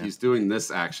of it. Yeah. He's doing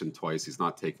this action twice. He's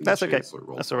not taking That's the okay. Chancellor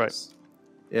roll That's all right. twice.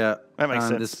 Yeah. That makes and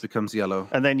sense. this becomes yellow.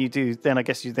 And then you do. Then I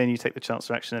guess you take the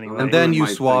Chancellor action anyway. And then Doing you my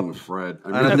thing swap. with Fred. I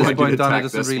And really at this wanted point to on, it attack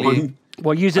doesn't this really- one.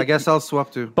 Well, use it. I guess I'll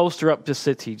swap too. Bolster up the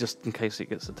city just in case it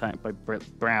gets attacked by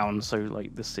Brown. So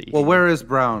like the city. Well, where is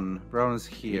Brown? Brown is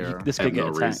here. This I could have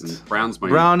get no attacked. reason. Brown's my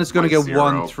Brown is going to my get zero.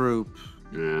 1 troop.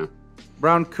 Yeah.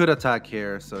 Brown could attack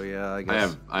here, so yeah, I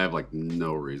guess. I have like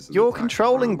no reason. You're to attack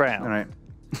controlling Brown. All Brown. right.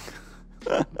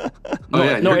 Oh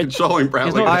yeah, No, you're it- controlling Brown.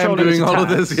 he's Like, not I am controlling doing his all of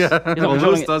this, attacks. yeah. He's not well, controlling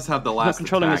Lewis does have the last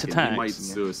controlling attack, his and he might attacks.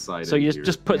 suicide. So in you here.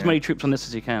 just put as Yeah. many troops on this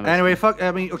as you can. Anyway, fuck.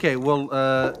 I mean, okay. Well,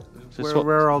 swap-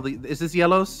 where are all the? Is this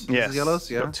yellows? Yes. Is this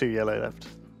yellows? Yeah. Got 2 yellow left.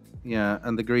 Yeah,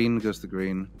 and the green goes to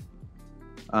green.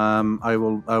 I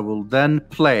will then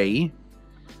play.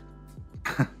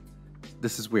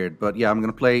 This is weird, but yeah, I'm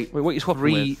gonna play Wait, what are you swapping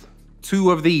with?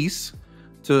 2 of these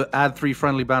to add 3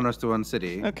 friendly banners to one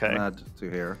city. Okay. And add to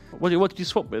here. What did you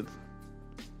swap with?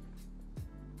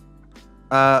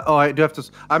 I do have to.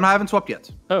 I haven't swapped yet.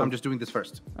 Oh. I'm just doing this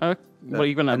first. Well,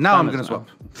 you're gonna. now I'm banners gonna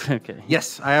now. Okay.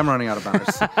 Yes, I am running out of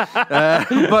banners.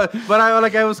 but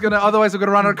I was gonna. Otherwise, I'm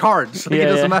gonna run out of cards. Like, Yeah, it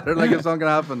doesn't yeah. matter. Like it's not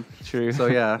gonna happen. True. So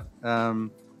yeah.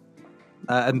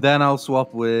 And then I'll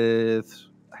swap with.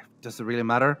 Does it really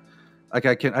matter? Like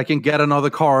I can get another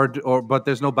card, but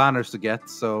there's no banners to get.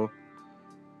 So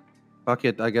fuck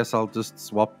it. I guess I'll just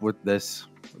swap with this.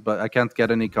 But I can't get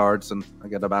any cards, and I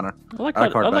get a banner. I like, Or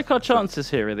a card I like back. our chances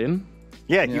here, Rythian.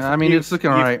 Yeah, I mean, it's looking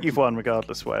alright. You've won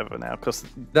regardless, whatever now, because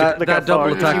That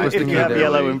double attack was if the you key have there.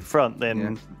 yellow in front,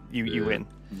 then you Yeah. win.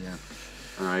 Yeah.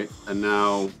 All right, and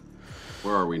now,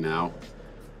 where are we now?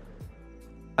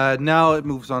 Now it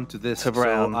moves on to this. To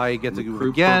Brown. So I get to go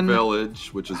Recruit again. per village,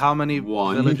 which is How many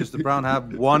one. villages does Brown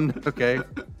have? 1. Okay.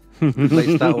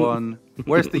 Place that one.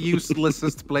 Where's the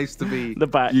uselessest place to be? The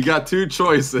back. You got 2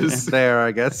 choices. There,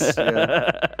 I guess. Yeah.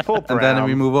 Poor Brown. And then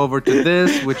we move over to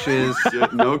this, which is You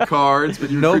get no cards, but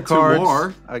you no recruit 2 cards.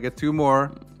 more. I get 2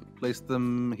 more. Place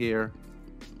them here.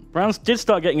 Browns did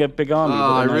start getting a big army.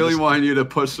 but I then really just- wanted you to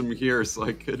push them here so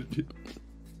I could.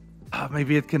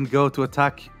 Maybe it can go to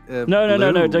attack. No.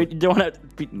 blue. Don't want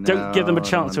to. Don't give them a No, I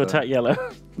chance to don't want attack yellow.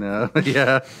 No.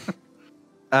 Yeah.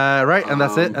 Right, and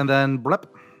that's it. And then blep.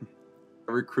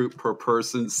 Recruit per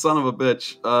person. Son of a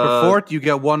bitch. Per fort, you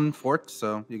get 1 fort,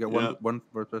 so you get Yeah. one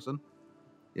per person.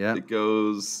 Yeah. It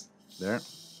goes There.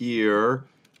 here.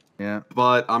 Yeah.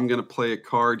 But I'm going to play a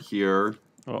card here.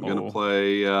 I'm going Uh-oh. to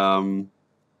play. Oh,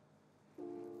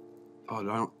 do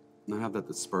I don't have that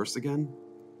disperse again?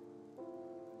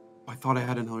 I thought I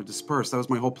had another disperse. That was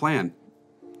my whole plan.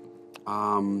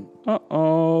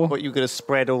 Uh-oh. What, you're going to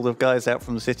spread all the guys out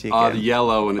from the city The again?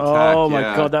 yellow and attack. Oh my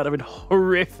yeah. god, that would have been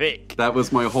horrific. That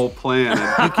was my whole plan. And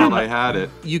I thought I had it.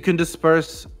 You can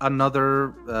disperse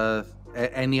another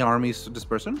any armies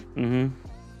dispersion?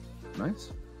 Mm-hmm.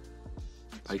 Nice.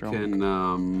 I Strong.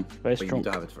 can. Very But you strong. need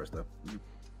to have it first, though.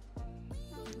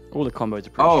 All the combos are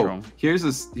pretty Oh, strong.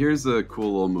 here's a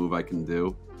cool little move I can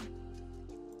do.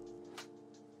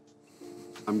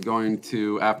 I'm going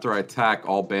to, after I attack,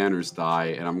 all banners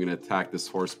die, and I'm going to attack this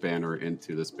horse banner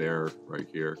into this bear right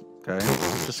here. Okay.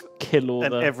 Just kill all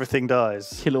And the everything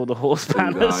dies. kill all the horse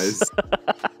And banners. dies.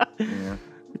 Yeah.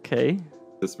 Okay.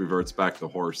 This reverts back to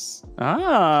horse.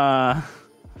 Ah.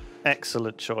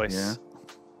 Excellent choice. Yeah.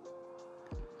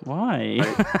 Why?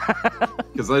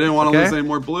 Because I didn't want to Okay. lose any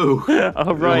more blue.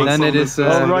 Oh right. Then it is,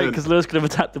 Oh right, good. because Lewis could have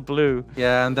attacked the blue.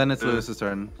 Yeah, and then it's Lewis's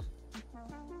turn.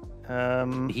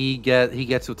 He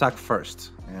gets to attack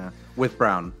first. Yeah. With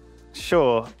Brown.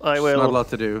 Sure, I There's not a will lot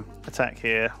to do. attack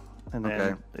here, and then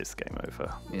Okay. it's game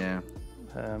over. Yeah.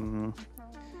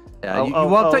 I'll- you, I'll-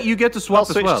 well, I'll- you get to swap I'll as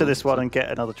switch well. to this one and get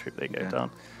another troop. There you go, Okay.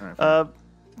 done. Alright,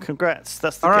 Congrats,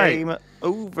 that's the All right. game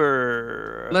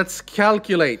over. Let's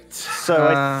calculate. So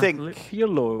I think Your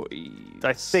loyalty. you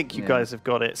Yeah. guys have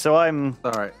got it. So I'm,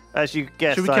 All right. as you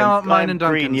guessed, Should we I'm, count mine I'm and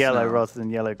green Duncan's yellow now? rather than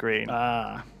yellow green.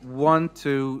 Ah. 1,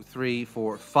 2, 3,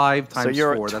 4, 5 times so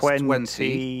you're 4. at That's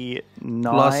 29.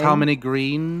 Plus how many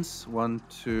greens? 1,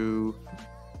 2,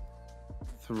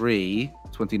 3.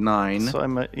 29. So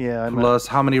I'm at, yeah, I'm at, Plus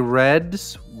how many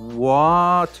reds?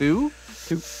 1, 2.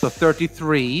 So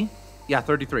 33. Yeah,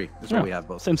 33 is what we have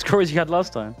both. Same score as you had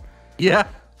last time. Yeah.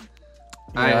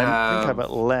 I yeah, I have think I'm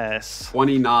at less.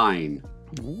 29.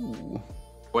 Ooh.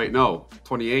 Wait, no,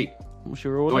 28. What's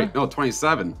your order? Wait, no,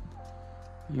 27.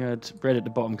 You had red at the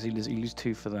bottom because you lose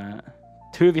 2 for that.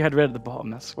 2 of you had red at the bottom.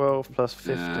 That's 12 plus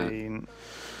Yeah. 15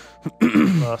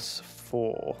 plus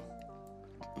 4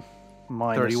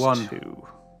 minus 31. 2.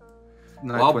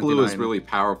 While blue is 29. really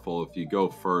powerful, if you go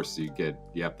first, you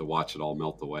have to watch it all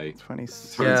melt away. 20,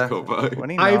 Turns Yeah. go by.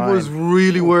 29. I was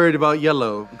really worried about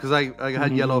yellow because I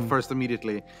had yellow Mm. first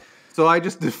immediately. So I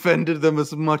just defended them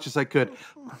as much as I could.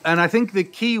 And I think the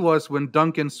key was when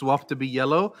Duncan swapped to be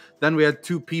yellow, then we had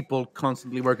 2 people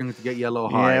constantly working to get yellow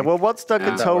high. Yeah, well, once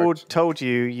Duncan Yeah. That told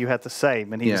you had the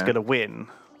same and he was Yeah. going to win,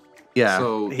 yeah.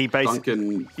 So He basically-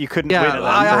 Duncan, you couldn't win Yeah, at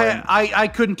that point. I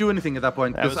couldn't do anything at that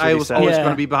point That because was I really was sad. always Yeah.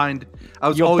 going to be behind. I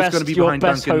was your always best, going to be your behind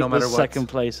best Duncan hope no matter was what. second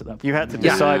place at that point. You had to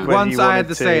Yeah. decide whether Once you I wanted had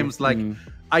the to. same, it's like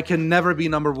I can never be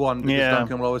number 1 because Yeah.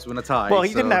 Duncan will always win a tie. Well, he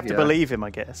so, didn't have to yeah. believe him, I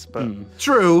guess, but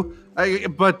True,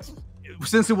 but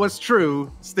since it was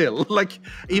true, still, like,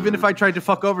 even if I tried to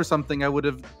fuck over something, I would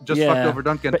have just Yeah. fucked over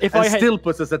Duncan. But if and I had- still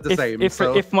puts us at the same.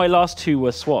 so, If my last 2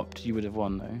 were swapped, you would have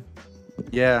won though.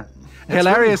 yeah. really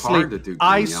Hilariously, hard to do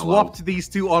I green yellow. swapped these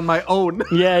 2 on my own.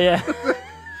 Yeah, yeah.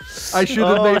 I should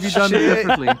have Oh, maybe done it shit.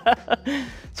 differently.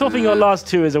 Swapping your last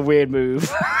 2 is a weird move.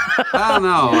 I don't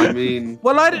know. I mean,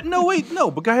 Well, I didn't. No, wait,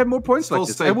 no. But I had more points like Still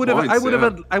this. same I would have. I points, would have. yeah.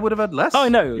 Had, I would have had less. Oh, I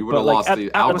know. You but would've like, lost at the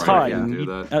the outright time, if you you-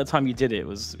 do that. at the time you did it, it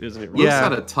was a bit rough. Lewis Yeah.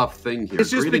 had a tough thing here. It's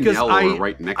just Green because and yellow are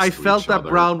right next I to felt each that other.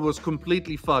 brown was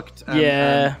completely fucked. And,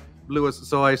 Yeah. and blue was,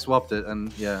 so I swapped it,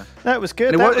 and yeah. that was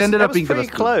good. And it That ended that up being the pretty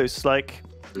best move. close. Like,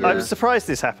 Yeah. I'm surprised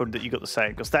this happened that you got the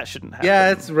same because that shouldn't happen.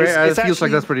 Yeah, it's rare. It feels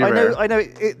like that's pretty rare. I know.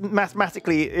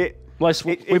 Mathematically, it. Well,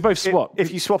 we both swapped.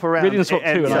 If you swap around, We didn't swap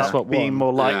it 2 ends and I up swapped being 1.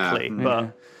 more likely. Yeah.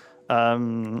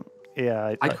 But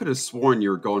yeah, I could have sworn you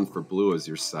were going for blue as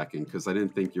your second because I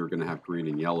didn't think you were going to have green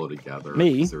and yellow together.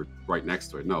 Me? 'cause they're right next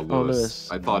to it. No, Lewis. Oh, Lewis.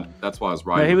 I thought that's why I was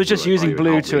riding. No, he was with just blue. I thought using you would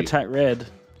blue help to me. attack red.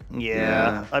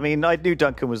 Yeah. I mean, I knew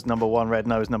Duncan was number 1 red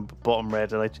and I was number bottom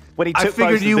red. And when he I took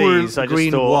figured both you of were these, I just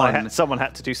green thought one. someone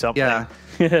had to do something. Yeah.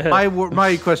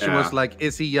 My question was Yeah. like,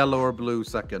 is he yellow or blue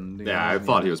second? You Yeah, know? I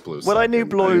thought he was blue. Well, I knew second.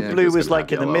 blue. didn't think he Blue was gonna like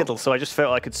have in the yellow. middle, so I just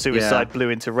felt I could suicide blue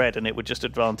into red, and it would just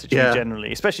advantage Yeah. me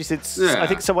generally. Especially since Yeah. I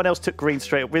think someone else took green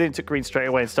straight. William took green straight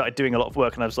away and started doing a lot of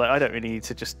work, and I was like, I don't really need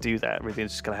to just do that.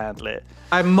 William's just gonna handle it.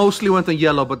 I mostly went on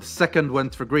yellow, but the second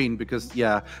went for green because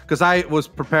I was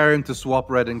preparing to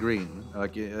swap red and green,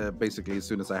 like basically as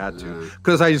soon as I had to,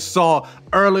 because I saw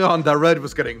early on that red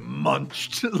was getting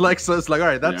munched, like so it's like all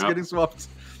right, that's Yeah. getting swapped.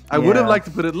 I would have Yeah. liked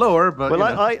to put it lower, but Well,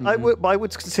 you know. I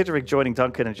was considering joining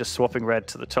Duncan and just swapping red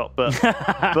to the top, but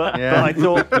Yeah. but I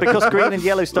thought because green and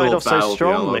yellow started Little off so battle of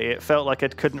strongly, yellow. it felt like I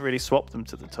couldn't really swap them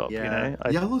to the top. You Yeah.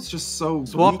 know, Yellow's just so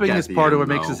Swapping weak at is the part of end,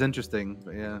 what makes though. this interesting.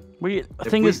 But yeah, The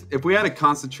If thing we, is, if we had a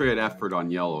concentrated effort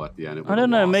on yellow at the end, it I don't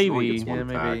know, would've lost. It only maybe. gets one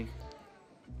attack.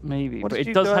 maybe, What but did it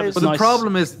you does have guys- its but the nice,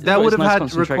 problem is it's that got would its have nice had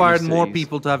concentrating required more cities.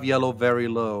 people to have yellow very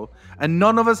low, and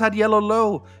none of us had yellow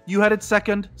low. You had it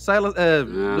second,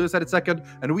 Lewis had it second,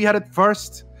 and we had it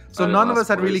first. So I had it none of last us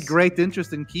had really place. great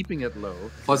interest in keeping it low.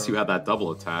 Plus, so. you had that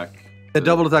double attack. The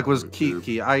double attack was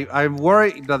key. I'm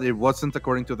worried that it wasn't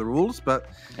according to the rules, but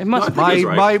It must No, I think be. it's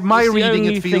right. my It's the reading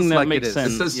only it thing feels that like it makes is. It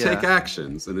sense. says Yeah. take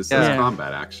actions, and it says Yeah.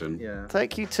 combat action. Yeah.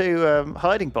 Thank you to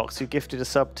Hiding Box, who gifted a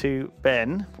sub to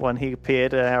Ben when he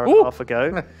appeared an hour and a half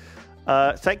ago.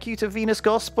 Thank you to Venus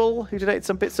Gospel, who donated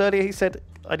some bits earlier. He said,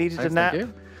 I needed a nap.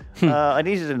 I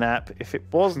needed a nap. If it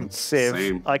wasn't Civ,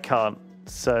 Same. I can't.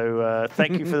 So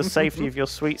thank you for the safety of your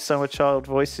sweet summer child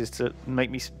voices to make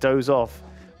me doze off.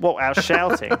 What, our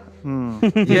shouting?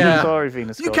 Yeah. Sorry,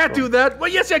 Venus You Gospel. can't do that. Well,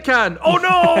 yes, I can. Oh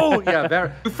no! Yeah, very,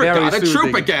 Forgot very a troop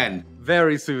soothing. again.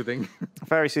 Very soothing.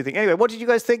 Very soothing. Anyway, what did you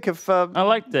guys think of... I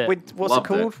liked it. What's Loved it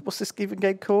called? it. What's this even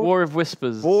game called? War of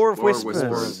Whispers. War of War of Whispers.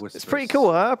 Whispers. It's pretty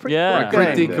cool, huh? Pretty Yeah. cool game.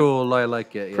 Pretty Yeah. cool. I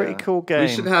like it. Yeah. Pretty cool game. We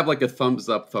should have like a thumbs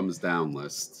up, thumbs down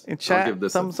list. In I'll chat, give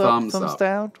this thumbs a up, thumbs thumbs up.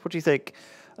 down. What do you think?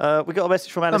 We got a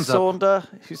message from Anna Thumbs up. Saunder,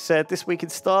 who said, this week in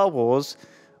Star Wars,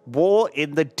 War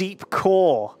in the Deep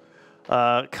Core,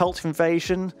 Cult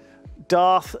Invasion,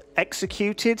 Darth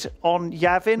executed on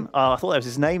Yavin. Oh, I thought that was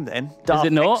his name then. Darth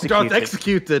it not? Darth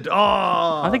executed. Oh,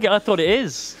 I thought it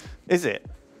is. Is it?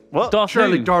 What? Darth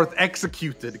surely who? Darth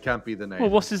executed can't be the name. Well,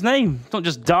 what's his name? It's not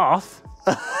just Darth.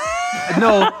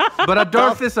 No, but a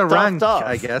Darth is a Darth rank, Darth.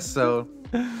 I guess. So,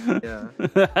 yeah.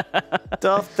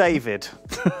 Darth David.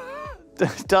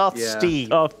 Darth Yeah. Steve.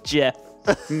 Oh, Jeff.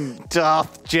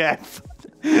 Darth Jeff.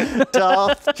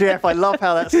 Darth Jeff. I love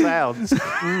how that sounds.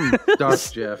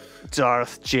 Darth Jeff.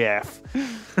 Darth Jeff.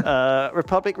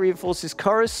 Republic reinforces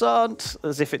Coruscant,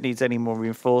 as if it needs any more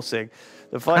reinforcing.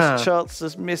 The Vice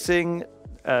Chancellor's missing.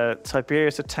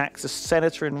 Tiberius attacks a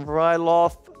senator in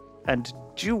Ryloth. And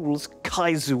duels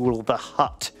Kaizul the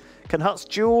Hutt. Can Hutts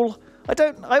duel?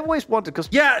 I always wondered, because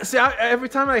Yeah, see, every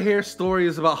time I hear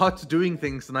stories about Hutts doing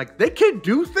things, and like they can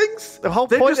do things. the whole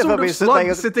They're point just of them sort is that slugs they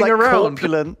are sitting like around.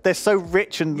 corpulent. They're so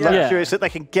rich and Yeah. luxurious that they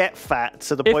can get fat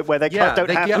to the point where they Yeah, don't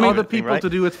they have get to do other anything, people right? to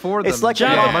do it for them. It's like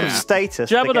Jabba- a Yeah. lot of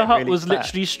status. Jabba to the get Hutt really was fat.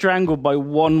 literally strangled by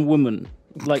one woman.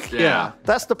 Like, Yeah.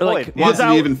 That's the Like, point. without-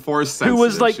 Wasn't even force sensitive. Who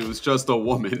was like- she was just a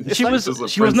woman. she was just a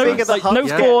she was no princess. the like Hutt no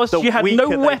get, force. the She had weaker no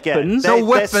they get. weapons. No Their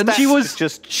weapons. stats She was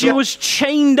just she was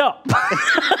chained up.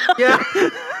 Yeah.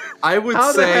 I would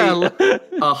How the say hell?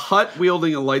 a Hutt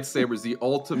wielding a lightsaber is the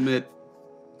ultimate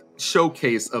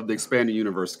showcase of the expanded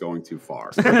universe going too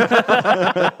far.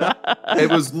 It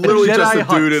was literally Jedi just a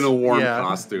dude Hutts. in a warm Yeah.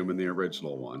 costume in the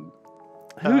original one.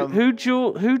 Who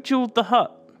dueled the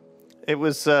Hutt? It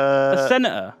was A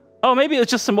senator. Oh, maybe it was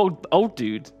just some old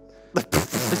dude.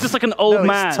 It's just like an old no,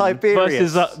 man it's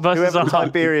Tiberius. versus Whoever a Hutt.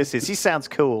 Tiberius is, he sounds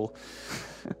cool.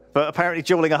 But apparently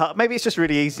dueling a Hutt, maybe it's just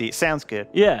really easy. It sounds good.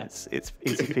 Yeah. It's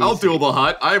easy peasy. I'll duel the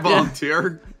Hutt. I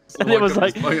volunteer. It was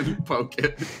like- poke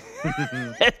it.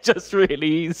 It's just really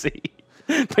easy.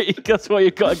 But that's why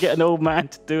you've got to get an old man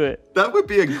to do it. That would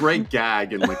be a great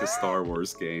gag in like a Star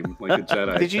Wars game, like a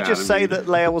Jedi. Did you just say Academy.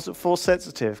 that Leia wasn't force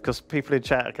sensitive? Because people in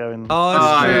chat are going, Oh, Oh,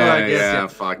 that's true. yeah, I guess. yeah,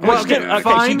 fuck. Well, yeah. okay, okay,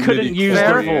 fine. she couldn't use the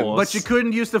Midichlorians. Force. But you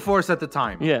couldn't use the Force at the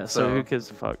time. Yeah, so who gives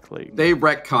a fuck? Like, They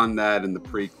retconned that in the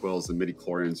prequels, and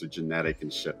midichlorians are genetic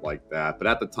and shit like that. But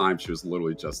at the time, she was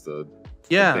literally just a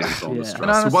Yeah. damsel in Yeah. distress. And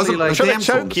Who honestly, wasn't like- a I'm trying to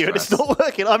damsel in choke you and it's distress. not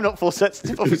working. I'm not force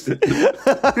sensitive, obviously.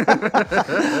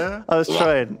 I was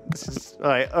trying. All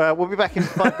right, we'll be back in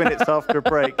 5 minutes after a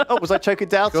break. Oh, was I choking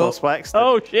Daltos by accident?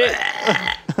 oh shit!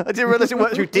 I didn't realize it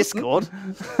worked through Discord.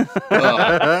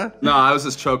 No, I was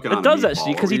just choking on It does a meatball.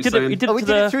 actually because What he were did you it. He saying? did Oh, it he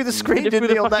to did it the, through the screen, he did it didn't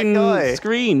through he, the on that fucking guy?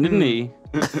 screen, didn't he?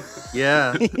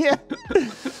 Yeah. Yeah.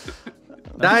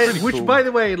 Which, cool. by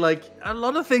the way, like a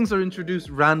lot of things are introduced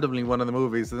randomly in one of the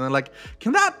movies, and then like,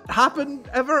 can that happen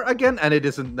ever again? And it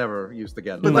isn't never used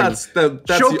again. But Like, that's the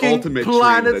choking ultimate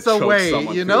planets dream that away, chokes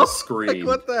someone you through know? a screen. Like,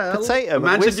 what the hell? Potato. and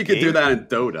Imagine if you could whiskey. do that in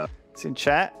Dota. It's in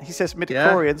chat. He says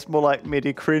midichlorians, more like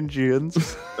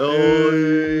midi-cringians.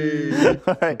 Oh,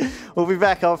 All right, we'll be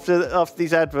back after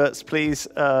these adverts. Please,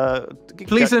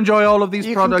 Please enjoy all of these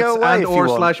you can products go away and if you or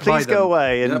want. slash buy Please them. go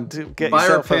away and Yep. get Buy our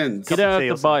yourself pins. You a don't tea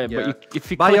have or to buy it, Yeah. but if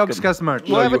you Buy click 'em- Yogscast merch.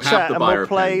 We'll have a you have chat to and buy we'll our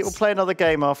play. pins. We'll play another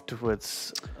game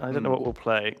afterwards. I don't know what we'll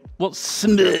play. What's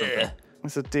Smurr?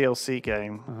 It's a DLC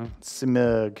game.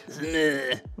 Simurg.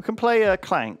 We can play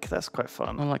Clank. That's quite I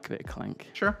fun. like a bit of Clank.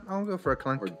 Sure, I'll go for a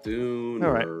clank. or Dune.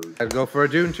 All right. Or... I'll go for a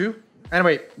Dune too.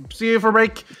 Anyway, see you for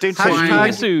break. Dune two.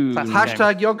 Yasu.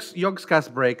 Hashtag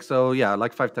Yogscast break. So yeah,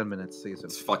 like 5-10 minutes. See you soon.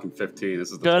 It's fucking 15.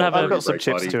 This is the Go and have 12 a- I've got some break,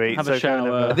 chips buddy. to eat. Have so a go and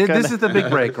shower. have This is the big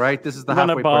break, right? This is the Run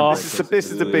a halfway bar. point. This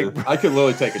is the big. I could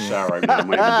literally take a shower. I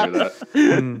might even do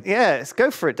that. Yes, go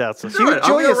for it, Dalton. Do You it.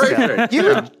 I'll enjoy go right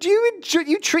yourself. there.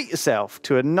 You treat yourself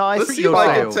to a nice. Let's see you if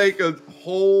I can yourself. take a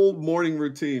whole morning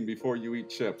routine before you eat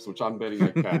chips, which I'm betting I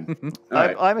can. All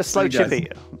right. I'm a slow See you chip guys.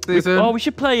 eater. See you soon. Oh, we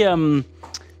should play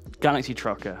Galaxy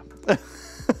Trucker.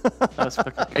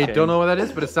 I don't know what that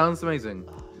is, but it sounds amazing.